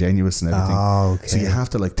disingenuous and everything. Oh, okay. So you have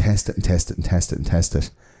to like test it and test it and test it and test it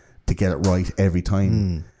to get it right every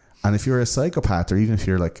time. And if you're a psychopath, or even if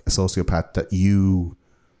you're like a sociopath that you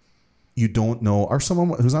don't know, or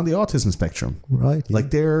someone who's on the autism spectrum, right? Yeah.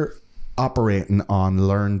 Like, they're operating on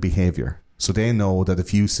learned behavior, so they know that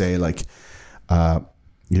if you say like,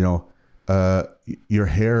 your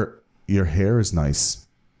hair is nice,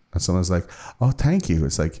 and someone's like, oh, thank you,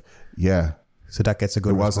 it's like, yeah. So that gets a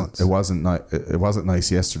good response. It wasn't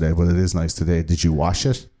nice yesterday, but it is nice today. Did you wash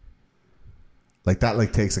it? Like, that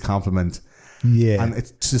like takes a compliment. Yeah. And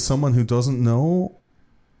it's to someone who doesn't know,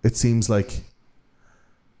 it seems like,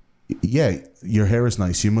 yeah, your hair is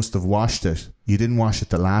nice. You must have washed it. You didn't wash it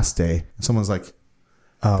the last day. And someone's like,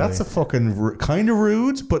 that's a fucking kind of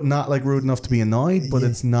rude, but not like rude enough to be annoyed, but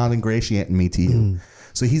it's not ingratiating me to you.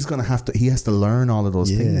 So he has to learn all of those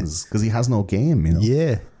things, because he has no game,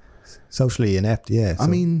 Yeah. Socially inept, yeah. So, I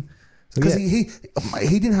mean, because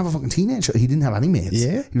he didn't have a fucking teenager. He didn't have any mates.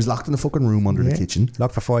 Yeah. He was locked in the fucking room under the kitchen.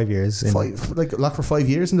 Locked for 5 years. Locked for 5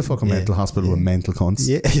 years in the fucking mental hospital with mental cunts.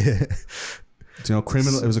 Yeah. Do you know,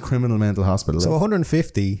 criminal? It was a criminal mental hospital. So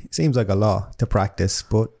 150 seems like a lot to practice,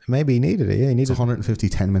 but maybe he needed it. Yeah, he It's needed 150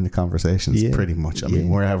 10-minute conversations, Yeah. pretty much. I Yeah. mean,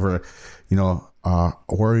 wherever, you know,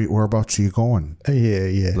 whereabouts are you going?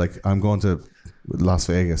 Yeah. Like, I'm going to Las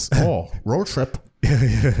Vegas. Oh, road trip.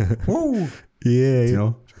 Woo. Yeah. You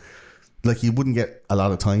know, like you wouldn't get a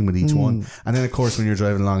lot of time with each one. And then, of course, when you're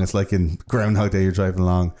driving along, it's like in Groundhog Day, you're driving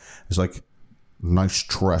along. It's like, nice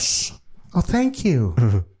dress. Oh, thank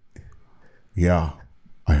you. Yeah,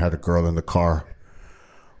 I had a girl in the car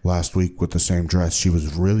last week with the same dress. She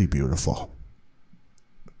was really beautiful.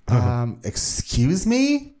 Excuse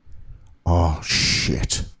me? Oh,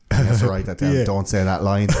 shit. That's right. That down. Yeah. Don't say that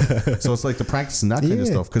line. So it's like the practicing that kind of Yeah.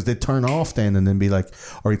 stuff, because they'd turn off then and then be like,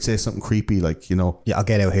 or he'd say something creepy like, you know, Yeah, I'll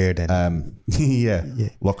get out here then. yeah.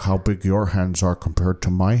 Look how big your hands are compared to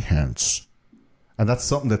my hands. And that's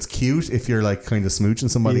something that's cute if you're like kind of smooching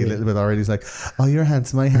somebody a little bit already. It's like, oh, your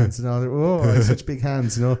hands, my hands, and all that. Oh, I have such big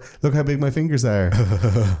hands. You know, look how big my fingers are.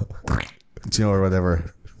 Do you know, or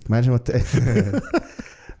whatever. Imagine what they.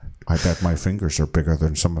 I bet my fingers are bigger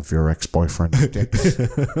than some of your ex-boyfriend's dicks.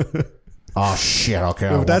 Oh shit! Okay,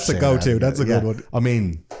 I won't that's a say go-to. that. That's a good one. I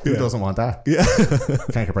mean, who doesn't want that? Yeah.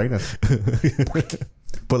 Can't get pregnant.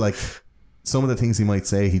 But like some of the things he might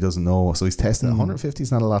say, he doesn't know. So he's testing. 150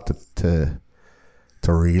 is not a lot to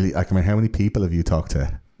really. Like, I mean, how many people have you talked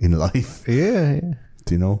to in life? Yeah.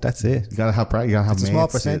 Do you know? That's it. You gotta have practice. You gotta have It's a small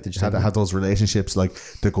mates. percentage, You gotta have those relationships like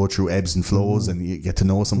that go through ebbs and flows, and you get to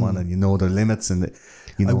know someone, and you know their limits, and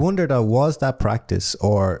you know. I wonder though, was that practice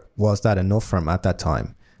or was that enough for him at that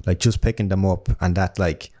time? Like just picking them up and that,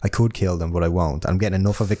 like, I could kill them, but I won't. I'm getting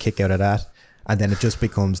enough of a kick out of that. And then it just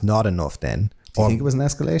becomes not enough then. Do you think it was an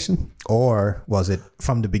escalation? Or was it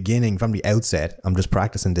from the beginning, from the outset, I'm just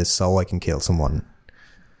practicing this so I can kill someone?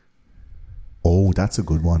 Oh, that's a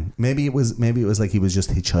good one. Maybe it was like he was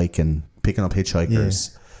just hitchhiking, picking up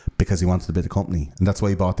hitchhikers because he wanted a bit of company, and that's why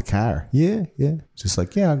he bought the car. Yeah. Just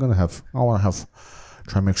like, I want to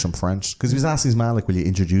try and make some friends. Because he was asking his man, like, will you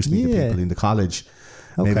introduce me to Yeah. people in the college?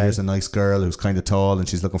 Maybe Okay. there's a nice girl who's kind of tall and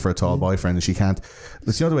she's looking for a tall boyfriend and she can't.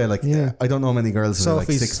 It's the other way. Like, I don't know many girls who So are if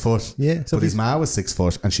like he's- 6 foot. Yeah, so but if his he's- ma was 6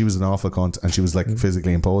 foot and she was an awful cunt and she was like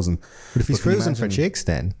physically imposing. But if he's can you cruising for imagine- chicks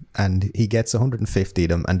then, and he gets 150 of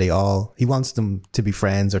them, and he wants them to be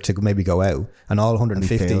friends or to maybe go out, and all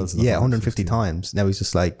 150, fails the 150 times. Now he's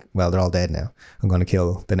just like, well, they're all dead now. I'm going to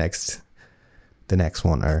kill the next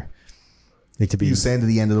one, or like to be. You saying that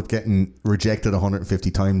he ended up getting rejected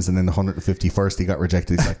 150 times and then the 151st he got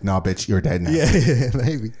rejected. He's like, nah, bitch, you're dead now. yeah,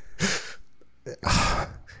 maybe.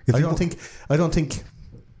 I don't think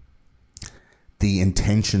the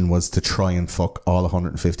intention was to try and fuck all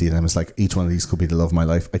 150 of them. It's like each one of these could be the love of my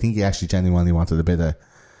life. I think he actually genuinely wanted a bit of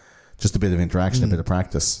interaction, a bit of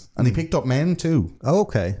practice, and he picked up men too.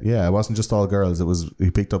 Okay. Yeah, it wasn't just all girls.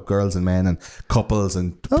 He picked up girls and men and couples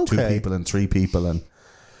and 2 Okay. people and 3 people, and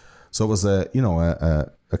so it was a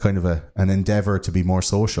kind of an endeavor to be more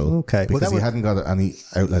social. Okay. Well, because that he hadn't got any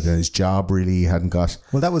outlet in his job. Really, he hadn't got.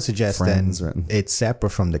 Well, that would suggest Friends then written. it's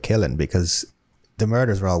separate from the killing, because the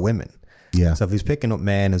murders were all women. Yeah. So if he's picking up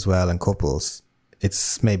men as well and couples,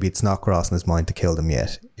 it's not crossing his mind to kill them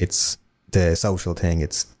yet. It's the social thing.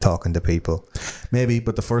 It's talking to people. Maybe,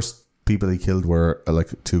 but the first people he killed were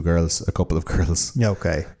like 2 girls, a couple of girls.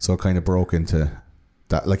 Okay. So it kind of broke into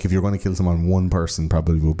that. Like, if you're going to kill someone, one person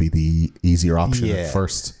probably will be the easier option at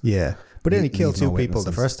first. Yeah. But then he Leave killed no 2 people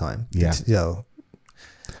the witnesses. first time. Yeah.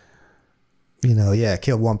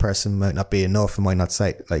 Kill one person might not be enough. It might not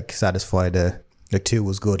satisfy the 2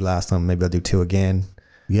 was good last time. Maybe I'll do 2 again.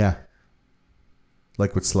 Yeah.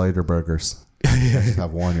 Like with Slider burgers. You just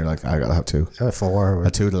have one, you're like, I gotta have 2. 4.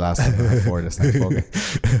 A 2 the last time, I have 4 this time. Fuck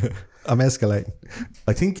it. I'm escalating.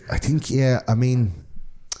 I think, yeah, I mean,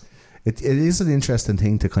 it is an interesting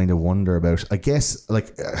thing to kind of wonder about. I guess,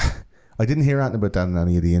 like, I didn't hear anything about that in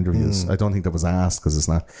any of the interviews. I don't think that was asked, because it's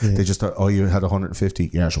not. They just thought, oh, you had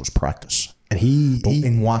 150? Yeah, so it was practice. And But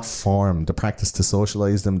in what form? The practice to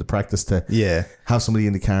socialise them, the practice to have somebody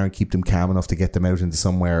in the car and keep them calm enough to get them out into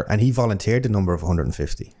somewhere. And he volunteered the number of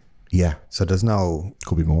 150. Yeah. So there's no...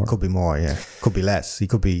 Could be more. Could be more, yeah. Could be less. He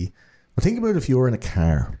could be... Well, think about if you were in a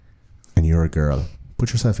car and you're a girl.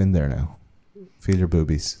 Put yourself in there now. Feel your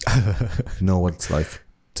boobies. Know what it's like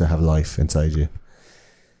to have life inside you.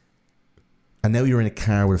 And now you're in a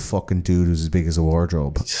car with a fucking dude who's as big as a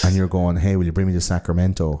wardrobe. And you're going, hey, will you bring me to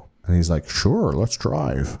Sacramento? And he's like, sure, let's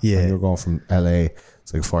drive. Yeah. And you're going from LA.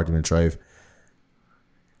 It's like a 40-minute drive.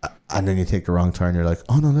 and then you take the wrong turn. You're like,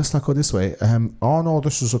 oh no, let's not go this way. Oh no,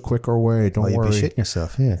 this is a quicker way. Don't You'd worry. be shitting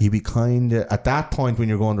yourself, yeah. You'd be kind of at that point when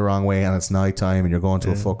you're going the wrong way and it's night time and you're going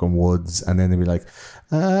to a fucking woods, and then they'd be like,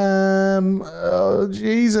 oh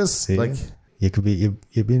Jesus, Yeah. like you'd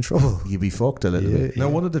be in trouble. you'd be fucked a little bit. Now,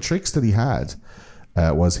 one of the tricks that he had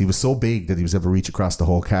was he was so big that he was able to reach across the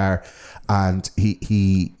whole car, and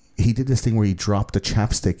he did this thing where he dropped a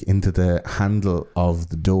chapstick into the handle of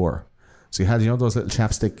the door. So he had, those little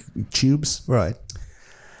chapstick tubes, Right.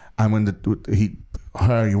 and when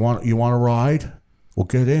hey, you want a ride? Well,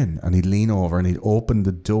 get in. And he'd lean over and he'd open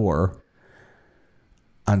the door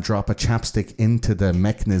and drop a chapstick into the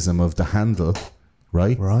mechanism of the handle,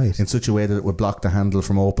 right? Right. In such a way that it would block the handle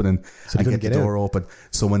from opening So they and couldn't get the get door open.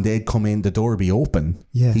 So when they'd come in, the door would be open.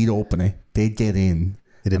 Yeah. He'd open it. They'd get in.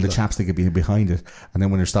 They And did the chapstick would be behind it. And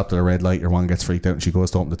then when they're stopped at a red light, your one gets freaked out and she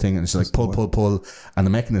goes to open the thing and she's like, pull. And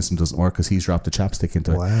the mechanism doesn't work because he's dropped the chapstick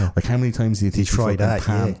into Wow. it. Like, how many times do you think he tried that,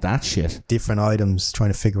 panned yeah. that shit? Different items,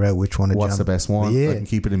 trying to figure out which one to What's jam. the best one? Yeah. I can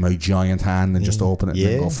keep it in my giant hand and just open it and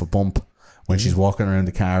then Yeah. go for bump. When she's walking around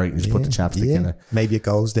the car, you can just put the chapstick in it. Maybe it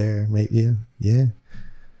goes there. Maybe, yeah.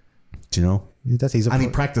 Do you know? Yeah, that's easy. And he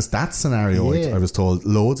practiced that scenario, Yeah. I was told,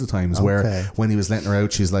 loads of times, Okay. where when he was letting her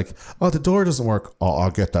out, she's like, oh, the door doesn't work. Oh,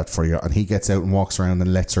 I'll get that for you. And he gets out and walks around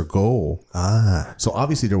and lets her go. So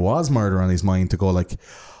obviously there was murder on his mind to go like,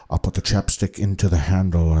 I'll put the chapstick into the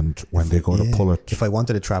handle and when they go to pull it. If I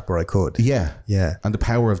wanted to trap her, I could. Yeah. Yeah. And the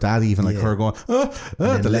power of that, even like her going,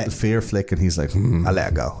 the little fear flick, and he's like, I let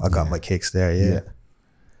her go. I got my kicks there, yeah.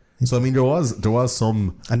 So I mean, there was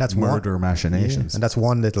some And that's murder machinations. And that's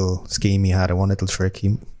one little scheme he had, or one little trick.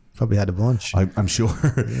 He probably had a bunch. I'm sure.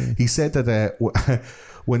 He said that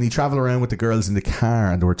when he travelled around with the girls in the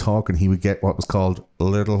car and they were talking, he would get what was called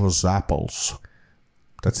little zapples.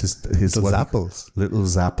 That's his Little what- zapples? Little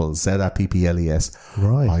zapples. ZAPPLES.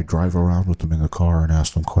 Right. I drive around with them in the car and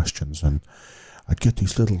ask them questions, and I'd get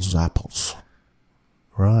these little zapples,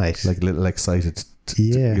 Right. like little excited,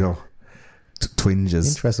 Yeah. twinges.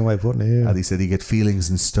 Interesting way of putting it, yeah. And he said he get feelings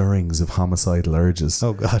and stirrings of homicidal urges.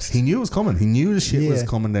 Oh, God. He knew it was coming. He knew the shit was Yeah.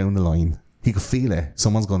 coming down the line. He could feel it.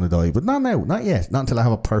 Someone's going to die, but not now, not yet, not until I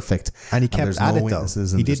have a perfect. And he kept there's at no it, though.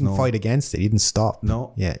 witnesses and He there's didn't no- fight against it. He didn't stop.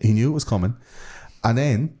 No, Yeah. he knew it was coming. And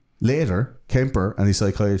then later, Kemper and his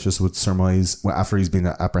psychiatrist would surmise, well, after he's been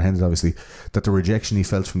apprehended, obviously, that the rejection he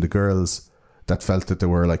felt from the girls that felt that they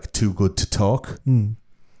were like too good to talk.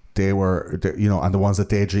 They were, and the ones that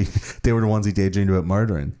they were the ones he daydreamed about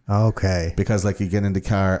murdering. Okay. Because like you get in the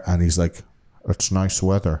car and he's like, it's nice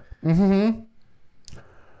weather. Mm-hmm.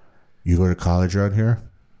 You go to college around here?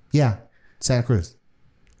 Yeah, Santa Cruz.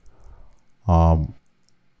 You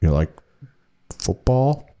like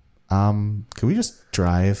football? Can we just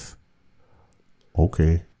drive?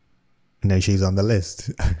 Okay. And now she's on the list.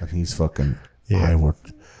 And he's fucking, Yeah. I would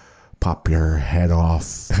pop your head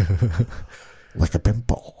off like a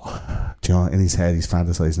pimple. Do you know, in his head he's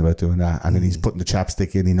fantasizing about doing that, and then he's putting the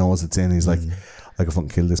chapstick in, he knows it's in, he's like, I can fucking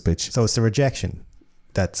kill this bitch. So it's the rejection.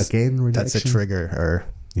 That's Again, That's a rejection. trigger. Or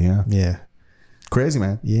Yeah. Crazy,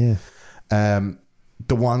 man. yeah.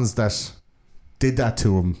 The ones that did that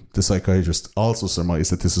to him, the psychiatrist also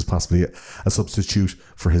surmised that this was possibly a substitute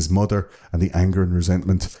for his mother and the anger and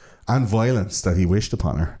resentment and violence that he wished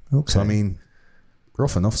upon her. Okay. So I mean,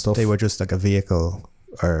 rough enough stuff. They were just like a vehicle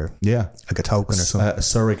or yeah, like a token or something. a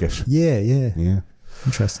surrogate. Yeah. Yeah.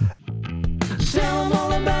 Interesting. Tell them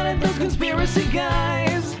all about it, those conspiracy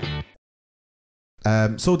guys.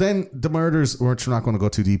 So then the murders, which we're not going to go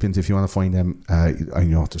too deep into. If you want to find them, I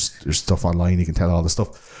know there's stuff online, you can tell all the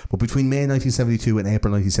stuff. But between May 1972 and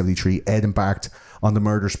April 1973, Ed embarked on the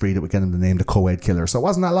murder spree that would get him the name the Co-Ed Killer. So it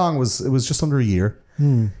wasn't that long. It was just under a year.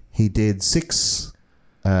 He did 6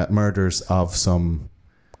 murders of some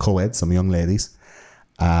co-eds, some young ladies,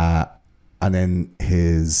 and then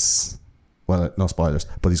no spoilers,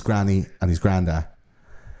 but his granny and his granda,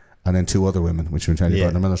 and then 2 other women, which we'll tell you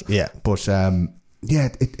about in a minute. Yeah. But I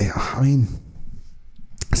mean,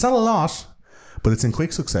 it's not a lot, but it's in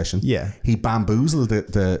quick succession. Yeah. He bamboozled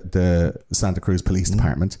the Santa Cruz Police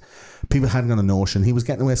Department. People hadn't got a notion. He was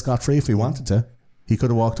getting away scot-free if he wanted to. He could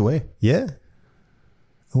have walked away. Yeah.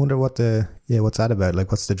 I wonder what's that about? Like,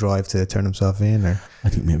 what's the drive to turn himself in? Or I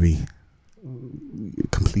think maybe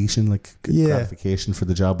completion, like gratification for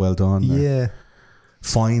the job well done. or yeah.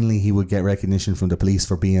 finally, he would get recognition from the police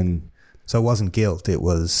for being. So it wasn't guilt. It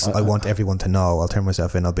was I want everyone to know. I'll turn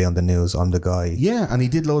myself in. I'll be on the news. I'm the guy. Yeah, and he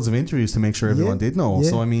did loads of interviews to make sure everyone did know. Yeah.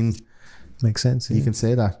 So I mean, Makes sense. you can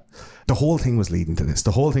say that. The whole thing was leading to this.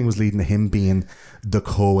 The whole thing was leading to him being the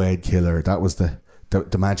co-ed killer. That was the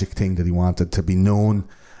magic thing that he wanted, to be known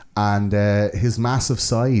And his massive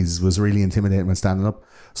size was really intimidating when standing up.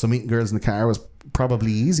 So meeting girls in the car was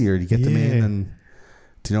probably easier to get them in, and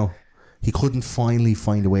you know, he couldn't finally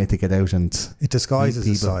find a way to get out and It disguises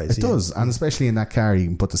his size. It does, and especially in that car, you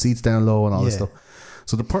can put the seats down low and all this Yeah. stuff.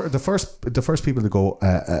 So the first people to go,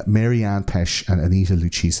 Mary Ann Pesch and Anita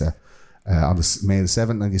Lucchese, on May the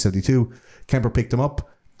 7th, 1972. Kemper picked them up,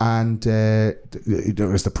 and there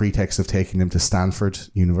was the pretext of taking them to Stanford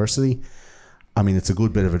University. I mean, it's a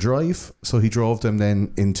good bit of a drive, so he drove them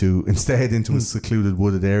then into a secluded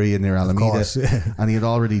wooded area near Alameda, course, yeah. and he had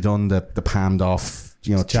already done the palmed off,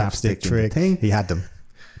 you know, chapstick trick. thing. He had them.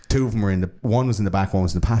 Two of them were one was in the back, one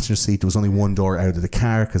was in the passenger seat. There was only one door out of the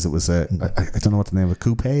car because it was I don't know what the name of a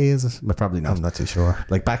coupe is it? But probably not. I'm not too sure.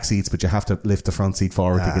 Like back seats, but you have to lift the front seat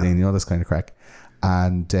forward to get in, you know, this kind of crack.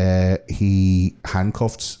 And he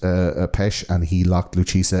handcuffed Pesch, and he locked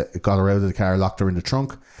Lucchese, got her out of the car, locked her in the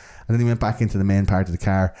trunk, and then he went back into the main part of the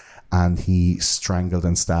car, and he strangled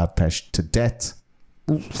and stabbed Pesch to death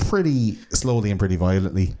pretty slowly and pretty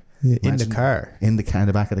violently. In the car? In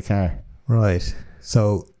the back of the car. Right.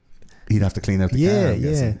 So he'd have to clean out the car. I'm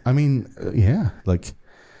guessing. Yeah. I mean, like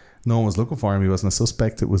no one was looking for him. He wasn't a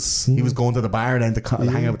suspect. He was going to the bar then to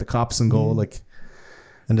hang out with the cops and go like.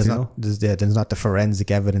 And there's not the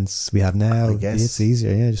forensic evidence we have now. I guess it's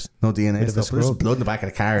easier. Yeah, just no DNA bit of a stuff. There's scrub. blood in the back of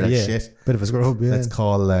the car. Like shit. Bit of a scrub. Yeah. Let's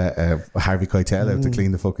call Harvey Keitel out to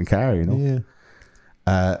clean the fucking car. You know. Yeah.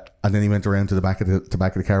 And then he went around to the back of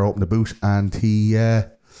the car, opened the boot, and he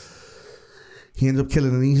ended up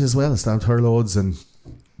killing Anita as well. Stabbed her loads and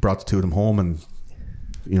brought the two of them home, and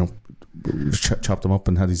you know, chopped them up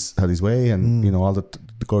and had his way, and you know, all the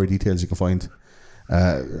gory details you can find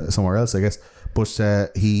somewhere else, I guess. But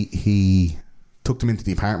he took them into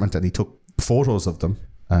the apartment, and he took photos of them,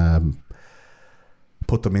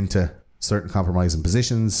 put them into certain compromising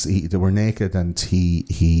positions. They were naked, and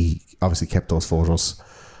he obviously kept those photos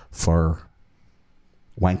for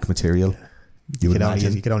wank material. You could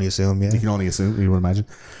only assume, yeah. You can only assume, you would imagine.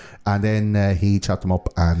 And then he chopped them up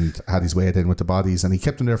and had his way then with the bodies, and he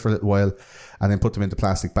kept them there for a little while, and then put them into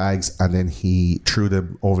plastic bags, and then he threw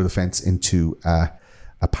them over the fence into a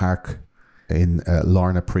park in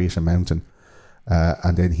Lorna Prieta Mountain,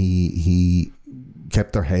 and then he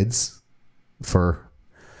kept their heads for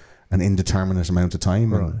an indeterminate amount of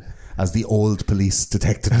time. Right. And as the old police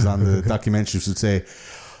detectives on the documentaries would say,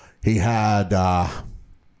 he had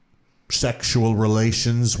sexual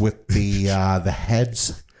relations with the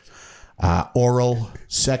heads, oral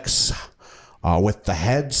sex with the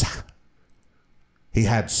heads. He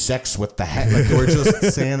had sex with the head. Like, they were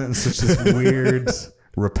just saying it in such this weird,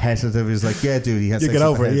 repetitive. He's like, yeah, dude, he had sex get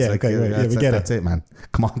over with the it. heads. Yeah, like, okay, right. that's, we get that's it, man.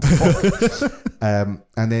 Come on.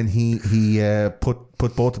 And then he put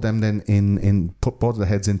both of them then put both of the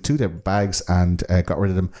heads in two different bags and got rid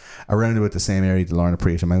of them around about the same area, the Lorna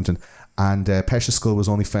Prieta Mountain. And Pesch's skull was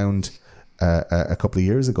only found a couple of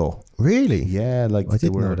years ago. Really? Yeah, like I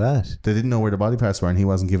didn't know that. They didn't know where the body parts were, and he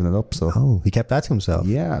wasn't giving it up. So he kept that to himself.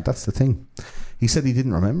 Yeah, that's the thing. He said he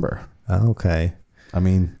didn't remember. Okay. I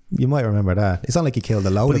mean, you might remember that. It's not like he killed a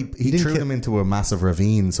load. But he threw them into a massive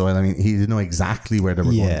ravine, so I mean, he didn't know exactly where they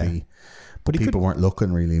were going to be. But people weren't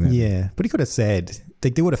looking really. Maybe. Yeah, but he could have said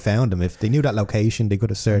they would have found him if they knew that location. They could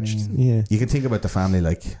have searched. Yeah, you can think about the family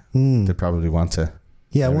like they'd probably want to.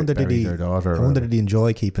 Yeah, I wonder did he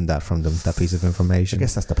enjoy keeping that from them, that piece of information. I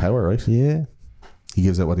guess that's the power, right? Yeah, he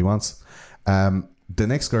gives out what he wants. The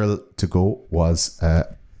next girl to go was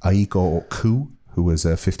Aiko Ku, who was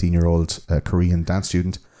a 15-year-old Korean dance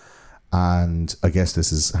student, and I guess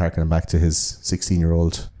this is harkening back to his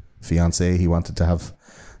 16-year-old fiance. He wanted to have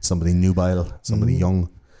somebody nubile, somebody young,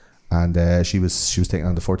 and she was taken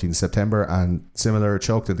on the 14th of September, and similar,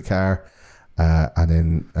 choked in the car, and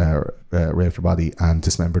then raped her body and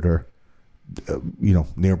dismembered her.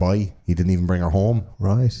 Nearby. He didn't even bring her home.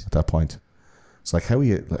 Right at that point. It's like, how are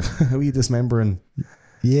you dismembering?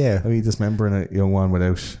 Yeah, how are you dismembering a young one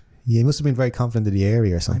without? Yeah, he must have been very confident in the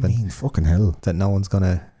area or something. I mean, fucking hell, that no one's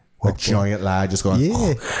gonna. A giant lad just going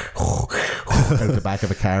out the back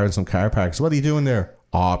of a car in some car parks. What are you doing there?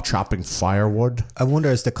 Oh, I'm chopping firewood. I wonder,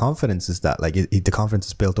 is the confidence is that like the confidence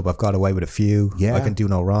is built up? I've got away with a few. Yeah, I can do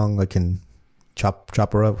no wrong. I can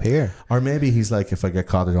chop her up here. Or maybe he's like, if I get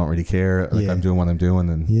caught, I don't really care. Like I'm doing what I'm doing,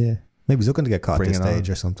 and maybe he's looking to get caught at this stage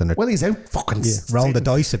or something. Well, he's out fucking rolling the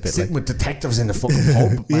dice a bit, sitting with detectives in the fucking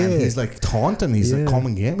pub. Man, he's like taunting. He's like, come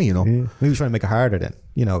and get me, Maybe he's trying to make it harder then.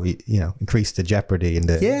 Increase the jeopardy and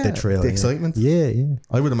the thrill, the excitement. Yeah.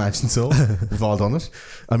 I would imagine so. We've all done it.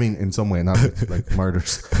 I mean, in some way, not like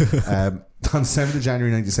murders. On 7th of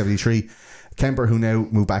January 1973, Kemper, who now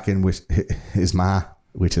moved back in with his ma,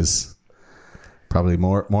 which is probably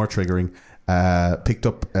more triggering. Picked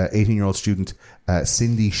up 18-year-old student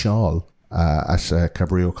Cindy Shaw at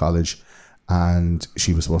Cabrillo College, and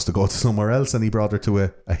she was supposed to go to somewhere else, and he brought her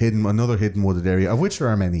to another hidden wooded area, of which there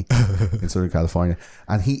are many in Southern California.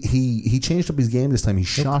 And he changed up his game this time. He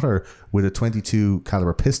shot her with a .22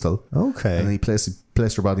 caliber pistol. Okay. And then he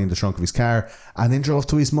placed her body in the trunk of his car, and then drove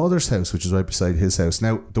to his mother's house, which is right beside his house.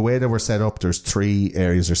 Now, the way they were set up, there's 3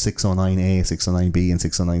 areas. There's 609A, 609B, and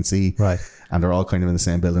 609C. Right. And they're all kind of in the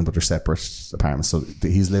same building, but they're separate apartments. So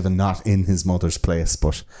he's living not in his mother's place,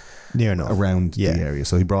 but near enough around the area.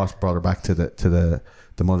 So he brought her back to the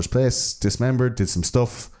mother's place, dismembered, did some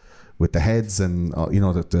stuff with the heads and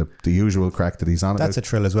the usual crack that he's on. That's a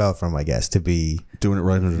thrill as well for him, I guess, to be doing it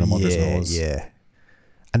right under the mother's nose. Yeah.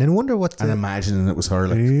 And then wonder what and imagining it was her,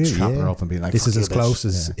 like chopping her up and being like, this is as close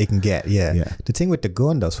as it can get. Yeah. The thing with the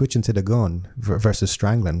gun though, switching to the gun versus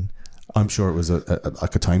strangling, I'm sure it was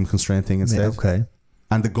like a time constraint thing instead. Yeah, okay.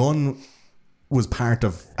 And the gun was part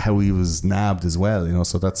of how he was nabbed as well,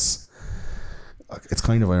 so it's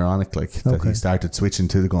kind of ironic, like, that he started switching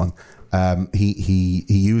to the gun. He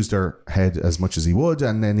used her head as much as he would,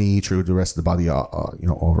 and then he threw the rest of the body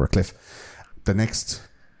over a cliff. The next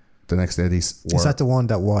Eddie's is that the one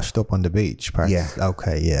that washed up on the beach? Yeah.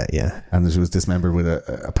 Okay. Yeah. And she was dismembered with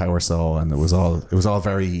a power saw, and it was all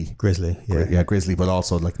very grisly. Grisly, but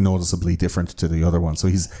also like noticeably different to the other one. So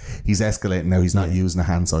he's escalating now. He's not using a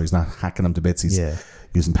handsaw. He's not hacking them to bits. He's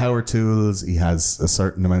using power tools. He has a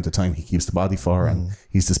certain amount of time he keeps the body for, and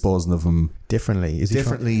he's disposing of them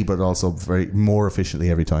differently. But also more efficiently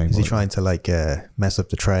every time. Is he trying to mess up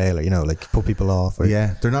the trail, or like put people off? Or?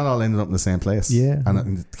 Yeah, they're not all ending up in the same place. Yeah,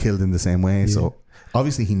 and killed in the same way. Yeah. So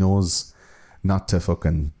obviously he knows not to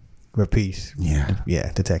fucking repeat.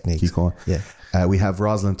 Yeah, the techniques. Keep going. Yeah. We have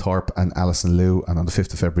Rosalind Thorpe and Alison Liu, and on the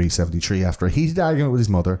 5th of February 1973, after a heated argument with his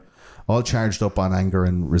mother, all charged up on anger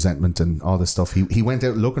and resentment and all this stuff, he went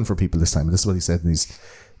out looking for people this time. And this is what he said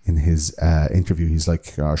in his interview. He's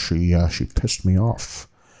like, she pissed me off.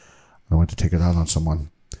 I went to take it out on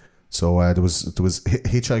someone. So there was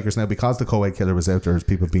hitchhikers now, because the co-ed killer was out there. There's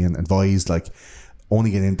people being advised, like,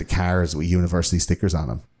 only get into cars with university stickers on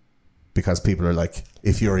them, because people are like,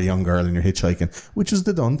 if you're a young girl and you're hitchhiking, which is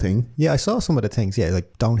the done thing. Yeah, I saw some of the things. Yeah,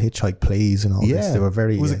 like, don't hitchhike, please, and all this. They were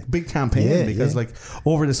very. It was a big campaign because like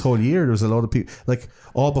over this whole year, there was a lot of people, like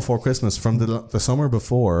all before Christmas, from the summer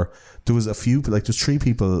before, there was a few, like there's 3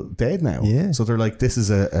 people dead now. Yeah. So they're like, this is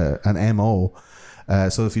an MO.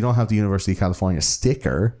 So if you don't have the University of California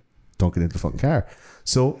sticker, don't get into the fucking car.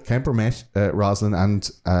 So Kemper met Rosalind and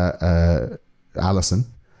Alison,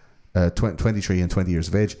 23 and 20 years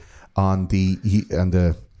of age, on the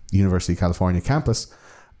University of California campus,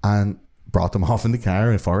 and brought them off in the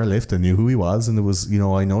car for a lift, and knew who he was, and it was,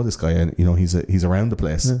 I know this guy, and he's around the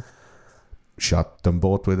place. Yeah. Shot them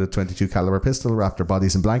both with a .22 caliber pistol, wrapped their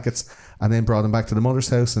bodies in blankets, and then brought them back to the mother's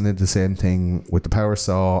house and did the same thing with the power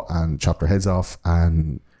saw, and chopped their heads off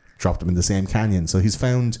and dropped them in the same canyon. So he's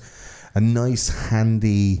found a nice,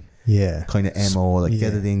 handy kind of MO, like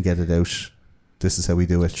get it in, get it out. This is how we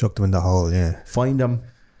do it. Chuck them in the hole, Find them,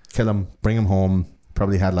 kill them, bring them home.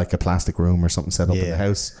 Probably had like a plastic room or something set up in the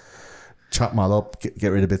house. Chop them all up, get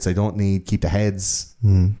rid of bits I don't need, keep the heads.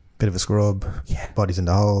 Bit of a scrub. Bodies in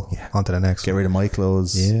the hole. Onto the next. Get rid of my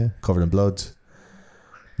clothes. Covered in blood.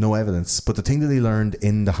 No evidence. But the thing that he learned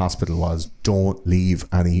in the hospital was, don't leave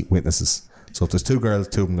any witnesses. So if there's 2 girls,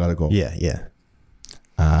 2 of them gotta go. Yeah.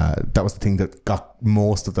 That was the thing that got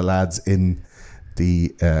most of the lads in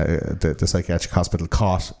the psychiatric hospital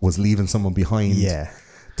caught, was leaving someone behind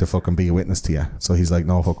to fucking be a witness to you. So he's like,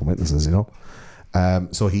 no fucking witnesses,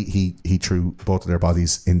 So he threw both of their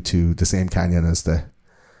bodies into the same canyon as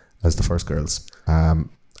the first girls. And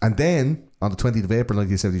then on the 20th of April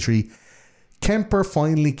 1973, Kemper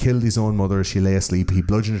finally killed his own mother as she lay asleep. He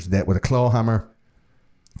bludgeoned her to death with a claw hammer,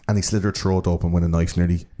 and he slit her throat open with a knife,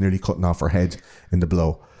 nearly cutting off her head in the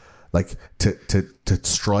blow. Like to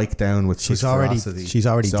strike down with such ferocity. She's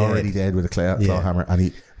already dead with a claw hammer, and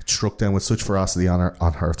he struck down with such ferocity on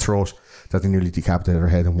her throat that they nearly decapitated her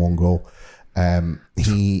head in one go.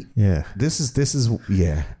 This is this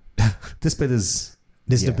bit is.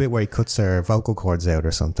 This is the bit where he cuts her vocal cords out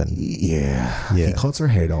or something. Yeah. He cuts her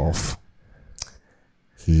head off.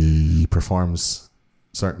 He performs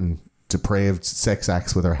certain depraved sex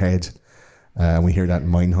acts with her head. And we hear that in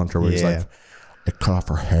Mindhunter, where he's like, I cut off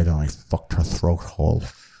her head and I fucked her throat hole.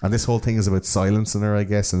 And this whole thing is about silencing her, I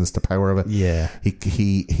guess, and it's the power of it. Yeah.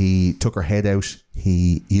 He took her head out.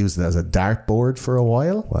 He used it as a dartboard for a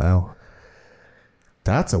while. Wow.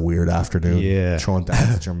 That's a weird afternoon. Throwing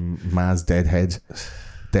darts at your ma's dead head.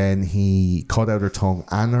 Then he cut out her tongue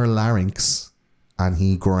and her larynx and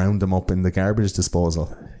he ground them up in the garbage disposal.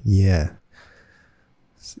 Yeah.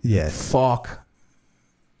 Yeah. Fuck.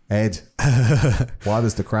 Ed. What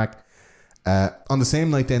is the crack? On the same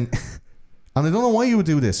night then, and I don't know why you would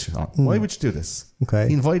do this, Sean. Why would you do this? Okay.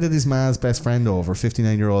 He invited his ma's best friend over,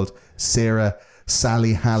 59-year-old Sarah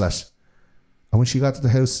Sally Hallett. And when she got to the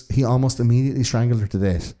house, he almost immediately strangled her to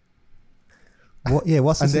death. What? Yeah.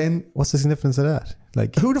 What's And the, then- what's the significance of that?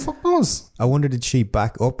 Like, Who the fuck knows? I wonder, did she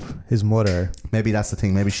back up his mother? Maybe that's the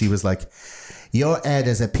thing. Maybe she was like, your Ed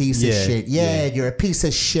is a piece of Yeah, shit. yeah. You're a piece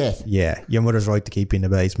of shit. Yeah. Your mother's right to keep you in the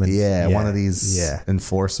basement. Yeah, one of these Yeah.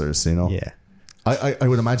 enforcers, you know. Yeah. I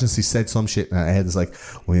would imagine she said some shit and her head is like,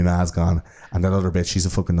 well, your ma's gone. And that other bitch, she's a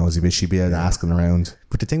fucking nosy bitch. She'd be out asking around.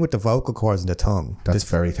 But the thing with the vocal cords and the tongue, That's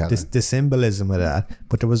very telling. the symbolism of that.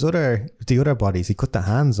 But there was the other bodies. He cut the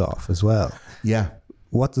hands off as well. Yeah.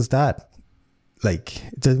 What does that like?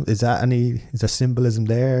 Is there symbolism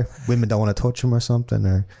there? Women don't want to touch him or something,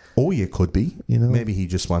 or Oh, yeah, could be. You know? Maybe he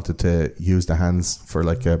just wanted to use the hands for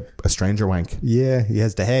like a stranger wank. yeah, he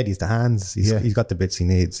has the head, he's the hands, he's got the bits he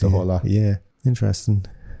needs. The whole lot. Yeah, interesting.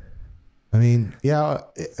 I mean, yeah,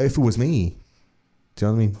 if it was me, do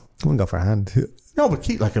you know what I mean? I wouldn't go for a hand, No, but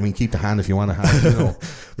keep the hand if you want to have, you know,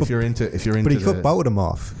 if you're into but he cut both of them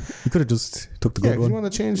off. He could have just took the Yeah, good if one. you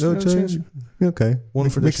want to change, No, you wanna change. Okay, One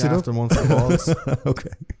for the Mix it shaft up. and one for the balls. Okay,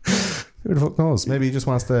 Who the fuck knows? Maybe he just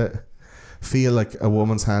wants to feel like a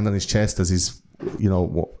woman's hand on his chest as he's, you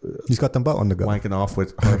know, he's got them both on the go. wanking off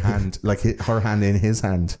with her hand, like her hand in his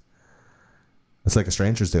hand. It's like a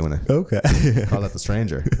stranger's doing it. Okay, Call it the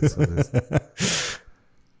stranger. That's what, it is.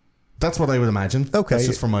 That's what I would imagine. Okay. That's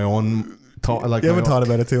just from my own thought. Like you haven't my own- thought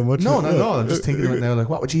about it too much. No. I'm just thinking of it now. Like,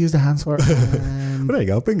 what would you use the hands for? Well, there you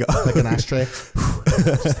go, bingo. Like an ashtray.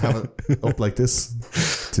 Just have it up like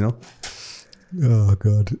this. Do you know? Oh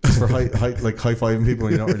god, For high fiving people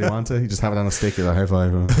when you don't really want to. You just have it on a stick. You're like, high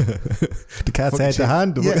five. the cat's head to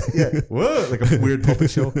hand. Yeah. Whoa, like a weird puppet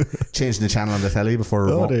show. Changing the channel on the telly before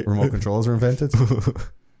remote controls were invented.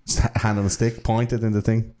 Just hand on a stick, pointed in the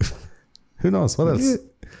thing. Who knows? What else? Yeah.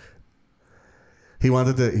 He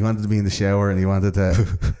wanted to be in the shower and he wanted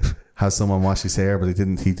to have someone wash his hair, but he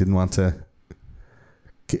didn't want to.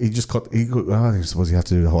 He just cut. I suppose you have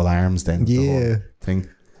to do the whole arms then. the Yeah. whole thing.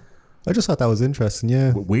 I just thought that was interesting.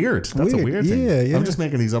 Yeah, Weird. That's a Weird. weird thing. Yeah. I'm just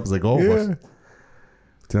making these up as I go. Yeah.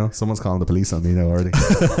 But, you know, someone's calling the police on me now already.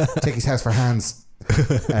 Take his house for hands.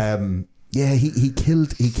 Yeah, he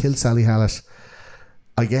killed Sally Hallett.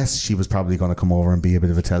 I guess she was probably going to come over and be a bit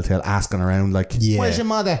of a telltale, asking around like, Yeah. "Where's your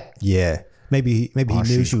mother?" yeah. Maybe he knew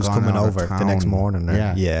she's she was gone coming out of over the next town. morning. Or,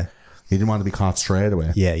 Yeah. yeah, He didn't want to be caught straight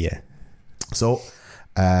away. yeah. So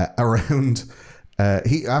around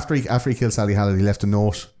after he killed Sally Hallett, he left a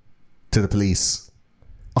note to the police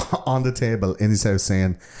on the table in his house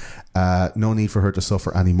saying, "No need for her to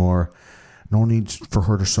suffer anymore. No need for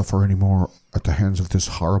her to suffer anymore at the hands of this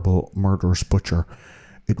horrible murderous butcher.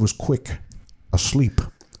 It was quick, asleep,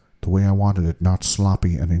 the way I wanted it, not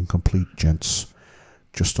sloppy and incomplete, gents.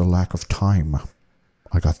 Just a lack of time.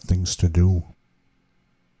 I got things to do."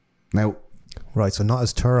 Now, Right. So not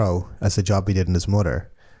as thorough as the job he did in his mother.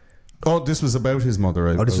 this was about his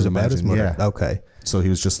mother. This was about his mother. Yeah. Okay. So he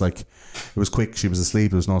was just like, it was quick. She was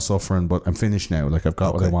asleep. There was no suffering, but I'm finished now. Like, I've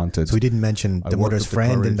got what I Okay. wanted. So he didn't mention I the worked mother's up the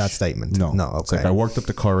friend in courage. that statement. No. No. It's Okay. like, I worked up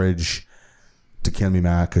the courage to kill me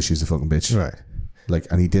ma because she's a fucking bitch. Right. Like,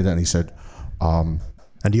 and he did it and he said, And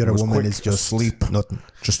the other was woman quick, is just asleep. Nothing.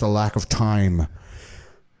 just a lack of time.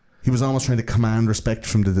 He was almost trying to command respect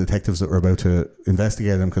from the detectives that were about to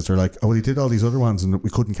investigate him because they're like, oh, well, he did all these other ones and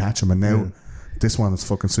we couldn't catch him. And now this one is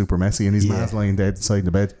fucking super messy and his Yeah. man's lying dead inside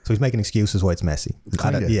the bed. So he's making excuses why it's messy.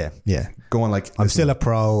 Kinda. Yeah. Going like, I'm listen, still a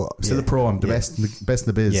pro. I'm still a pro. I'm the best in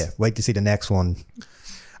the biz. Yeah. Wait to see the next one.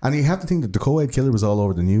 And you have to think that the co-ed killer was all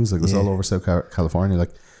over the news. Like, it was all over South California.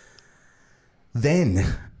 Like, then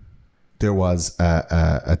there was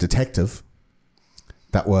a detective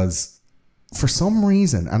that was, for some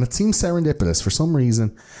reason, and it seems serendipitous, for some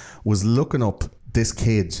reason, was looking up this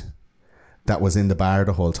kid that was in the bar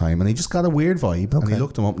the whole time. And he just got a weird vibe. And he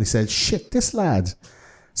looked him up and he said, shit, this lad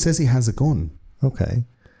says he has a gun. Okay.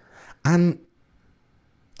 And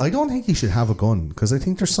I don't think he should have a gun because I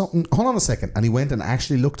think there's something. Hold on a second. And he went and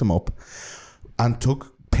actually looked him up and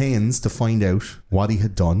took pains to find out what he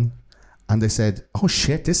had done. And they said, oh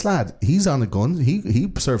shit, this lad, he's on a gun. He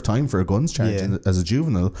served time for a guns charge as a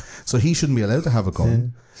juvenile, so he shouldn't be allowed to have a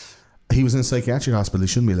gun. He was in a psychiatric hospital, he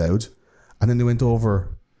shouldn't be allowed. And then they went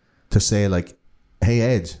over to say like, hey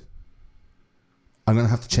Ed, I'm going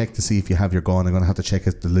to have to check to see if you have your gun. I'm going to have to check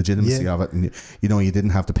the legitimacy of it. And you know, you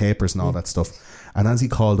didn't have the papers and all that stuff. And as he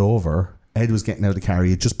called over, Ed was getting out of the car.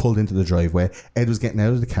 He had just pulled into the driveway. Ed was getting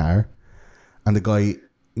out of the car, and the guy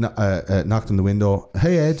knocked on the window.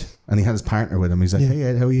 Hey, Ed. And he had his partner with him. He's like, hey,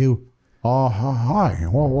 Ed, how are you? Oh, hi.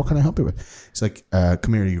 Well, what can I help you with? He's like,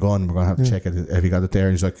 come here, you're going. We're going to have to check it. Have you got it there?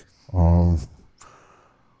 And he's like, oh,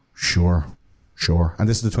 sure. And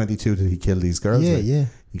this is the 22 that he killed these girls with. Yeah.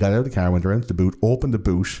 He got out of the car, went around to the boot, opened the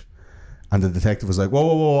boot, and the detective was like,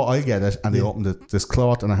 whoa, I get it. And they opened this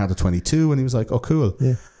cloth, and I had a 22, and he was like, oh, cool.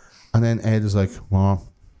 Yeah. And then Ed was like, well,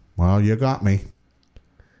 you got me.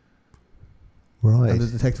 Right. And the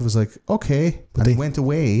detective was like, okay. And he went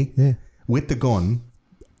away with the gun,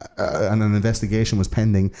 and an investigation was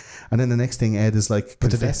pending. And then the next thing, Ed is like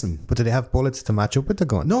confessing. But did they have bullets to match up with the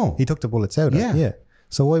gun? No. He took the bullets out. Yeah.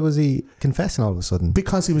 So why was he confessing all of a sudden?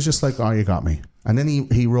 Because he was just like, oh, you got me. And then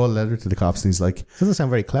he wrote a letter to the cops, and he's like, Doesn't sound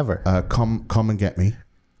very clever. come and get me.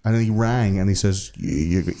 And then he rang, and he says,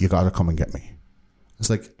 you got to come and get me. It's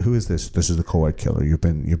like, who is this? This is the co-ed killer. You've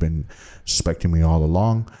been suspecting me all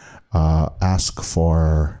along. Ask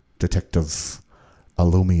for Detective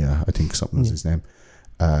Alumia, I think something is his name.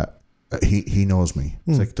 He knows me.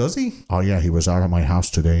 It's like, does he? Oh yeah, he was out of my house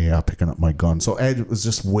today picking up my gun. So Ed was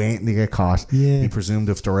just waiting to get caught. He presumed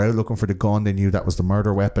if they were out looking for the gun, they knew that was the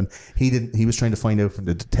murder weapon. He was trying to find out from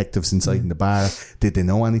the detectives inside in the bar, did they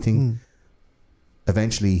know anything?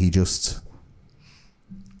 Eventually he just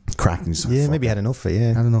cracked and just maybe he had enough of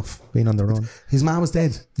it. had enough. Being on the run. His man was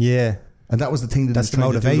dead. Yeah. And that was the thing that That's he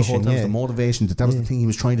was trying to do the whole time. motivation, The motivation. That was the thing he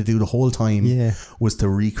was trying to do the whole time. Yeah. Was to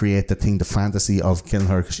recreate the thing, the fantasy of killing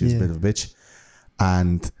her because she was a bit of a bitch.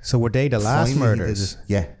 And So were they the last finally he murders? did it.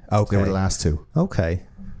 Yeah. Okay. They were the last two. Okay.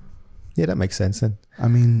 Yeah, that makes sense then. I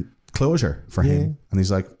mean, closure for him. And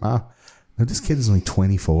he's like, now this kid is only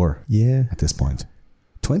 24 Yeah. at this point.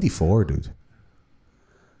 24, dude.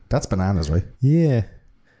 That's bananas, right? Yeah.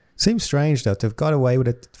 Seems strange though. They've got away with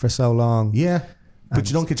it for so long. Yeah. But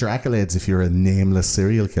you don't get your accolades if you're a nameless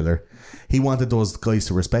serial killer. He wanted those guys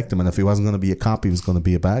to respect him, and if he wasn't going to be a cop, he was going to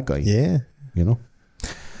be a bad guy. Yeah. You know?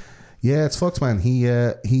 Yeah, it's fucked, man.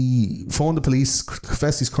 He phoned the police,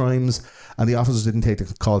 confessed his crimes, and the officers didn't take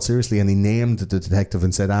the call seriously, and he named the detective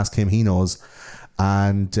and said, ask him, he knows.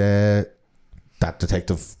 And that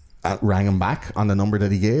detective rang him back on the number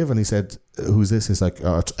that he gave, and he said, who's this? He's like,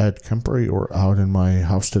 it's Ed Kemper. You were out in my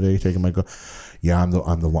house today taking my gun. Yeah, I'm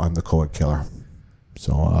the co-ed killer.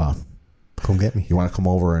 So Come get me. you want to come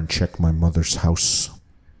over and check my mother's house?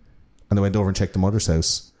 And they went over and checked the mother's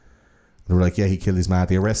house. They were like, yeah, he killed his man.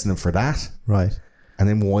 They arrested him for that. Right. And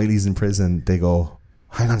then while he's in prison, they go,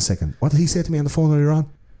 hang on a second, what did he say to me on the phone earlier on?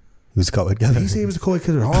 He was co-ed killer. Did he say he was the co-ed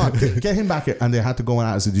killer? Oh, get him back here. And they had to go and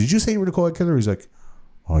ask, did you say you were the co-ed killer? He's like,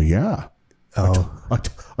 oh yeah.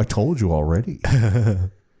 I told you already.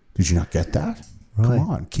 Did you not get that? Right. Come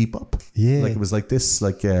on, keep up. Yeah. Like it was like this,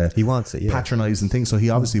 like He wants it, yeah. patronizing thing. So he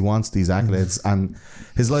obviously wants these accolades, and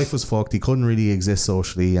his life was fucked. He couldn't really exist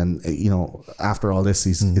socially, and after all this,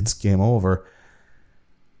 it's game over.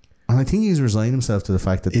 And I think he's resigned himself to the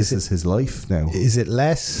fact that this is his life now. Is it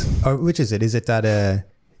less, or which is it? Is it that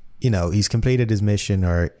he's completed his mission,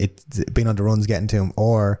 or it's been on the run's getting to him,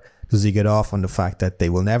 or does he get off on the fact that they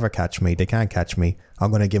will never catch me, they can't catch me, I'm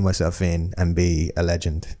going to give myself in and be a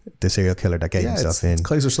legend, the serial killer that gave himself in. It's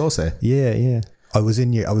Kaiser Sose. Yeah. I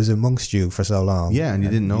was amongst you for so long. Yeah, and you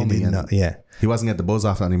didn't know me. Yeah. He wasn't getting the buzz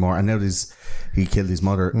off it anymore, and now he killed his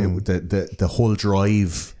mother. The whole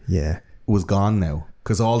drive was gone now,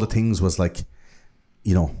 because all the things was like,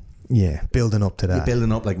 building up to that.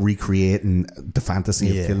 Building up, like recreating the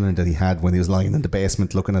fantasy of killing her that he had when he was lying in the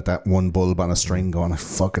basement looking at that one bulb on a string going,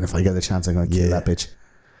 fucking, if I get a chance, I'm going to kill that bitch.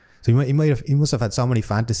 So he must have had so many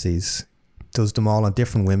fantasies, does them all on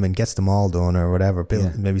different women, gets them all done or whatever.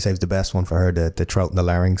 Maybe saves the best one for her, the throat and the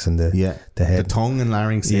larynx and the head. The tongue and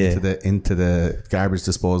larynx into the garbage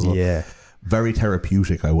disposal. Yeah. Very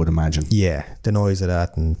therapeutic, I would imagine. Yeah, the noise of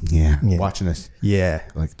that and watching it. Yeah,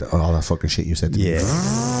 like all that fucking shit you said to me.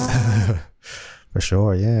 For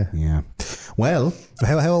sure. Yeah. Well,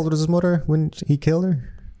 how old was his mother when he killed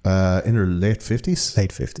her? In her late 50s. Late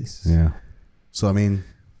 50s. Yeah. So I mean,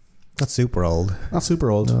 not super old. Not super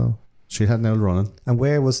old. No. She had an old running. And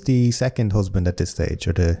where was the second husband at this stage,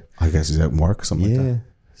 or I guess he's out in work or something like that.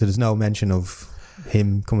 So there's no mention of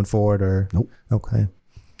him coming forward, or nope. Okay.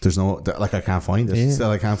 There's no, like, I can't find it. Yeah. Still,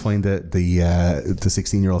 I can't find the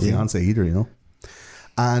 16-year-old fiance either,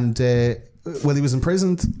 And well, he was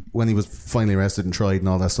imprisoned when he was finally arrested and tried and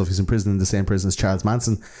all that stuff. He's in prison in the same prison as Charles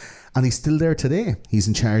Manson, and he's still there today. He's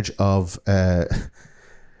in charge of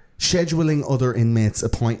scheduling other inmates'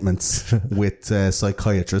 appointments with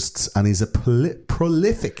psychiatrists, and he's a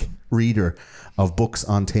prolific reader of books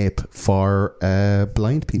on tape for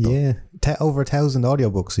blind people. Yeah, over 1,000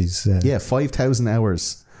 audiobooks. He's 5,000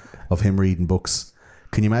 hours of him reading books.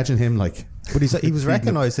 Can you imagine him like? But he was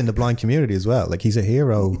recognised in the blind community as well. Like he's a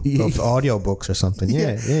hero of audiobooks or something.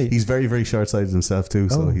 Yeah. He's very, very short-sighted himself too.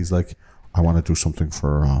 So he's like, I want to do something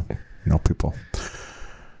for people.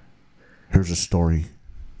 Here's a story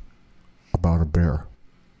about a bear.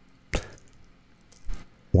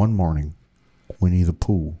 One morning, Winnie the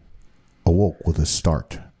Pooh awoke with a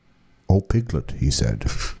start. "Oh, Piglet," he said.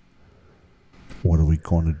 "What are we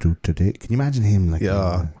going to do today?" Can you imagine him like?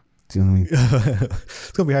 Yeah. Do you know what I mean?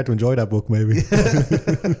 It's gonna be hard to enjoy that book, maybe.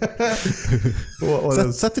 What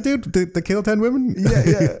Is that the dude that killed 10 women?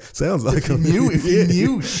 Yeah. Sounds like If you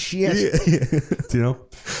knew, shit. Do you know?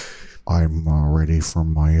 "I'm ready for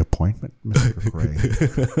my appointment, Mr. Gray."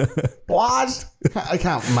 What? I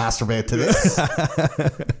can't masturbate to this.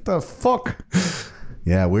 The fuck?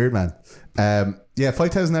 Yeah, weird, man.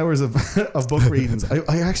 5,000 hours of book readings.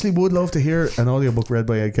 I actually would love to hear an audiobook read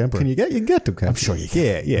by Ed Kemper. You can get them, I'm sure you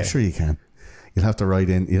can. Yeah. I'm sure you can. You'll have to write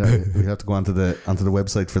in. You'll have to go onto the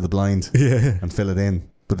website for the blind and fill it in.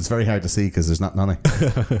 But it's very hard to see because there's nothing on it.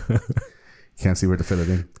 You can't see where to fill it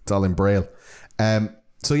in. It's all in Braille.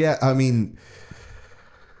 So yeah, I mean,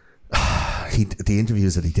 the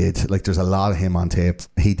interviews that he did, like there's a lot of him on tape.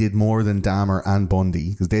 He did more than Dahmer and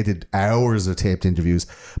Bundy because they did hours of taped interviews,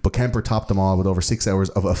 but Kemper topped them all with over 6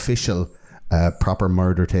 hours of official proper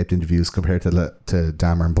murder taped interviews compared to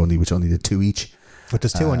Dahmer and Bundy, which only did 2 each. But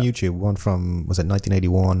there's 2 on YouTube. One from, was it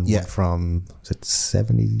 1981? Yeah. One from, was it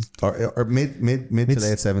 70? Or mid to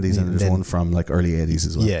late 70s, and there's one from like early 80s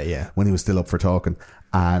as well. Yeah. When he was still up for talking.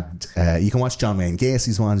 And you can watch John Wayne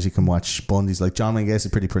Gacy's ones, you can watch Bundy's. Like John Wayne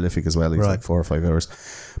Gacy's pretty prolific as well. He's like 4 or 5 hours.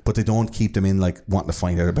 But they don't keep them in like wanting to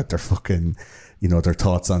find out about their fucking, their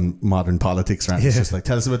thoughts on modern politics. Right? It's just like,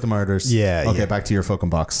 tell us about the murders. Yeah. Okay, back to your fucking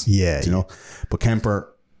box. Yeah. Do you know? But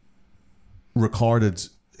Kemper recorded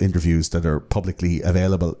interviews that are publicly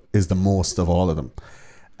available is the most of all of them.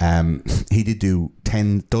 He did do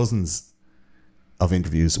dozens of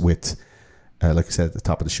interviews with like I said at the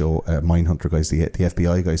top of the show, Mindhunter guys, the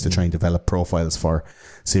FBI guys, to try and develop profiles for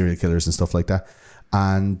serial killers and stuff like that.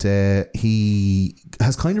 And he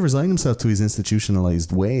has kind of resigned himself to his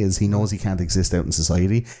institutionalized ways. He knows he can't exist out in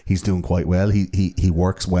society. He's doing quite well. He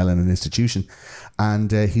works well in an institution,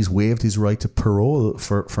 and he's waived his right to parole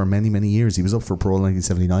for many, many years. He was up for parole in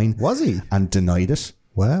 1979. Was he? And denied it.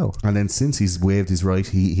 Wow. And then since he's waived his right,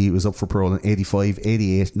 he was up for parole in 85,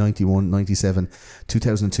 88, 91, 97,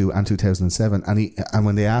 2002 and 2007. And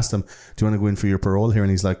when they asked him, "Do you want to go in for your parole here?"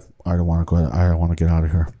 And he's like, "I don't want to go. I don't want to get out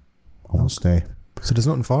of here. I want to stay." So there's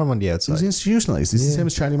nothing for him on the outside. He's institutionalized. He's the same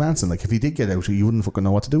as Charlie Manson. Like if he did get out, he wouldn't fucking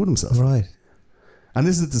know what to do with himself. Right. And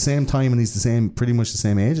this is at the same time, and he's pretty much the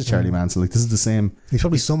same age as Charlie Manson. Like this is the same. He's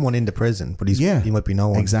probably someone in the prison, but he might be no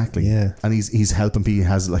one. Exactly. Yeah. And he's helping people.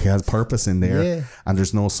 He has purpose in there. Yeah. And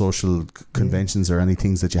there's no social conventions or any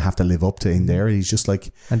things that you have to live up to in there. He's just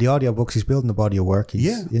like. And the audiobooks, he's building a body of work.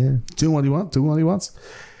 He's, doing what he wants.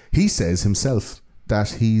 He says himself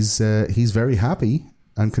that he's very happy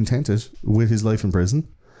and contented with his life in prison.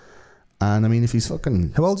 And I mean, if he's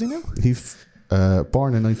fucking. How old is he now? He's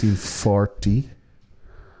born in 1940.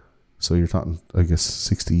 So you're talking, I guess,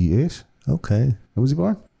 68. Okay. When was he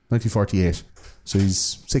born? 1948. So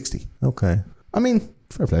he's 60. Okay. I mean,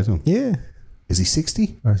 fair play to him. Yeah. Is he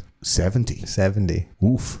 60? Or 70. 70.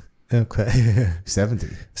 Oof. Okay. 70.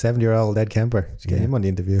 70-year-old Ed Kemper. Did you get him on the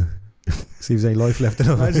interview? See if there's any life left in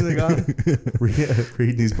him. Imagine they got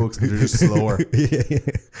reading these books and they're just slower. Yeah.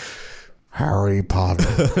 Harry Potter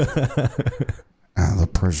and the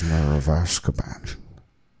Prisoner of Azkaban.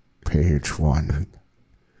 Page 1.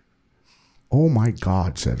 "Oh my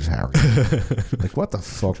God," said Harry. Like, what the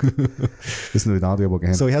fuck? Listen to the audiobook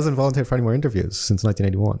again. So he hasn't volunteered for any more interviews since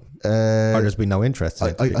 1981? Or there's been no interest?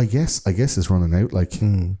 I guess it's running out. Like, with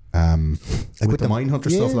the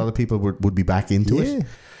Mindhunter stuff, a lot of people would be back into it.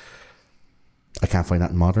 I can't find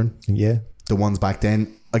that in modern. Yeah. The ones back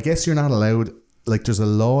then, I guess you're not allowed. Like, there's a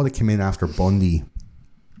law that came in after Bundy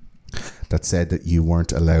that said that you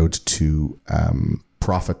weren't allowed to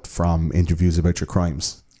profit from interviews about your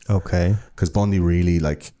crimes. Okay. Because Bundy really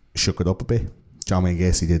like shook it up a bit. John Wayne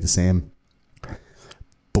Gacy did the same.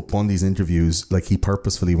 But Bundy's interviews, like he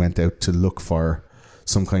purposefully went out to look for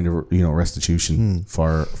some kind of restitution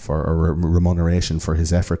for a remuneration for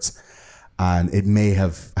his efforts, and it may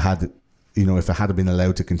have had, if it had been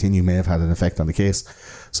allowed to continue, may have had an effect on the case.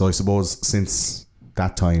 So I suppose since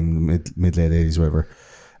that time, mid late 80s, whatever,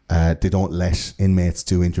 they don't let inmates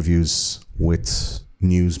do interviews with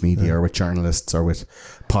news media or with journalists or with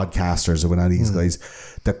podcasters or with any of these guys,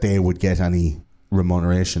 that they would get any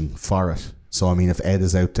remuneration for it. So I mean, if Ed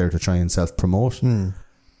is out there to try and self-promote,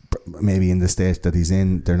 maybe in the state that he's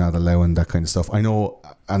in, they're not allowing that kind of stuff. I know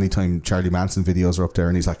anytime Charlie Manson videos are up there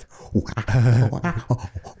and he's like, what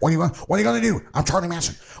are you going to do? I'm Charlie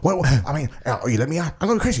Manson. Well, I mean, you let me out? I'm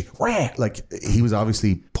going crazy. Like, he was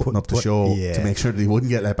obviously putting up the show to make sure that he wouldn't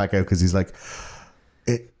get let back out, because he's like,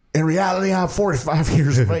 in reality, I'm 45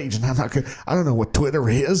 years of age and I'm not good. I don't know what Twitter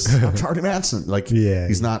is. I'm Charlie Manson. Like,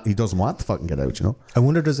 he's not, he doesn't want to fucking get out, you know? I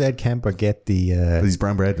wonder, does Ed Kemper get the... but he's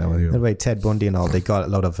brown bread now. By the way, Ted Bundy and all, they got a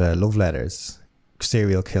lot of love letters.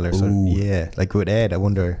 Serial killers. Yeah. Like with Ed, I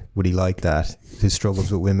wonder, would he like that? His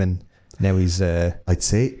struggles with women. Now he's... I'd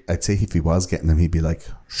say if he was getting them, he'd be like,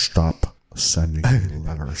 stop sending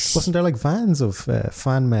letters. Wasn't there like vans of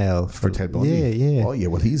fan mail for Ted Bundy? Yeah. Oh yeah,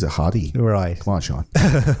 well, he's a hottie. Right. Come on, Sean.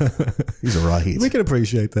 He's a right. We can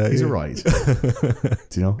appreciate that. He's a right.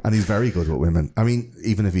 Do you know? And he's very good with women. I mean,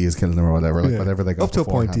 even if he is killing them or whatever, like whatever they got up to a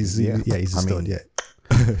point, he's a stud.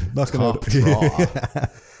 Not gonna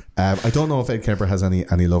I don't know if Ed Kemper has any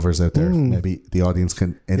lovers out there. Maybe the audience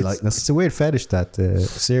can enlighten us. It's a weird fetish, that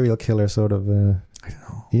serial killer sort of. I don't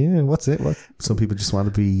know. Yeah, what's it? What? Some people just want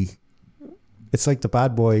to be. It's like the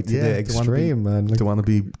bad boy to the extreme, man. Like, they want to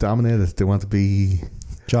be dominated. They want to be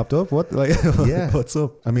chopped up. What? Like, what's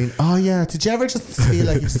up? I mean, did you ever just feel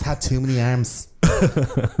like you just had too many arms?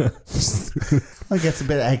 I get a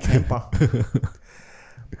bit of Ed Kemper.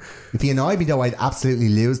 If you annoy me, though, I'd absolutely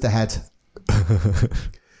lose the head.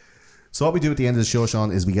 So what we do at the end of the show,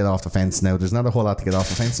 Sean, is we get off the fence. Now, there's not a whole lot to get off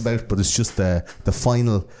the fence about, but it's just the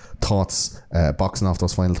final thoughts, boxing off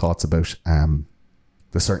those final thoughts about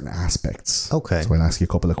the certain aspects. Okay. So I'll ask you a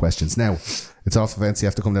couple of questions. Now, it's off the fence. You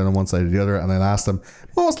have to come down on one side or the other, and I'll ask them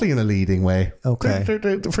mostly in a leading way. Okay.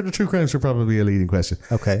 For the true crimes, they're probably a leading question.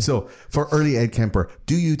 Okay. So, for early Ed Kemper,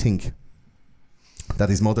 do you think that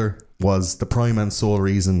his mother was the prime and sole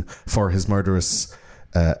reason for his murderous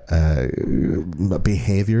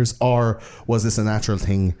behaviors, or was this a natural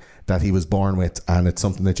thing that he was born with and it's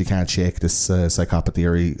something that you can't shake, this psychopathy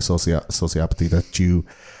or sociopathy, that you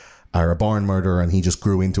are a born murderer and he just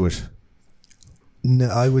grew into it? No,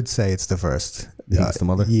 I would say it's the first. You think it's the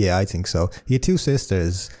mother? Yeah, I think so. He had two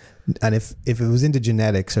sisters, and if it was into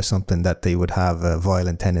genetics or something that they would have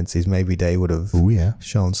violent tendencies, maybe they would have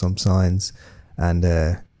shown some signs. And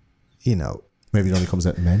maybe it only comes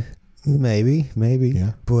out in men. Maybe,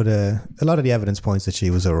 yeah. But a lot of the evidence points that she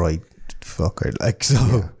was a right fucker, like, so.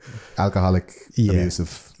 Yeah. Alcoholic,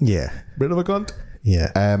 abusive, bit of a cunt.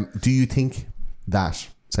 Yeah. Do you think that,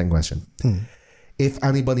 second question, if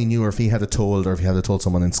anybody knew, or if he had told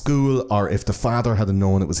someone in school, or if the father had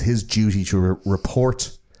known it was his duty to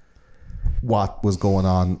report what was going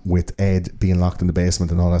on with Ed being locked in the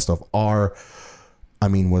basement and all that stuff, or, I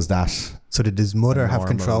mean, was that... So did his mother have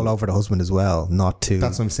control over the husband as well? Not to...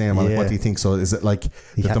 That's what I'm saying. Like, what do you think? So is it like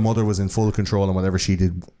that the mother was in full control and whatever she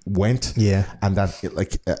did went? Yeah. And that,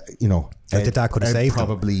 Ed, that could have saved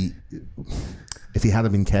probably, if he had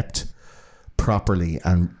been kept properly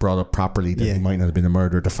and brought up properly, then he might not have been a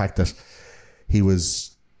murderer. The fact that he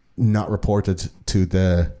was not reported to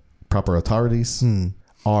the proper authorities,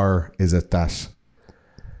 or is it that,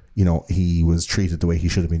 he was treated the way he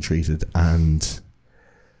should have been treated, and...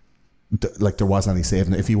 like there wasn't any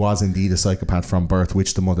saving it. If he was indeed a psychopath from birth,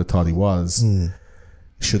 which the mother thought he was,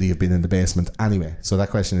 should he have been in the basement anyway? So that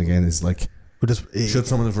question again is like, should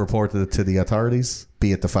someone have reported it to the authorities,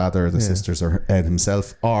 be it the father or the sisters or Ed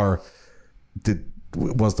himself, or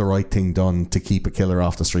was the right thing done to keep a killer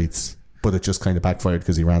off the streets, but it just kind of backfired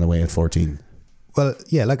because he ran away at 14? Well,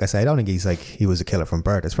 yeah, like I say, I don't think he was a killer from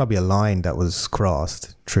birth. It's probably a line that was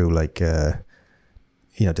crossed through, like,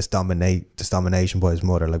 this domination by his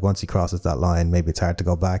mother. Like, once he crosses that line, maybe it's hard to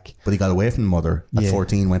go back. But he got away from the mother at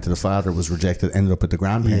 14, went to the father, was rejected, ended up with the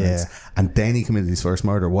grandparents, and then he committed his first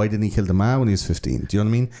murder. Why didn't he kill the man when he was 15? Do you know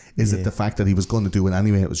what I mean? Is it the fact that he was going to do it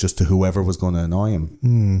anyway? It was just to whoever was going to annoy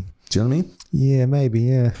him. Do you know what I mean? Yeah, maybe.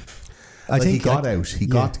 Yeah. I think he got out. He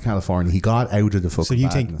got to California. He got out of the fucking. So you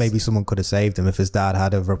badness. think maybe someone could have saved him if his dad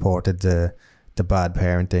had have reported the bad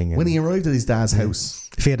parenting? When he arrived at his dad's house,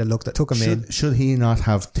 if he had took him in, should he not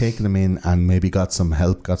have taken him in and maybe got some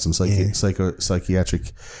help, got some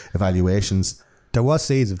psychiatric evaluations? There was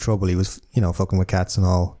seeds of trouble. He was, fucking with cats and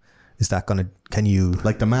all. Is that can you...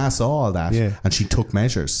 Like, the ma saw all that, and she took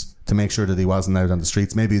measures to make sure that he wasn't out on the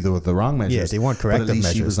streets. Maybe they were the wrong measures. Yeah, they weren't corrective measures. But at least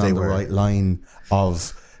measures. She was on the right line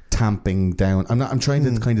of tamping down. I'm trying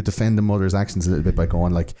to kind of defend the mother's actions a little bit by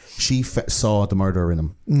going, like, she saw the murder in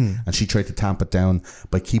him, and she tried to tamp it down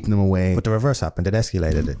by keeping him away. But the reverse happened. It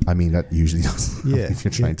escalated it. I mean, that usually does. Yeah. If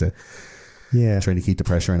you're trying to keep the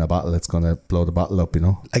pressure in a bottle, it's going to blow the bottle up,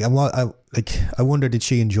 Like, I wonder, did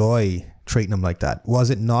she enjoy treating him like that? Was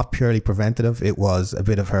it not purely preventative? It was a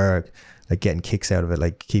bit of her like getting kicks out of it,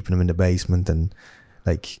 like keeping him in the basement, and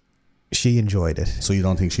like she enjoyed it. So you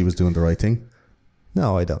don't think she was doing the right thing?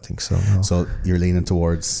 No, I don't think so. No. So you're leaning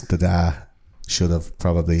towards the dad should have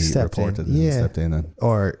probably reported and stepped in. And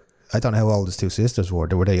or I don't know how old his two sisters were.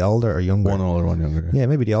 Were they older or younger? one older, one younger. Yeah,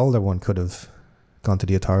 maybe the older one could have gone to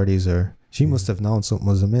the authorities, or she must have known something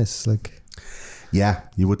was amiss. Like, yeah,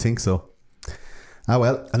 you would think so. Ah,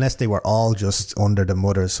 well. Unless they were all just under the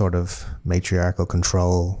mother's sort of matriarchal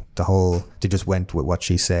control, they just went with what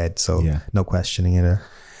she said, so no questioning it.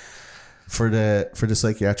 For the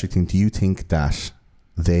psychiatric thing, do you think that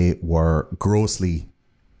they were grossly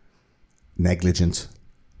negligent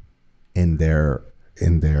in their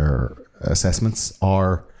assessments,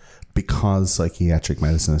 or because psychiatric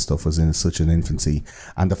medicine and stuff was in such an infancy,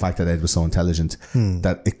 and the fact that Ed was so intelligent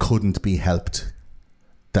that it couldn't be helped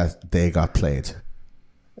that they got played?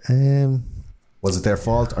 Was it their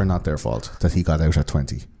fault or not their fault that he got out at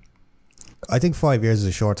 20? I think 5 years is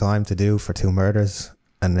a short time to do for 2 murders,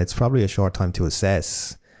 and it's probably a short time to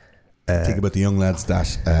assess. Think about the young lads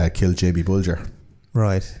that killed JB Bulger.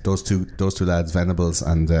 Right. Those two lads, Venables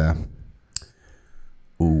and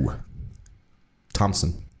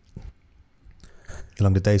Thompson. How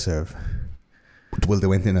long did they serve? Well, they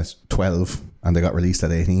went in at 12 and they got released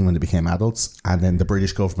at 18 when they became adults, and then the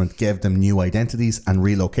British government gave them new identities and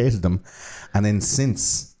relocated them, and then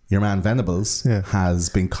since your man Venables has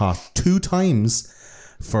been caught 2 times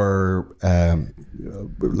for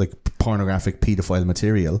like pornographic paedophile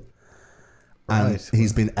material, and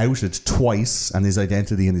he's been outed twice, and his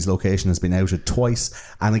identity and his location has been outed twice,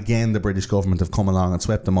 and again the British government have come along and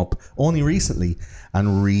swept them up only recently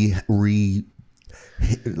and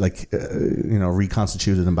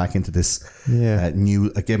reconstituted him back into this new,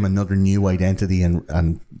 gave him another new identity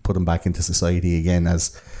and put him back into society again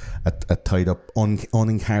as a tied up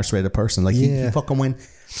unincarcerated person. Like he fucking went,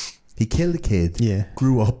 he killed a kid,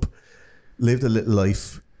 grew up, lived a little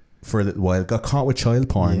life for a little while, got caught with child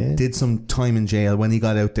porn, did some time in jail. When he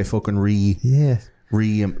got out, they fucking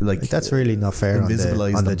that's really not fair on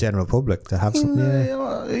the general public to have something.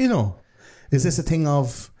 You know, is this a thing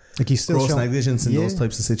of like he's still gross negligence in those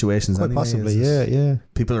types of situations? Quite anyway? Possibly,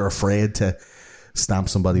 People are afraid to stamp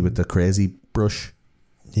somebody with the crazy brush.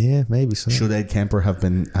 Yeah, maybe so. Should Ed Kemper have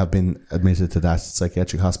been admitted to that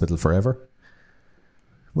psychiatric hospital forever?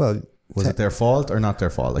 Well, was it their fault or not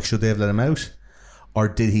their fault? Like, should they have let him out, or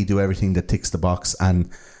did he do everything that ticks the box and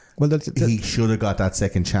he should have got that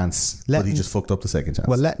second chance, but he just fucked up the second chance?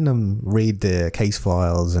 Well, letting him read the case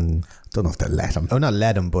files and don't know if they let him. Oh, not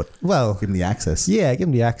let him, but give him the access. Yeah, give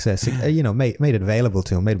him the access. Made it available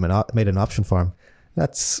to him. Made an option for him.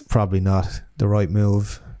 That's probably not the right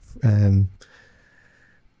move. I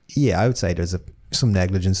would say there's some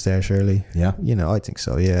negligence there, surely. Yeah. I think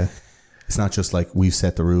so, yeah. It's not just like we've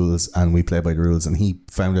set the rules and we play by the rules, and he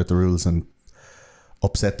found out the rules and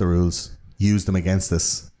upset the rules, used them against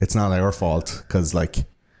us. It's not our fault, because like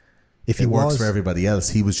if it works for everybody else,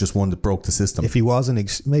 he was just one that broke the system. If he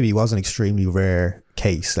wasn't, maybe he was an extremely rare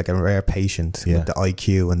case, like a rare patient with the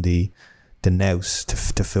IQ and the nous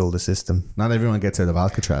to fill the system. Not everyone gets out of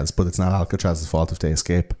Alcatraz, but it's not Alcatraz's fault if they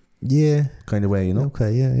escape. Yeah, kind of way, you know.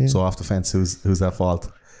 Okay, yeah. So off the fence, who's that fault?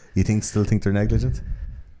 You still think they're negligent?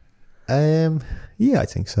 Yeah, I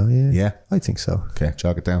think so. Yeah, I think so. Okay,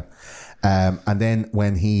 chalk it down. And then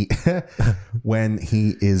when he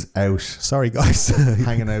is out, sorry guys,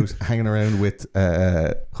 hanging around with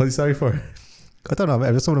what are you sorry for? I don't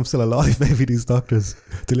know. Some of them still alive. Maybe these doctors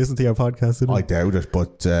to listen to your podcast. I doubt it,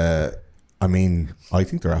 but I mean, I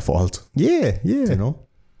think they're at fault. Yeah. You know,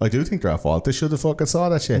 I do think they're at fault. They should have fucking saw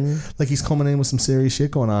that shit. Like, he's coming in with some serious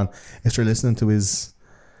shit going on. If they're listening to his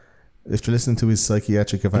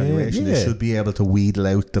psychiatric evaluation, they should be able to wheedle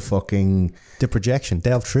out the projection,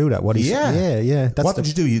 delve through that. What did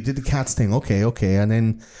you do? You did the cats thing, okay,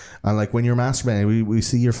 and like when you're masturbating, we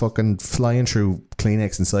see you're fucking flying through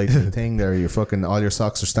Kleenex inside the thing there. You're fucking, all your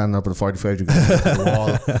socks are standing up at a 45 degree angle to the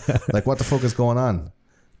wall. Like, what the fuck is going on?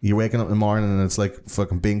 You're waking up in the morning and it's like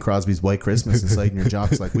fucking Bing Crosby's White Christmas inside in your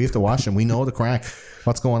jocks. Like, we have to wash them. We know the crack.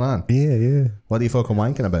 What's going on? Yeah. What are you fucking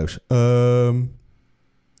wanking about?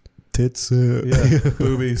 Tits.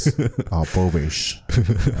 Boobies. Oh, boobies.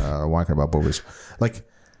 Wanking about boobies. Like,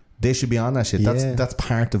 they should be on that shit. That's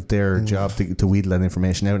part of their job to wheedle that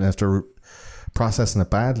information out, and after processing it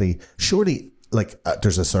badly, surely, like,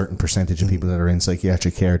 there's a certain percentage of people that are in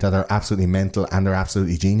psychiatric care that are absolutely mental and they're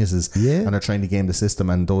absolutely geniuses, and are trying to game the system.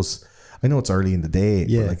 And those, I know it's early in the day,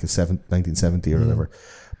 but like 1970 or whatever,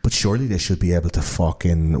 But surely they should be able to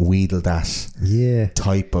fucking wheedle that Yeah.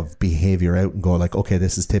 type of behavior out and go like, okay,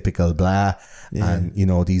 this is typical, blah, and you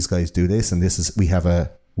know these guys do this, and this is we have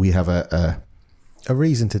a A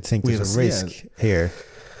reason to think We there's have a a- risk here.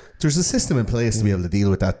 there's a system in place to be able to deal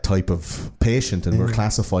with that type of patient, and we're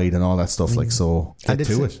classified and all that stuff. Like, so get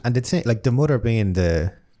to it. And it's like the mother being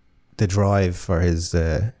the drive for his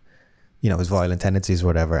his violent tendencies or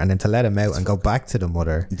whatever, and then to let him out and go back to the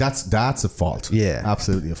mother. That's a fault. Yeah.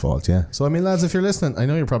 Absolutely a fault, yeah. So I mean, lads, if you're listening, I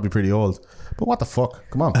know you're probably pretty old, but what the fuck?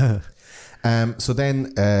 Come on. So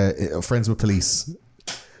then friends with police.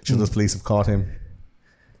 Should those police have caught him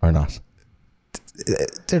or not?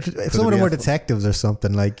 If some of them were detectives or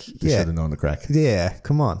something, like, They yeah. should have known the crack. Yeah,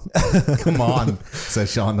 come on. Come on,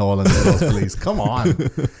 says Sean Nolan to those police. Come on.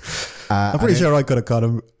 I'm pretty sure I could have caught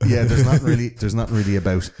him. Yeah, there's not really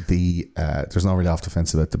about the there's not really off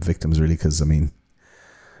defense about the victims, really, because I mean,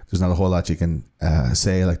 there's not a whole lot you can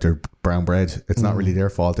say. Like, they're brown bread. It's not really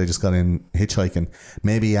their fault. They just got in hitchhiking.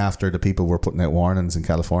 Maybe after the people were putting out warnings in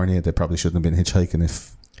California, they probably shouldn't have been hitchhiking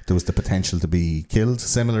if there was the potential to be killed.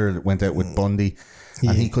 Similar went out with Bundy,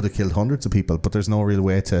 and he could have killed hundreds of people, but there's no real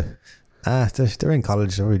way to. They're in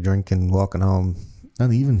college, they're drinking, walking home.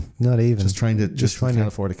 Not even Just trying to can't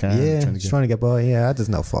afford a car. Yeah, trying to get by. Yeah, there's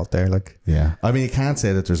no fault there. Like, yeah, I mean, you can't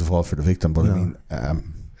say that there's a fault for the victim, but I mean,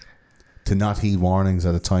 to not heed warnings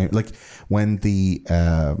at a time, like when the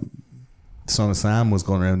Son of Sam was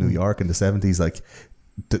going around New York in the 70s, like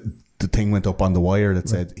the thing went up on the wire that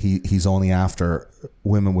said he's only after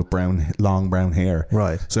women with long brown hair.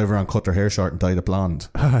 Right. So everyone cut their hair short and dyed it blonde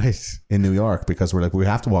right. in New York, because we're like, we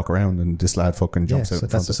have to walk around, and this lad fucking Yeah, jumps out. so in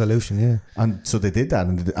that's front the of. solution, yeah. And so they did that,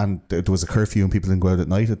 and there was a curfew, and people didn't go out at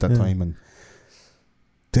night at that time, and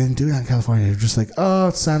they didn't do that in California. They're just like, oh,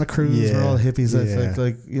 it's Santa Cruz, Yeah. we're all hippies. Yeah.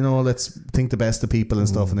 Like, you know, let's think the best of people and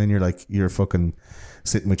stuff. And then you're like, you're fucking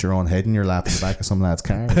sitting with your own head in your lap in the back of some lad's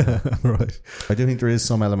car. Right. I do think there is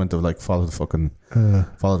some element of like, follow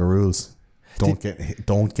the rules. Don't get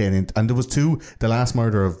in. And there was the last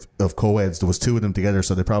murder of co-eds, there was two of them together,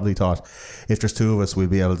 so they probably thought, if there's two of us, we'll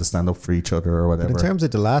be able to stand up for each other or whatever. But in terms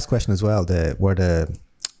of the last question as well, were the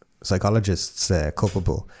psychologists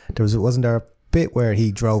culpable? Wasn't there a bit where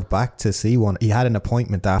he drove back to see one? He had an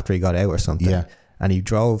appointment after he got out or something. Yeah. And he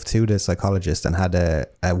drove to the psychologist and had a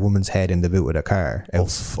woman's head in the boot of the car. Oh,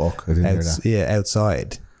 fuck. I didn't hear that. Yeah,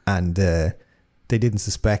 outside. And they didn't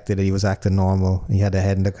suspect that he was acting normal. He had a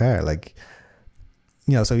head in the car. Like,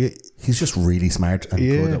 you know, so He's just really smart and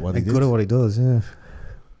good at what he good at what he does, yeah.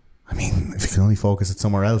 I mean, if you can only focus it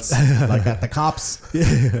somewhere else, like at the cops.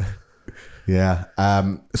 Yeah.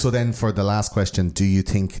 So then for the last question, do you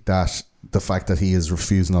think that the fact that he is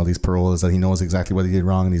refusing all these paroles, that he knows exactly what he did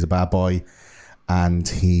wrong and he's a bad boy and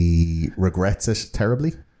he regrets it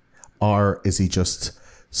terribly? Or is he just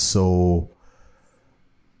so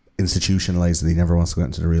institutionalized that he never wants to go out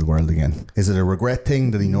into the real world again? Is it a regret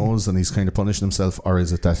thing that he knows and he's kind of punishing himself, or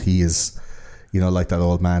is it that he is, you know, like that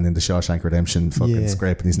old man in the Shawshank Redemption, fucking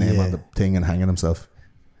scraping his name on the thing and hanging himself?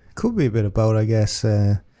 Could be a bit of both, I guess.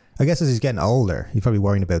 I guess as he's getting older, he's probably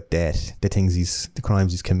worrying about debt, the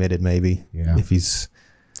crimes he's committed, maybe. Yeah. If he's...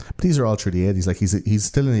 But these are all through the 80s. Like, he's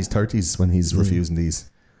still in his 30s when he's refusing these.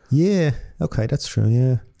 Yeah, okay, that's true,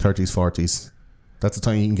 yeah. 30s, 40s. That's the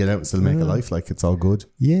time you can get out and still make a life. Like, it's all good.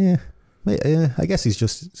 Yeah. I guess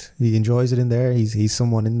he enjoys it in there. He's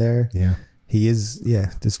someone in there. Yeah. He is,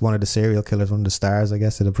 just one of the serial killers, one of the stars, I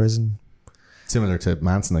guess, of the prison. Similar to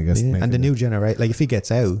Manson, I guess. Yeah. And the new generation, like if he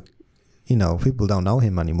gets out, you know, people don't know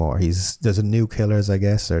him anymore. There's a new killers, I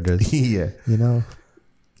guess, or there's, yeah. you know,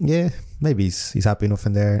 yeah, maybe he's happy enough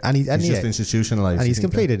in there, and he's just institutionalized, and he's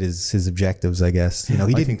completed his objectives, I guess. You know,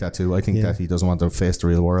 I think that too. I think that he doesn't want to face the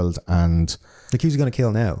real world, and like who's going to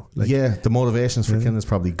kill now? Like, the motivations for killing is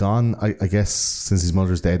probably gone. I guess since his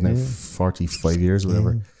mother's dead now, 45 years, or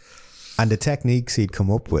whatever. And the techniques he'd come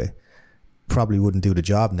up with probably wouldn't do the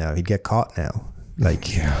job now. He'd get caught now,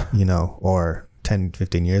 like you know, or 10,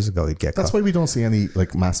 15 years ago he'd get That's caught. why we don't see any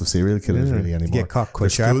like massive serial killers really anymore. Get caught quite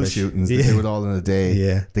They're school sharpish. shootings, they do it all in a day.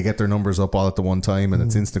 Yeah. They get their numbers up all at the one time, and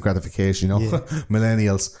it's instant gratification, you know.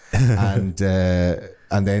 Millennials. And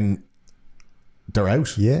then they're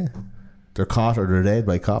out. Yeah. They're caught or they're dead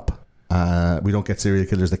by cop. We don't get serial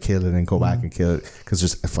killers that kill and then go back and kill it, because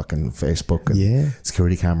there's a fucking Facebook and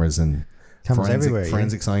security cameras and everywhere.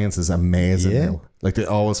 Forensic science is amazing now. Like, they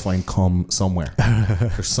always find cum somewhere.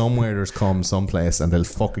 There's cum someplace, and they'll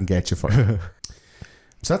fucking get you for it.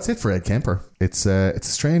 So that's it for Ed Kemper. It's a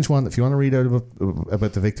strange one. If you want to read out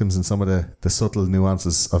about the victims and some of the subtle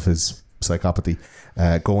nuances of his psychopathy.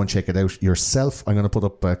 Go and check it out yourself. I'm going to put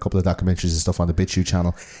up a couple of documentaries and stuff on the BitChute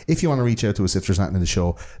channel. If you want to reach out to us, if there's nothing in the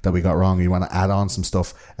show that we got wrong, or you want to add on some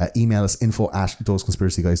stuff, email us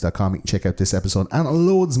info@thoseconspiracyguys.com. You can check out this episode and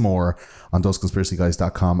loads more on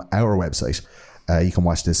thoseconspiracyguys.com, our website. You can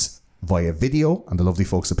watch this via video, and the lovely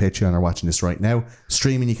folks at Patreon are watching this right now.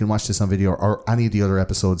 Streaming, you can watch this on video, or any of the other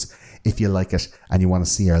episodes if you like it and you want to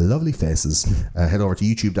see our lovely faces. Head over to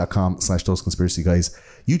youtube.com/thoseconspiracyguys.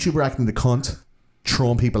 YouTube are acting the cunt,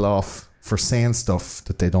 throwing people off for saying stuff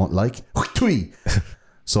that they don't like.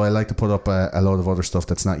 So I like to put up a load of other stuff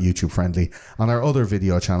that's not YouTube friendly on our other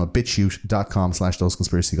video channel,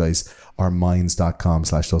 bitchute.com/thoseconspiracyguys or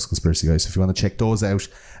minds.com/thoseconspiracyguys. If you want to check those out,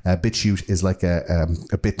 BitChute is like a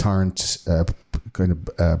BitTorrent kind of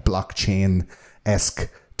blockchain-esque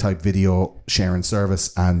type video sharing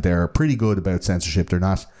service, and they're pretty good about censorship. They're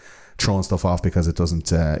not throwing stuff off because it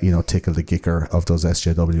doesn't tickle the gicker of those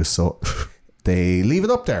SJWs, so they leave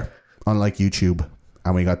it up there, unlike YouTube.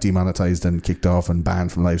 And we got demonetized and kicked off and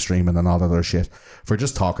banned from live streaming and all that other shit for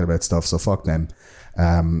just talking about stuff. So fuck them.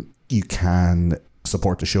 You can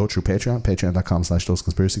support the show through Patreon,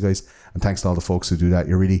 patreon.com/thoseconspiracyguys. And thanks to all the folks who do that.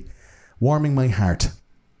 You're really warming my heart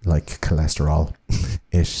like cholesterol.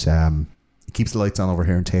 It keeps the lights on over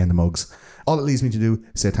here and tea in the mugs. All it leaves me to do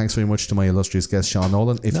is say thanks very much to my illustrious guest, Sean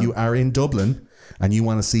Nolan. If you are in Dublin and you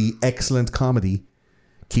want to see excellent comedy,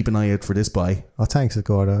 keep an eye out for this by. Oh, thanks,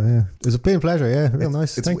 Gordo. Yeah, it was been a pleasure. Yeah, real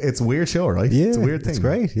nice. It's a weird show, right? Yeah, it's a weird thing. It's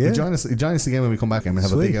great. Yeah, join us again when we come back and we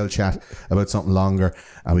have a big old chat about something longer,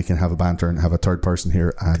 and we can have a banter and have a third person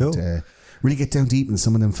here and really get down deep in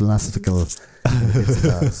some of them philosophical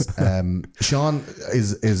bits and Sean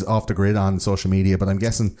is off the grid on social media, but I'm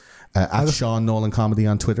guessing at Sean Nolan Comedy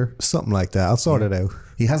on Twitter, something like that. I'll sort it out.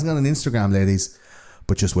 He hasn't got an Instagram, ladies.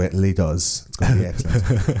 But just wait till he does. It's going to be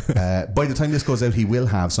excellent. By the time this goes out, he will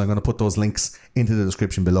have. So I'm going to put those links into the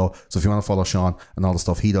description below. So if you want to follow Sean and all the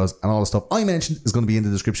stuff he does and all the stuff I mentioned is going to be in the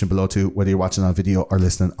description below too, whether you're watching on video or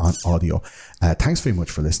listening on audio. Thanks very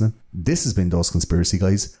much for listening. This has been Those Conspiracy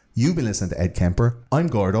Guys. You've been listening to Ed Kemper. I'm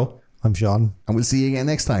Gordo. I'm Sean. And we'll see you again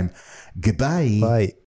next time. Goodbye. Bye.